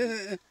 No, I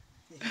didn't.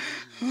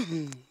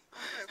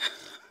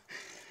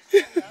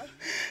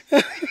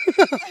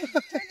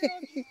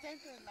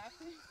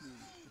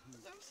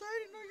 I'm sorry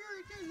to know you're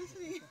right there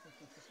listening.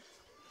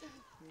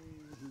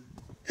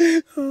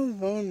 Oh,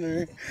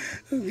 boner.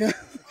 Oh, God.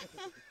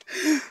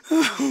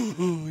 Oh,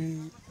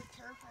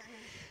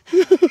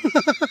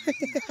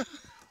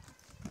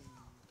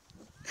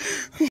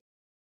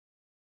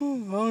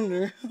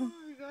 boner. Oh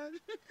my god.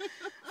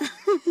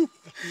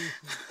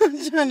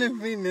 I'm trying to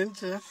be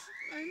ninja.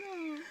 I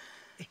know.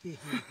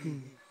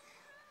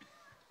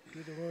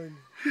 Good one.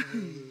 You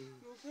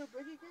want to put a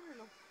break again or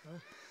no? Huh?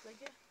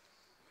 Break it?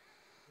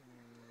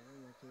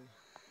 Okay.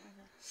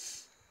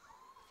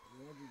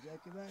 You want the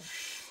jacket back?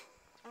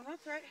 Oh,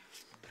 that's right.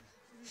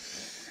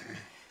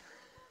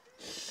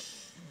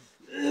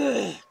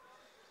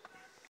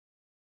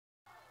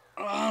 Oh,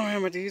 I'm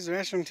about to use the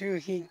restroom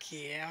too.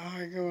 Yeah,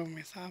 I'll go with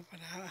myself at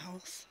that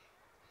house.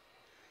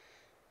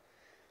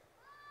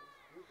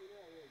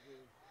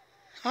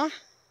 Huh?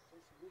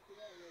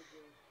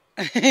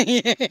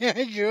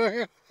 Yeah,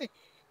 sure.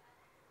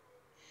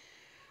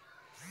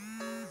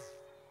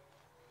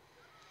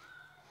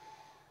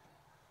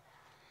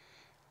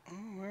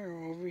 Oh, we're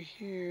over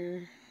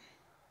here.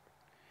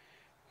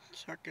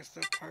 Chuck is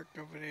still parked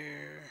over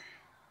there.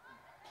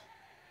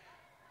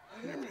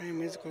 They're playing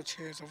musical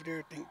chairs over there,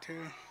 I think,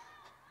 too.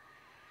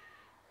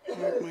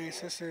 Like my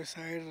sister's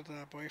side of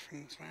the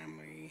boyfriend's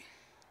family.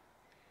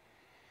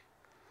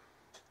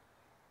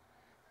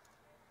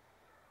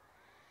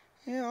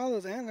 Yeah, all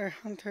those antler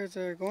hunters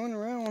are going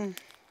around.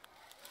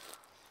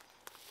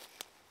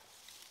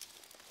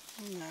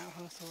 That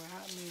house over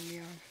at me,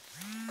 Leon.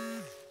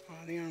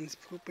 Oh, Leon's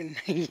pooping.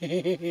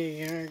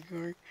 Yeah,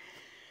 hardcore.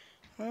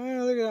 Oh,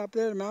 look at up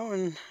there, the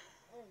mountain.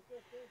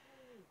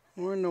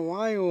 We're in the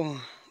wild.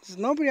 There's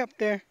nobody up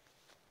there.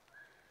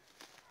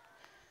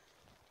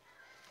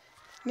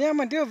 Yeah, I'm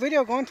gonna do a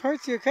video going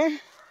towards you, okay?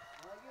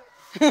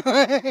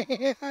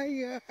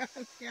 Yeah.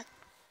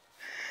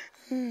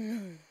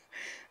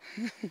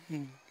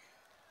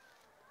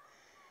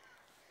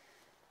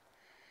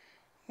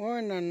 We're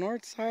on the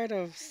north side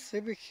of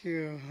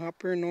Cibecue,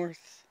 upper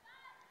north.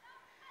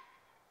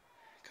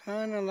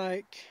 Kind of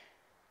like,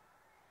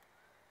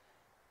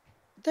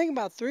 I think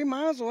about 3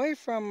 miles away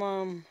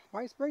from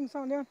White Springs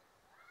on down.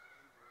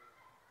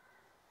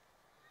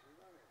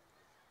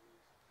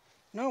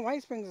 No,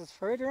 White Springs is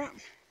further up.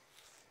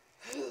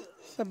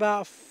 It's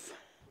about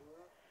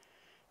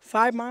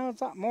 5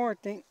 miles up more, I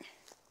think.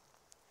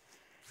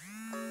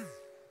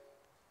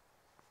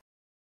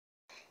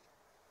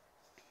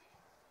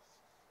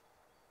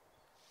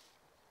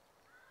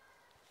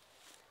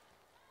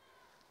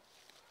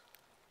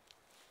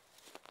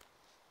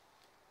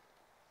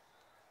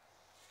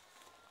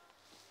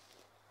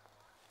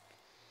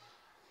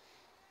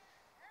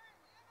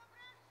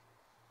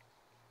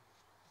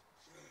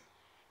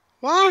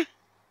 What?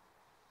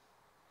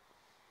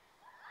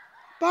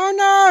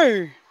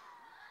 Barno!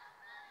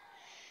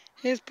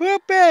 He's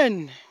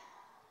pooping!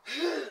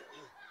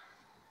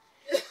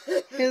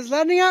 He's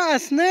letting out a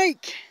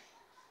snake!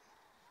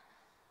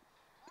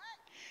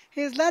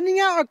 He's letting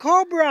out a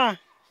cobra!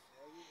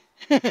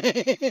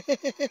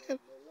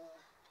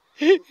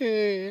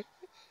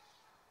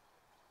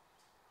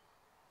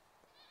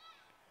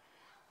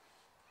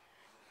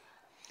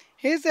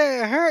 He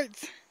said it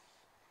hurts.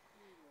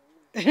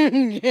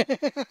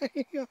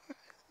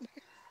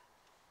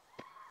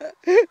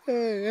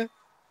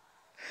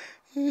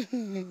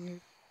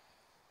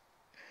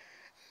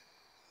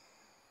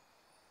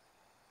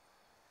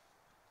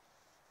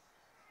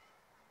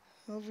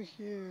 Over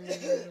here,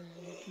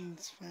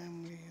 Lincoln's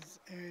family's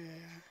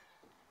area.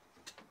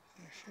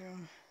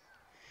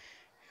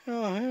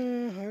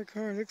 Oh, her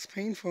car looks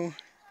painful.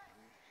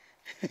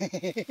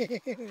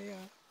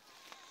 Yeah.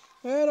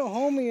 Oh, don't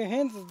hold me, your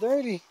hands are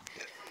dirty.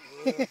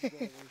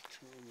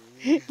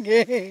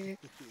 Yeah.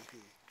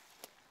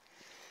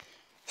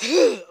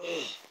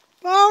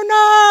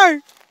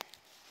 Boner!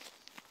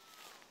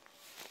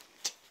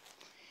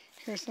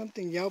 Hear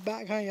something yell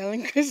back, huh?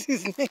 Yelling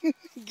Chrissy's name.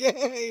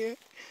 Yeah.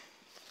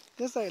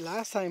 Just like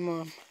last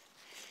time,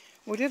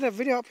 we did a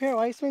video up here at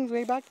White Springs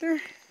way back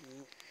there.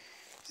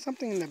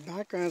 Something in the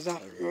background is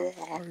out,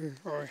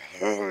 or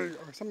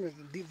something with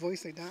a deep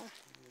voice like that.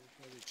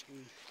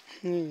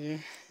 Yeah.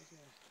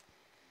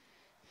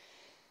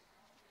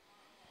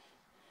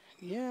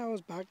 Yeah, I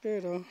was back there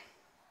though.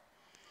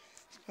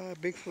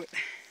 Bigfoot.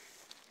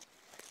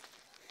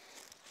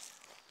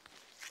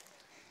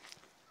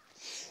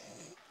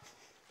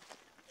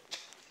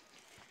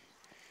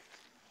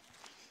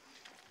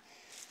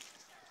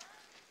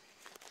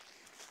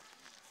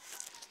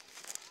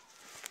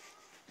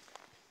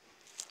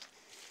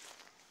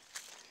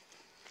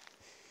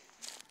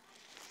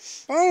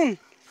 Bone!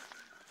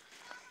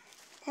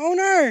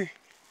 Boner!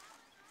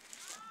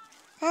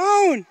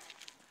 Bone!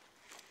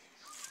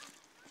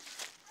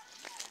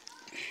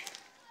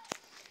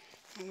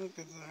 Look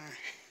at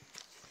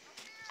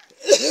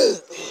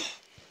that.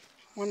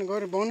 Want to go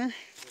to Boner?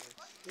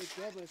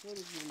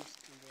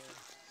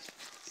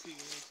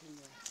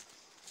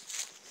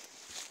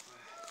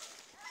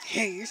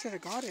 Hey, you should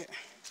have got it.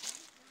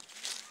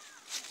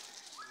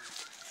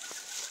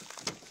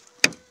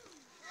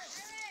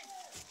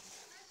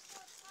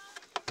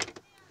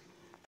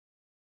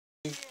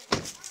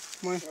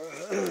 Come on.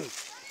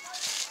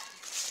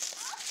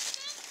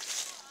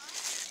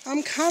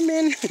 I'm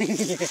coming.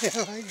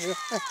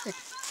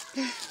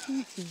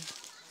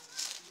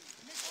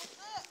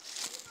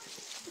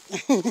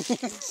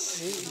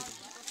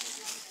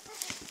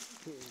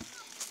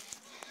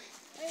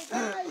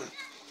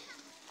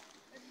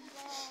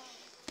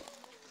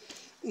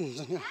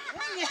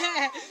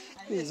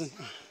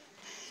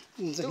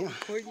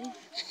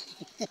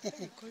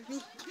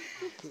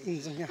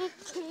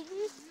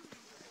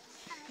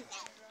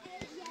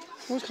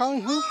 Who's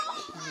calling who?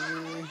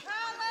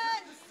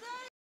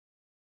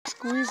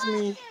 Squeeze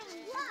me.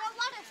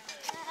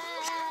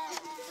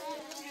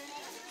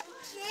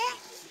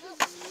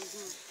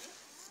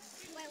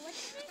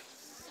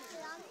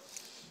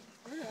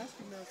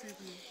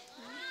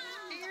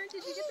 Hey, Aaron,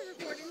 did you get the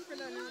recording for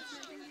the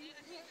announcement thingy?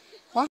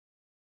 What?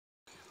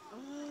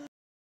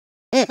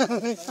 Look,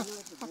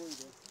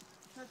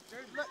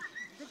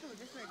 take a look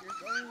this way.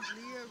 There's only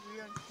Leah,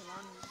 Rhea, and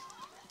Kalani.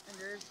 And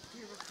there's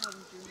people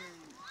calling Junior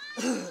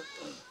and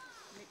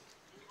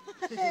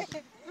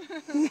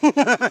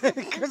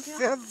Chris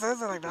says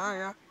it like that,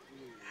 yeah.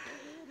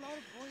 there's a lot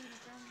of boys in the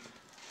family.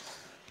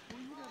 We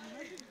need a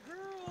magic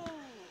girl.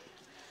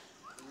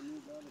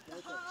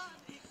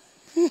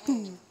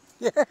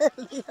 Yeah.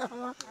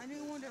 I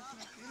need one that's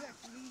like,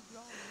 please,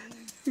 y'all.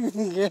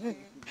 Yeah.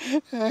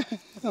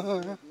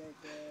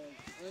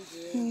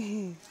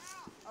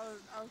 I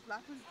was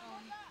laughing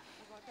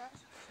about that.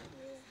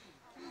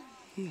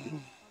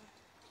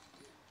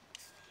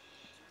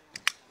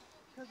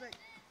 Cause like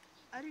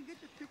I didn't get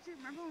the picture.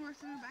 Remember when we were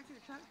sitting back in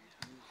the truck?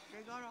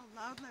 They got all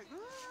loud like,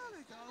 oh,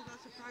 like they all got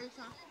surprised,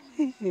 huh?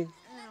 And I'm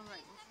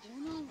like, what's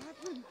going on? What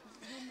happened?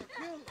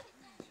 They're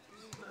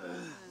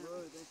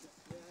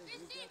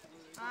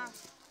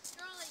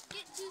all like,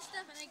 get two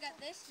stuff, and I got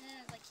this, and then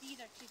I was like,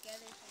 these are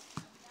together.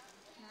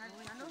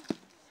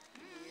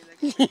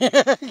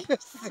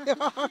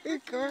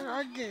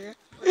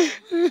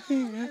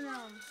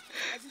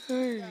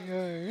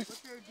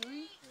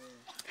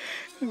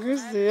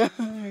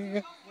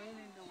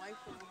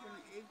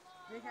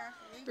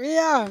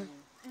 Yeah.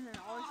 And then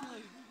all I see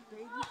was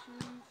baby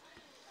shoes,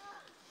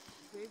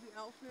 baby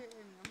outfit,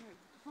 and I'm like,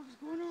 what the fuck is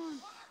going on?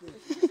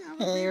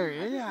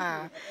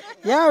 Yeah.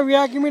 Yeah,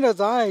 Rhea, give me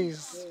those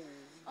eyes.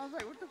 I was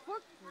like, what the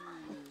fuck?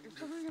 Is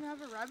somebody gonna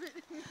have a rabbit?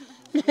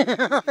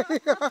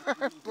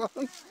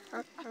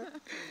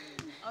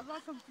 I was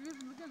all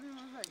confused and looking at him.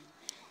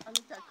 I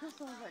looked at Chris.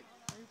 I was like,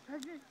 are you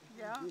pregnant?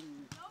 Yeah.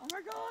 Oh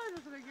my god! I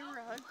said, I gave her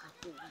a hug.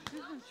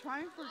 She's been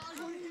trying for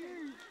 20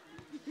 years.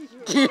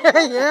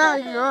 Yeah, yeah.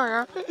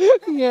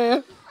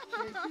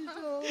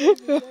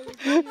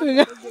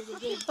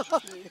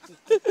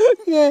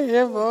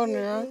 Yeah,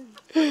 Boner.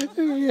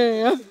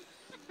 Yeah.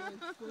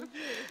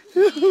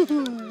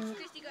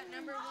 Christy got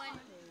number one.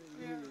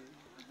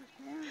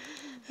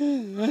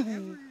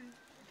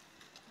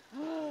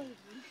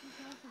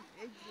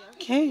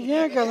 Okay,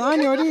 yeah,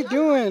 Galani, what are you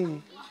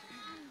doing?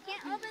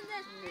 Can't open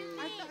this.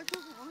 I thought she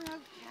was only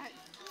have cats.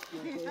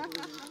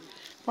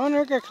 Boner,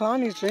 look at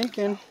Kalani's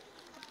drinking.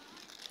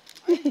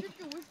 Are you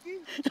drinking whiskey?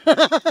 I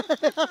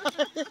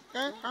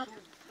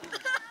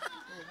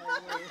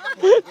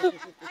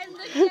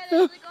looked at it, I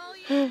was like, oh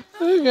yeah.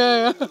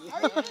 Yeah. Are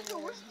you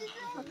drinking whiskey?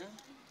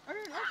 Are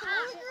you an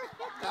alcoholic?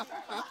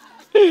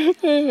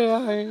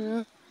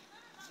 Yeah.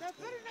 That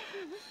better not be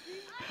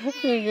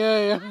whiskey.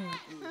 Yeah.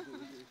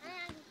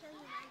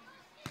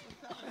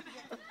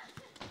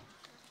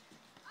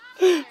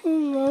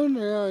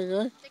 Boner,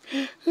 okay.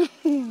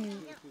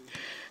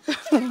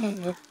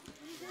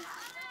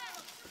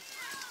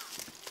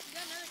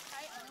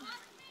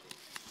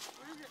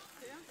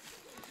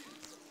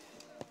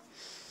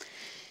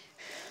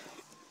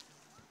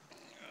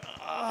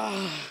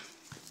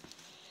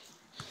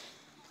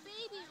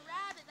 Baby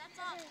rabbit, that's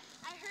all.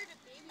 I heard a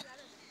baby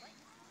rabbit.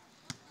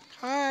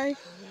 Hi.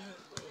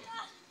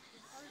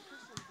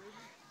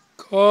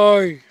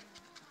 Koi.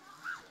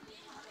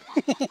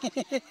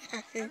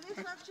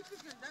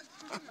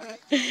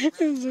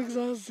 He looks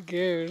so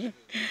scared.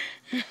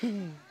 Mixed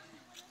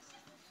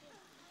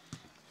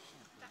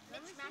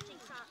matching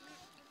socks.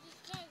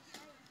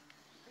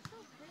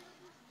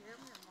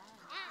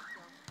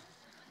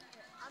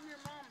 I'm your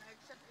mom, I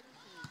accept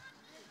anything.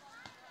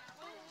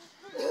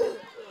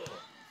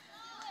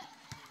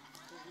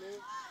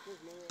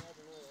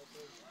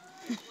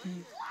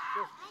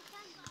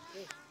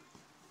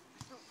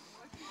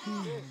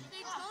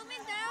 They told me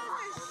those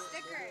are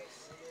stickers.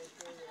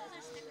 Those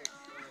are stickers.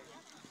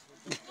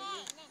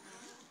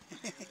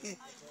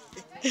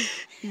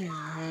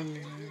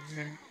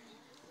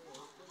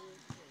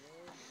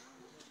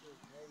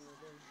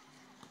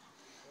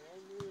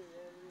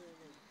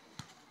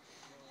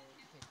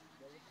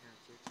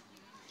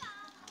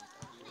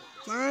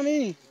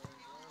 Lonnie.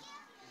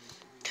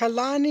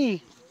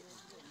 Kalani.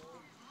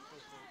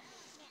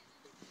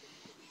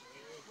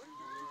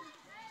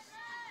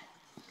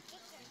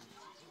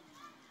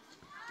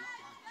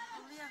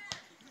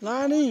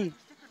 Lonnie.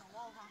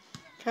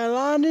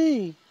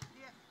 Kalani.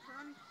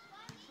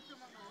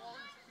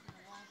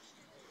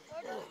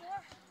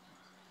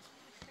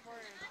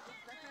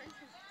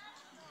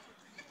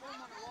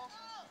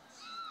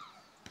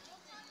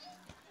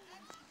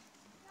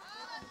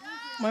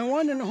 My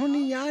one and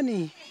only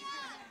Yanni.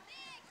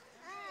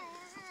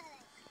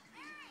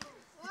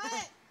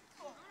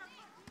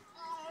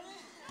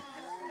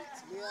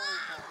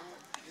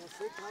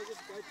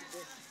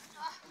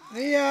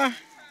 Leah.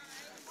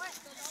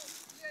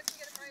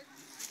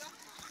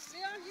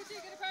 Leon, you two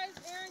get a prize.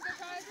 Aaron, get a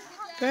prize.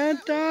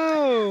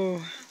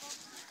 Pinto.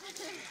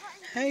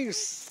 Hey,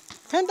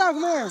 Pinto,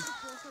 come here.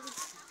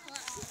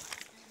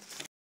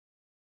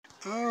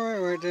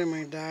 All right there,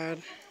 my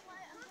dad.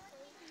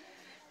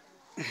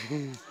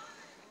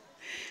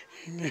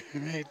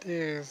 Right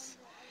there.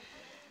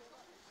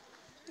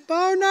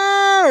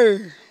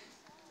 Boner!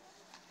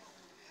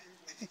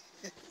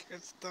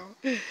 Crystal.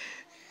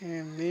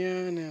 And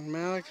Leon and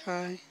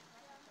Malachi.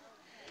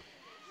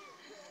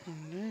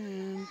 And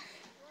then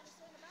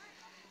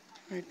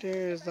right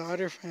there is the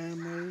other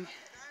family.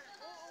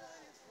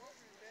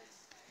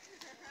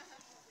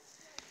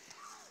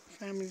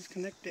 Family's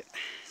connected.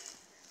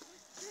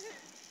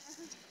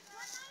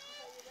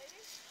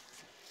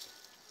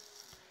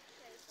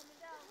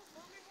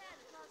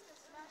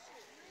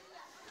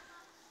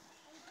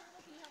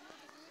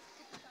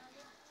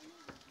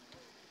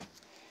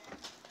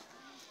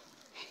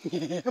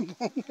 Yeah,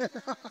 Boner.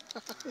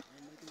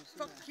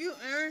 Fuck you,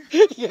 Aaron.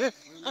 Yeah.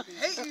 I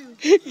hate you.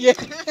 Yeah.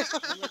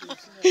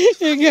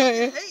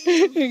 Yeah.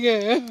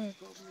 Yeah.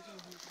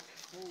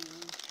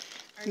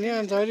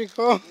 Yeah, it's already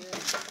cool.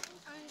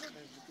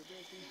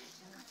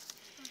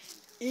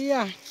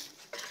 Yeah.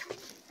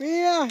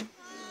 Yeah.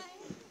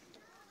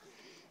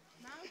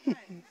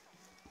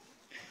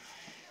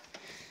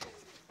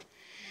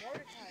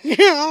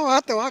 Yeah, I'll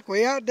have to walk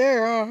way out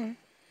there, huh?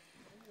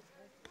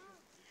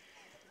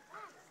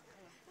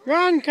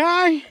 Run, Kai.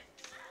 Can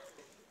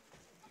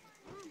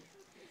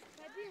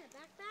I be in a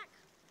backpack?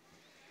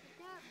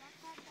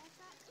 Backpack.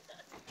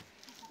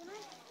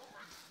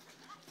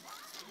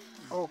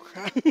 Oh,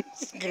 crap.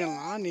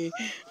 Galani.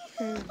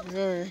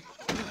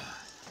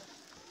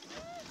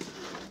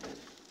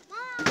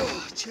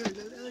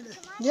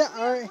 Yeah,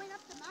 all right. Going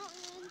up the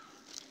mountain.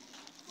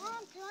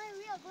 Mom, can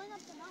we are going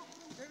up the mountain.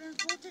 They're gonna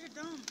go take it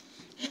down.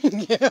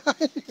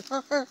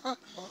 Yeah.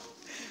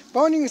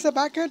 Bonnie, you sit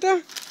back here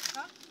there?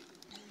 Huh?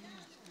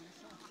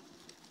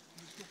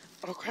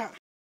 Oh, crap.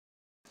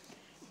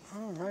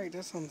 All right,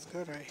 this one's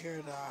good right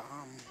here, the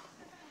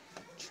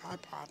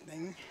tripod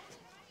thing.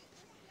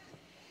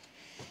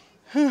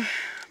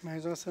 Might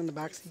as well sit in the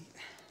back seat.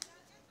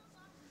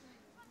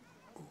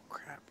 Oh,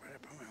 crap, where'd I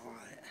put my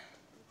wallet?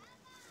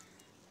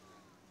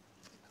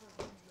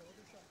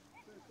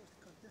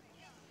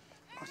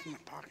 Oh, it's in my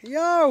pocket.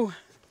 Yo!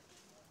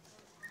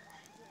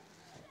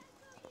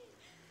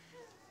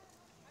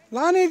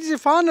 Lonnie, did you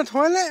fall in the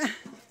toilet?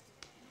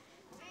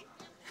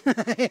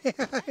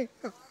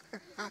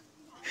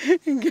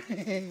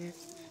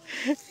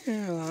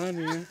 Yeah,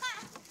 Lonnie.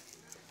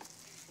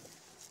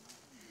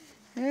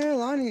 Hey,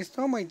 Lonnie, you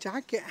stole my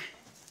jacket.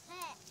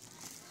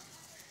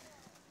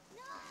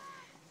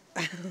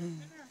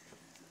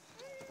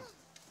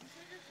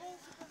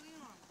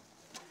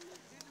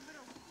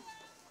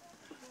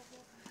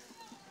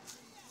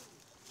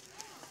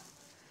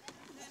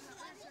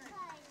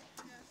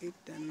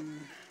 Ethan.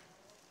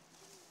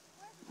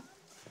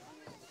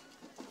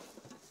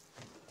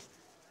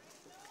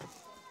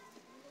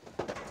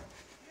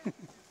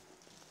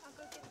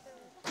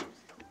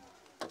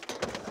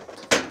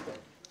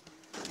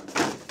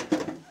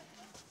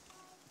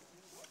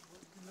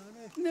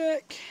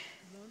 Nick.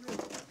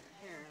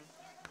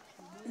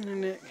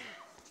 Nick.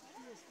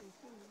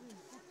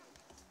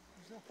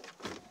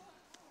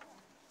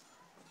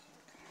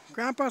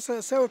 Grandpa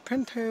said sit with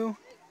Pinto.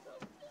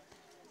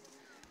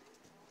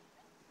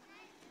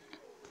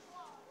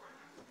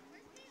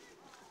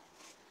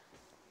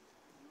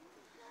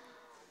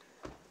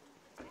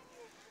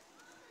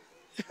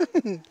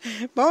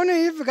 Boner,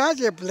 you forgot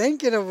your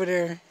blanket over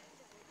there.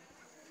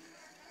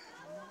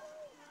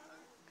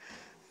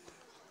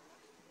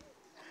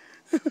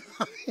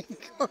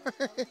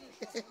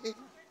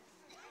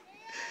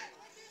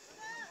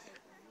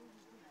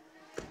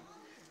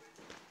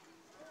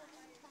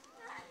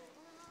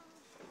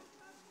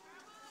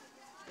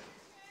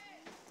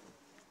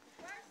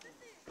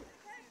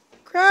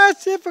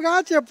 Crash, you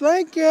forgot your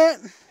blanket.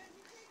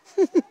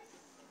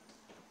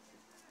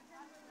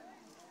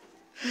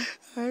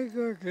 I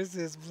go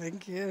Chris's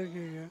blanket.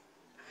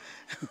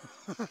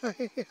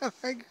 I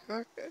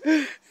go.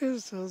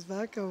 It goes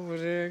back over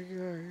there.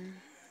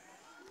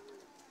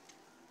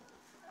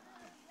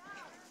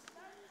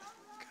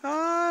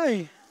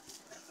 Kai.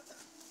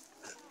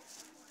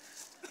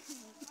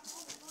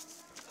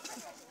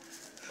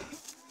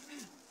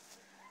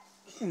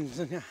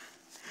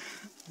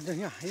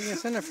 Yeah, you can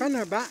send a friend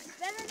her back.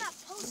 Better not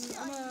post it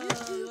on I'm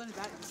YouTube. going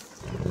back.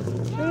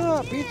 Get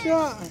up,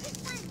 pizza.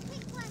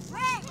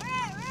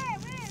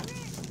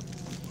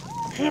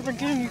 Hurry up and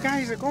get in, you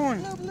guys are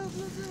going.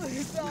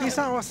 Peace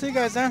out, we'll see you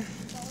guys then.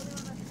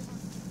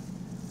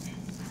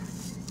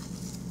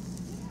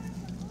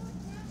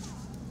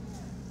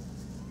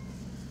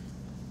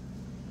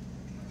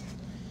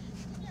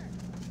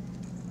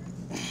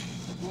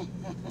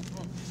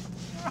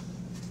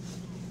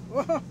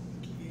 Whoa.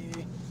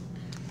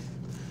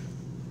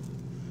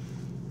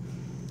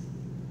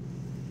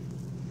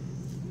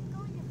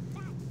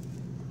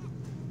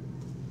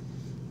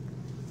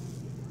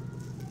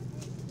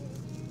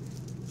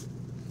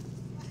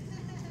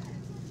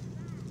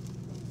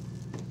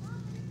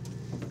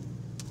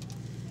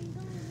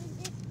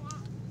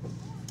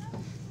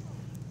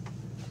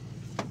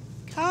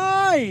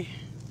 Kai!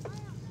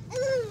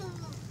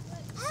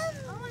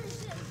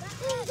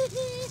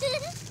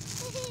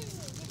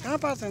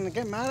 Grandpa's gonna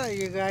get mad at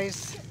you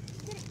guys.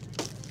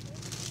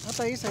 I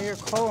thought you said you're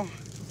cold.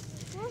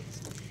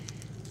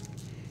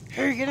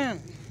 Here, get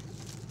in.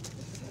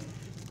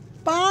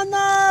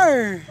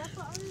 Bonner!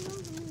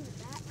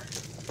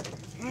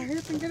 Hurry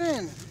up and get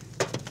in.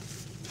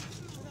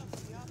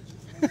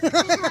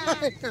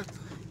 Hurry, get in.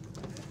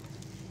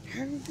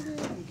 Can't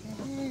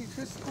hear you,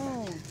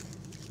 Crystal.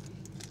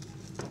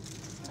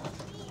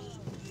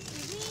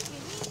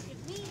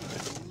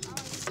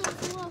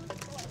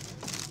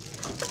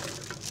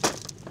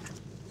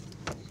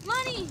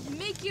 Lonnie,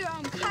 make your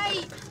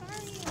kite.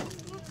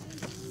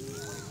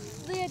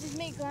 Leah, just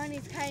make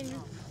Lonnie's kite and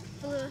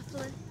flew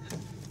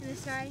in the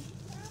sky.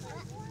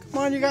 Come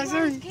on, you guys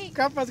are.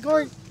 Grandpa's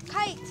going.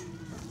 Kite.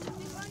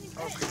 Make Lonnie's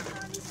kite. Make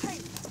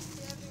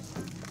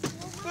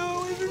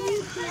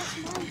Lonnie's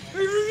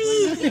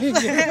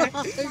kite.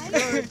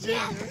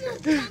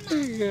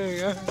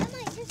 Yeah.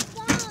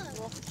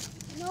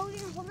 No, we're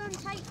gonna hold on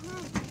tight. Come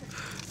on.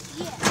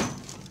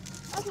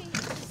 Yeah. Okay.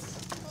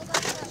 Hold on.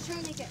 Try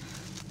to make it.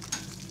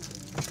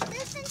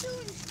 Listen to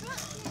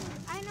instructions.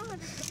 I know how to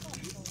do it.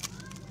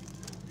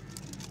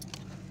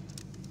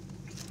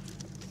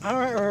 All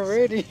right, we're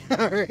ready.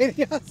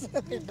 Ready. I'll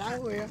set it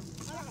that way.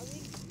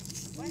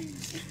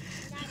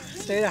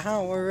 Stay at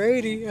home. We're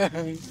ready.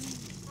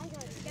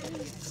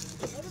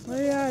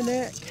 Where you at,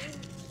 Nick?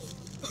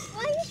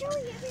 Why are you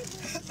showing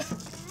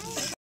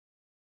everybody?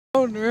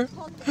 Oh, no.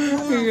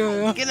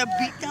 Yeah. Get a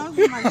beat down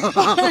from my phone.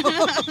 I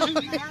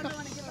don't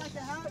want to get back to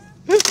house.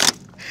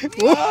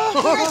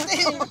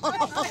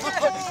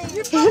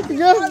 You broke his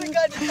water gun. You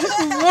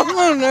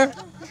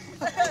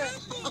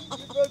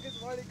broke his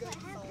water gun.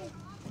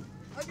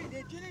 Okay,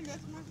 they're kidding.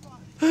 That's my fault.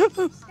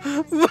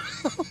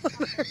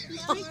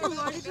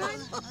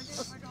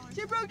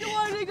 She broke the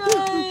water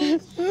gun.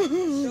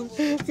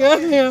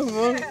 Yeah,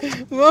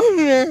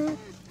 Boner.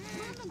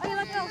 Okay,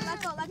 let go.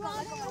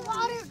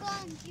 Water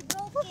gun. She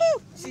broke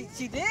it.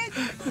 She did?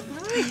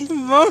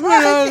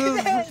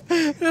 Boner.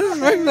 Just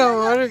bring the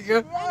water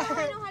gun. I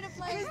know how to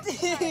play it.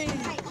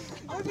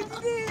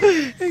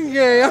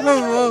 Yeah,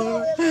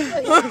 Boner.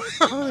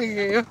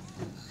 Yeah.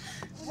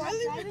 Why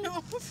leave it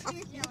off?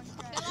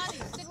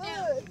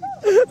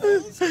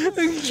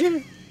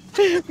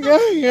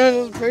 Yeah,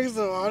 just bring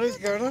the water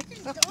gun.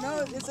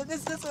 No, this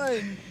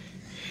one.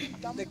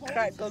 The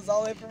crack goes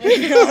all the way from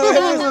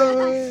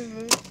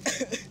here.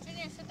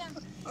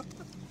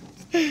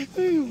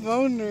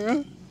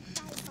 Boner.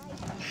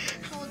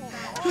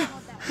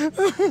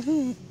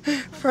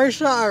 First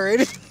shot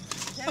already.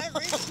 Can I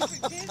raise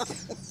stupid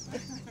kids?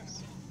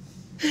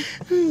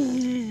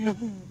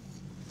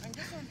 I'm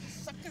just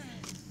sucking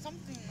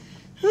something.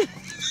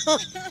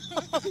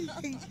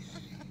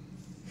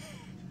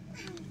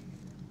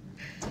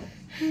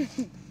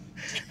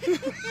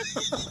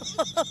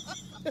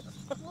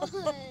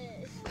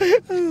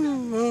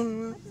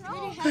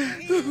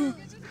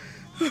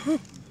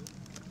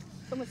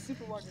 So much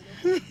super water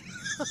though.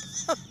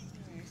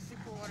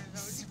 Super water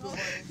though.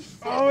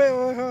 Oh, wait.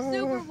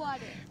 Super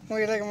water.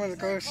 Wait, like I'm gonna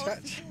go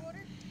stretch.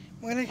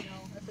 Wait, like, I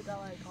forgot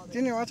what I called it.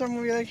 didn't you watch that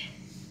movie, like?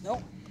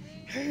 Nope.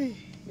 Hey.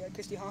 Yeah,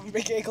 Christy Hong,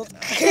 break ankles.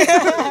 Wait,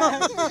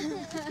 I'm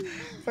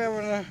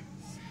gonna.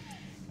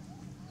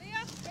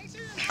 Leah, make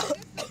sure you this the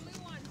blue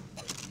one.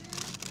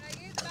 Did I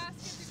get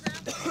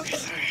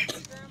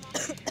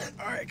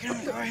Come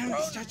on, go ahead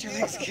and stretch your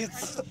legs,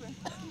 kids.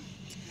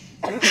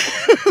 Give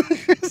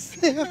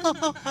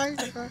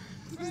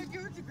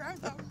it to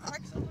Grandpa.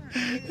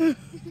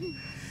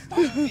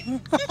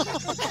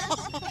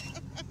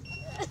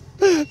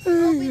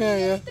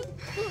 Yeah.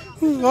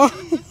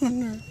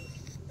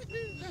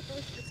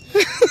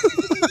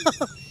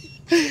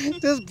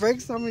 Just break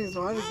somebody's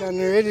water gun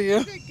already,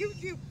 yeah?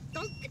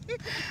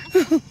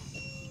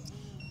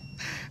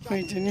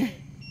 Wait, Junior.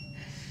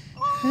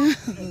 Oh,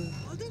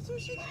 that's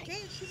what she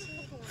gets. She's a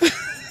fucking one.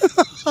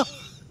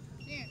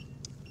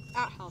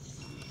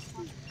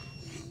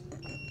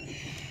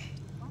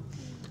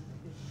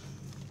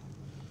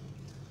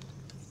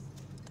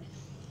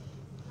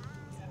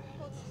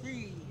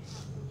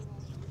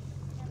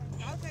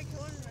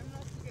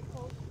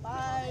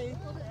 Bye.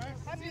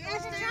 Happy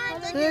Easter.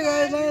 See you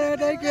guys later.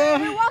 Thank you.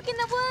 We're walking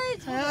the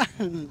woods.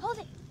 Hold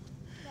it.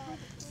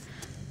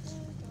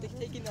 They're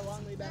taking the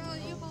long way back. Girl,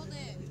 you hold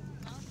it.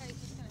 Okay,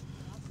 she's gonna.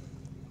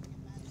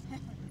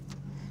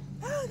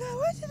 Oh God,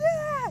 what's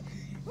that?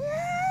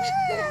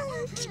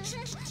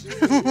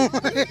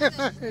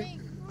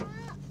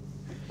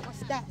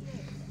 What's that?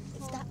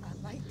 Is that a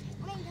light?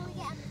 Wait until we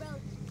get on the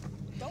road.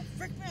 Don't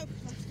freak me out.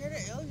 I'm scared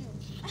of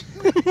aliens.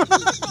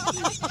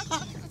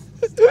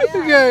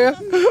 Yeah.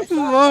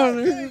 Come on.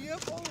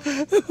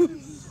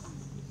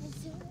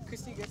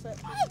 Christy, guess that?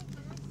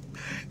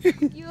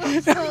 You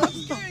also. I'm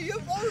scared of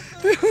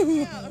UFOs.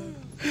 Yeah.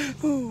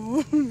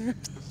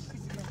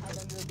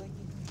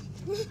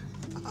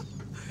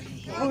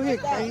 Oh, you're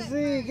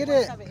crazy. Get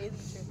it. Hold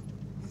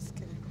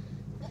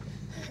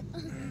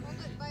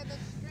it by the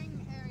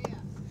string area.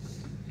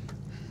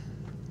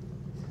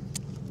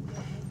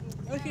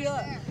 Look it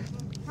up.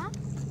 Huh?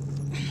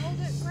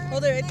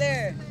 Hold it right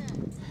there.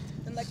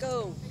 And let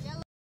go.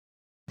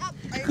 Up.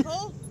 Are you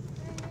cold?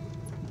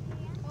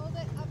 Hold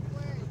it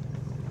upward.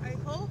 Are you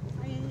cold?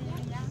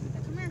 Yeah.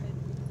 Come here.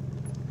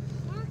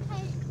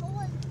 Okay,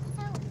 cool.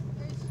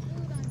 There's food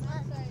on that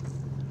side.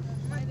 That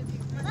might have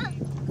been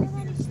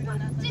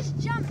Just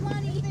jump,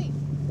 Lonnie.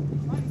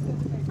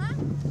 Huh?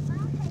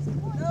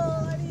 No,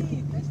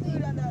 Eddie. There's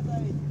food on that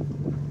side.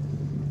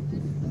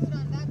 There's food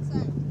on that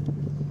side.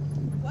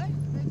 What?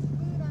 There's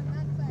food on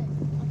that side.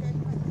 Okay.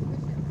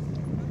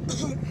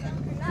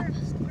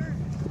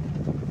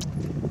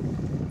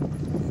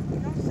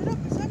 Now sit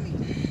up beside me.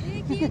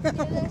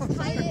 Let's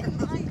tie it.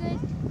 I'm good.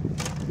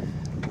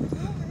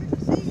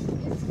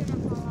 It's gonna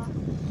fall off.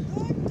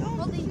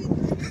 Hold it.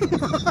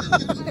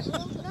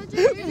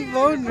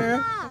 Bone there.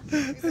 How's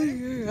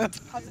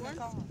it gonna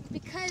come on?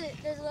 Because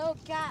there's a little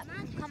gap.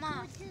 Come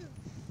on. Okay.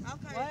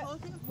 What?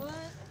 Hold it. What?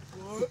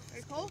 Are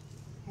you cold?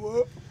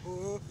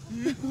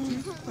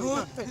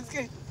 It's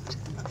good.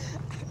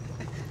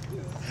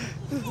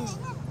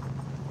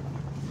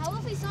 How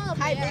if we saw a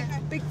Hi, bear?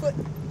 Bigfoot.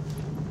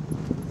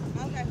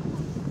 Okay.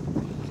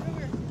 Come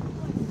here.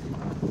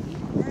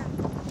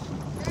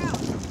 Girl,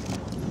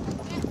 I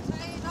can't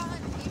tie it on.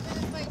 Even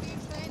if I do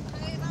try and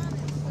tie it on,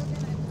 it's still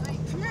gonna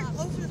like Come here. pop.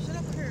 Closer. Sit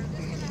up here.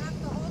 You're just gonna have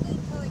to hold it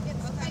until it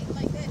gets tight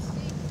like this.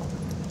 See?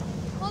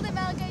 Hold it,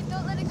 Malachi.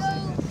 Don't let it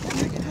go.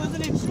 It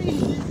wasn't a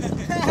tree.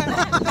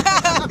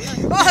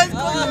 Oh, it's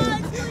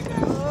going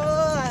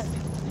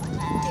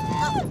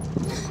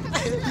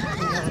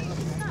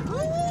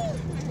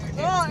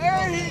Oh,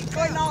 Aaron, he's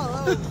going all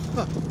over.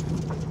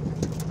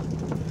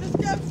 This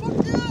guy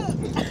fucked up.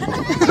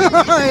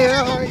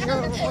 Yeah.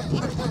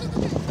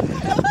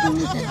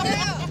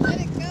 Let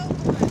it go.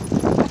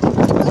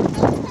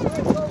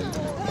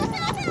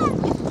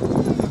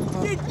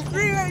 He's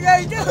free right now.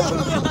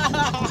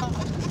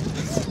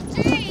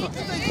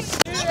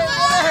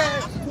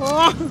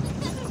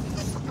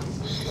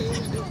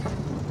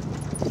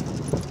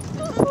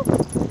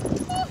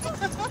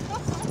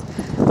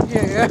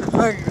 Yeah.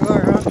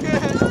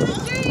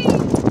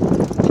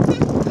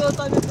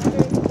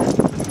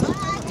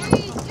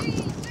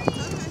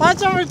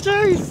 Watch out for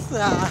trees.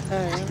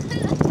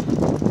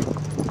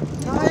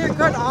 No, you're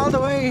good all the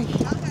way.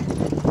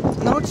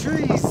 No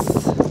trees.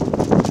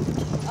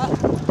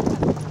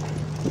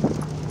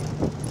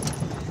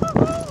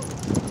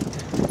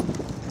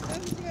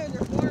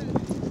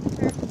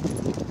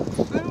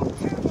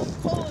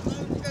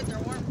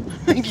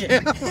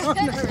 Yeah. I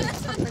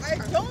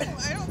don't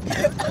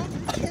care if those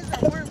kids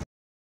are warm.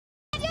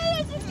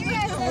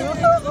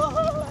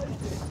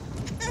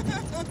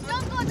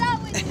 Don't go that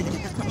way.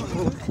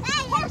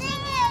 Hey, you're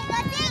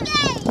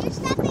digging. You're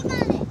stepping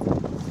on it.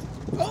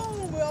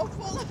 Oh, we'll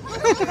fall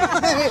apart.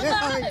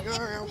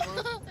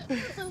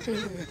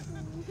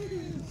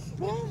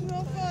 Oh,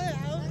 we'll fall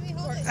out. Let me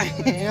hold it.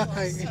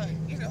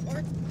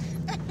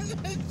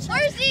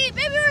 Horsey,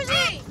 baby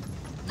horsey.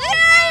 Look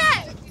at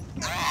it.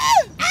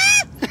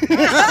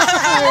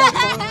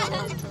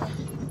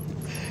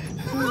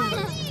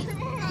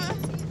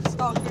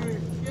 Stalker.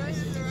 There's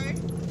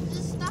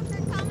a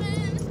stalker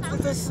coming.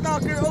 There's a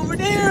stalker over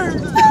there.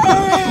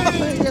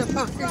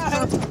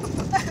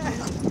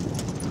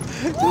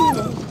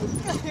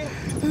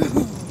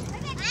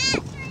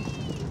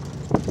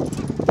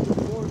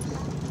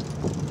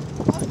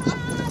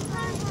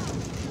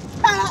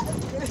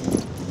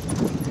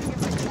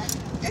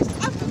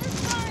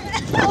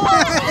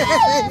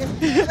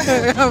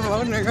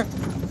 Phone nigga.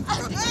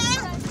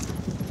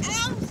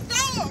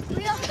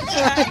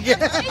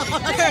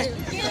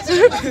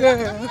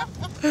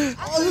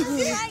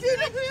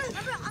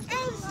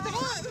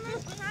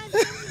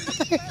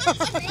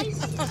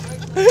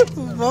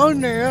 Phone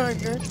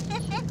nigga.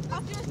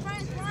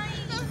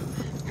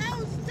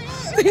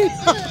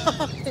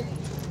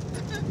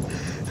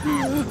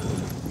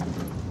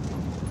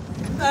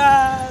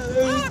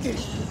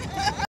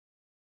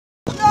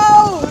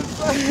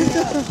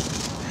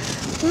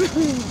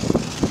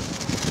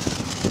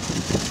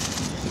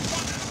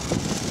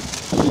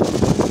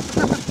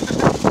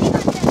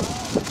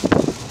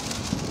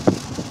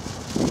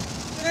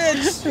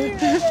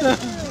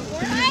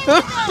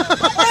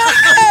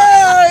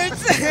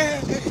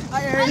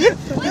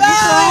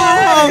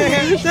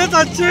 That's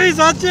a tree,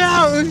 watch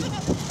out!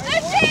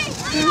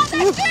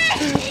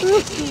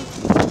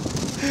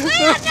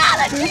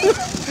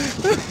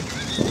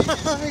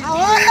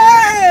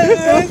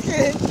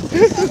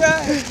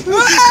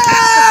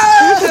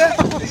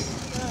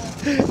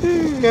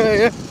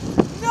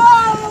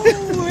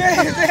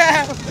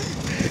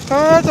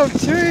 Oh, some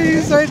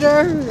trees right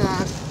there.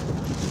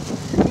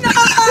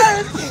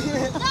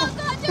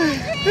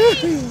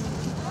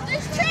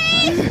 There's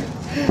trees!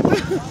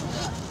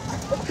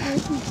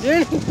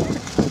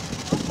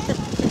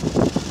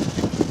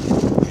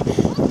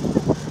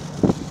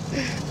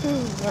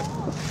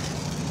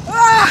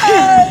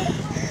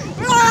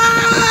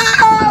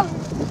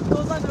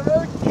 Goes on the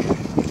road.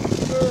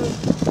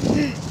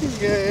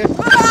 Yeah.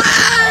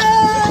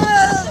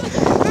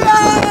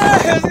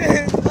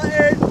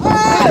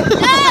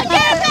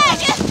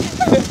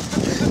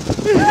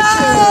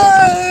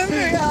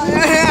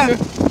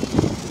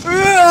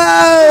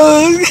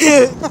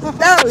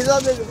 No, he's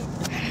on the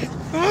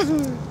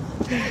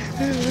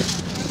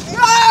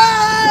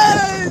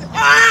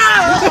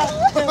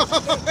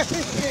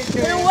He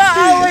went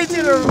all the way to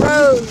the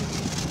road.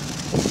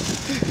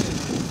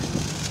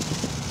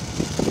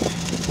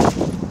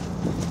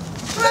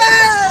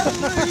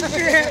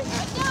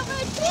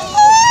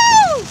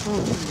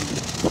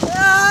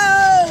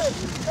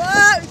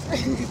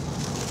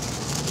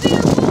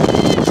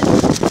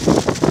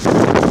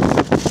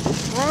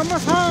 We're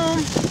almost home.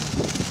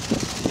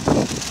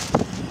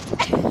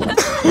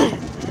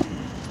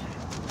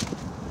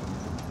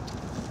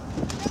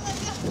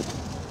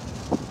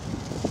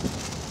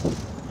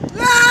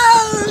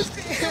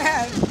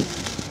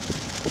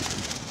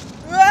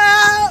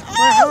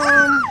 We're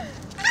home.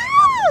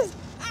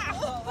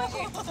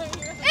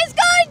 It's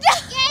going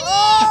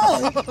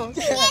down!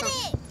 Get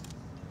it!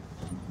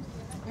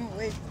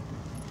 Wait.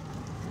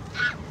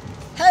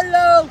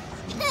 Hello.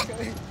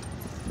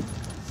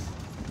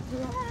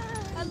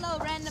 Hello,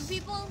 random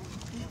people.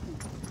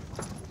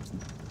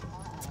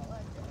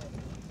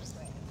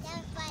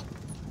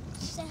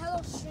 Say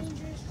hello,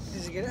 strangers.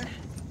 Did you get it?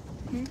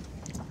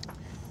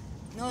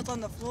 No, it's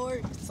on the floor.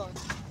 It's on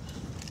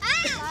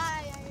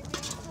Fly, Iron Man,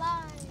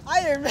 fly.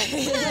 Iron Man.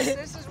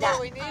 This is what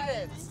we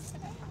needed.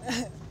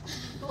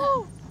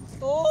 Oh.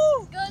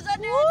 Goes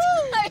under a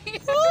tire.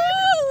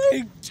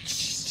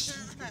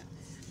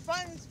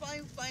 Fine.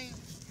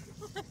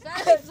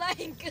 That's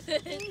flying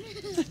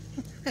good.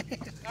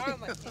 Oh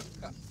my God.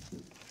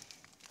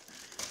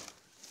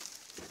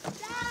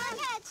 Dad,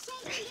 it's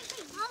changing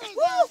different colors.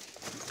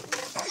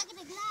 Look at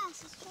the glass,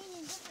 it's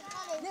changing different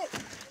colors.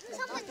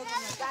 Someone's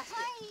having a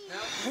party.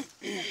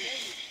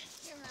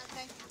 Give him that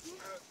thing.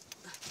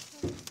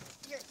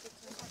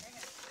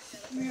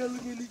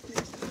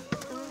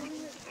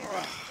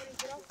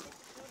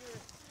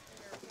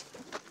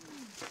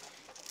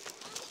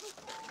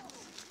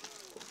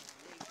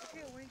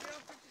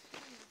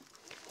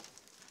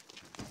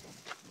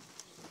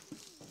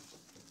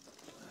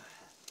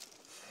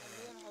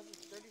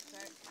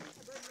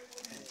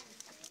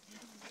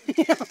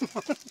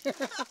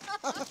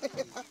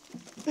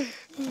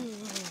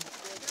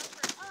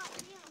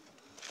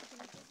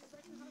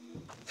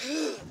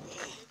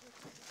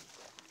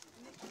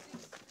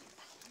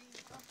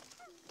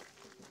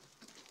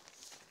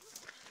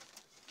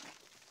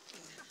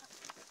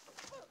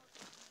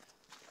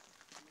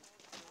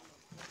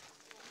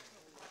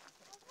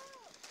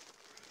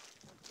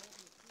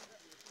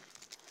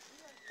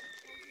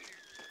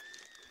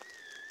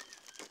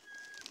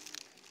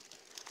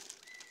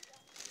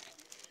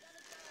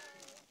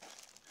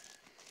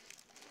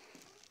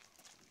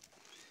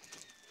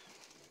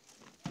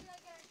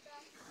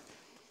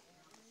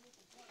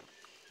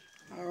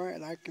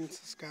 Alright, like and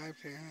subscribe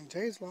to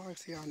Jay's Vlog.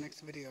 See y'all next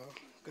video.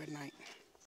 Good night.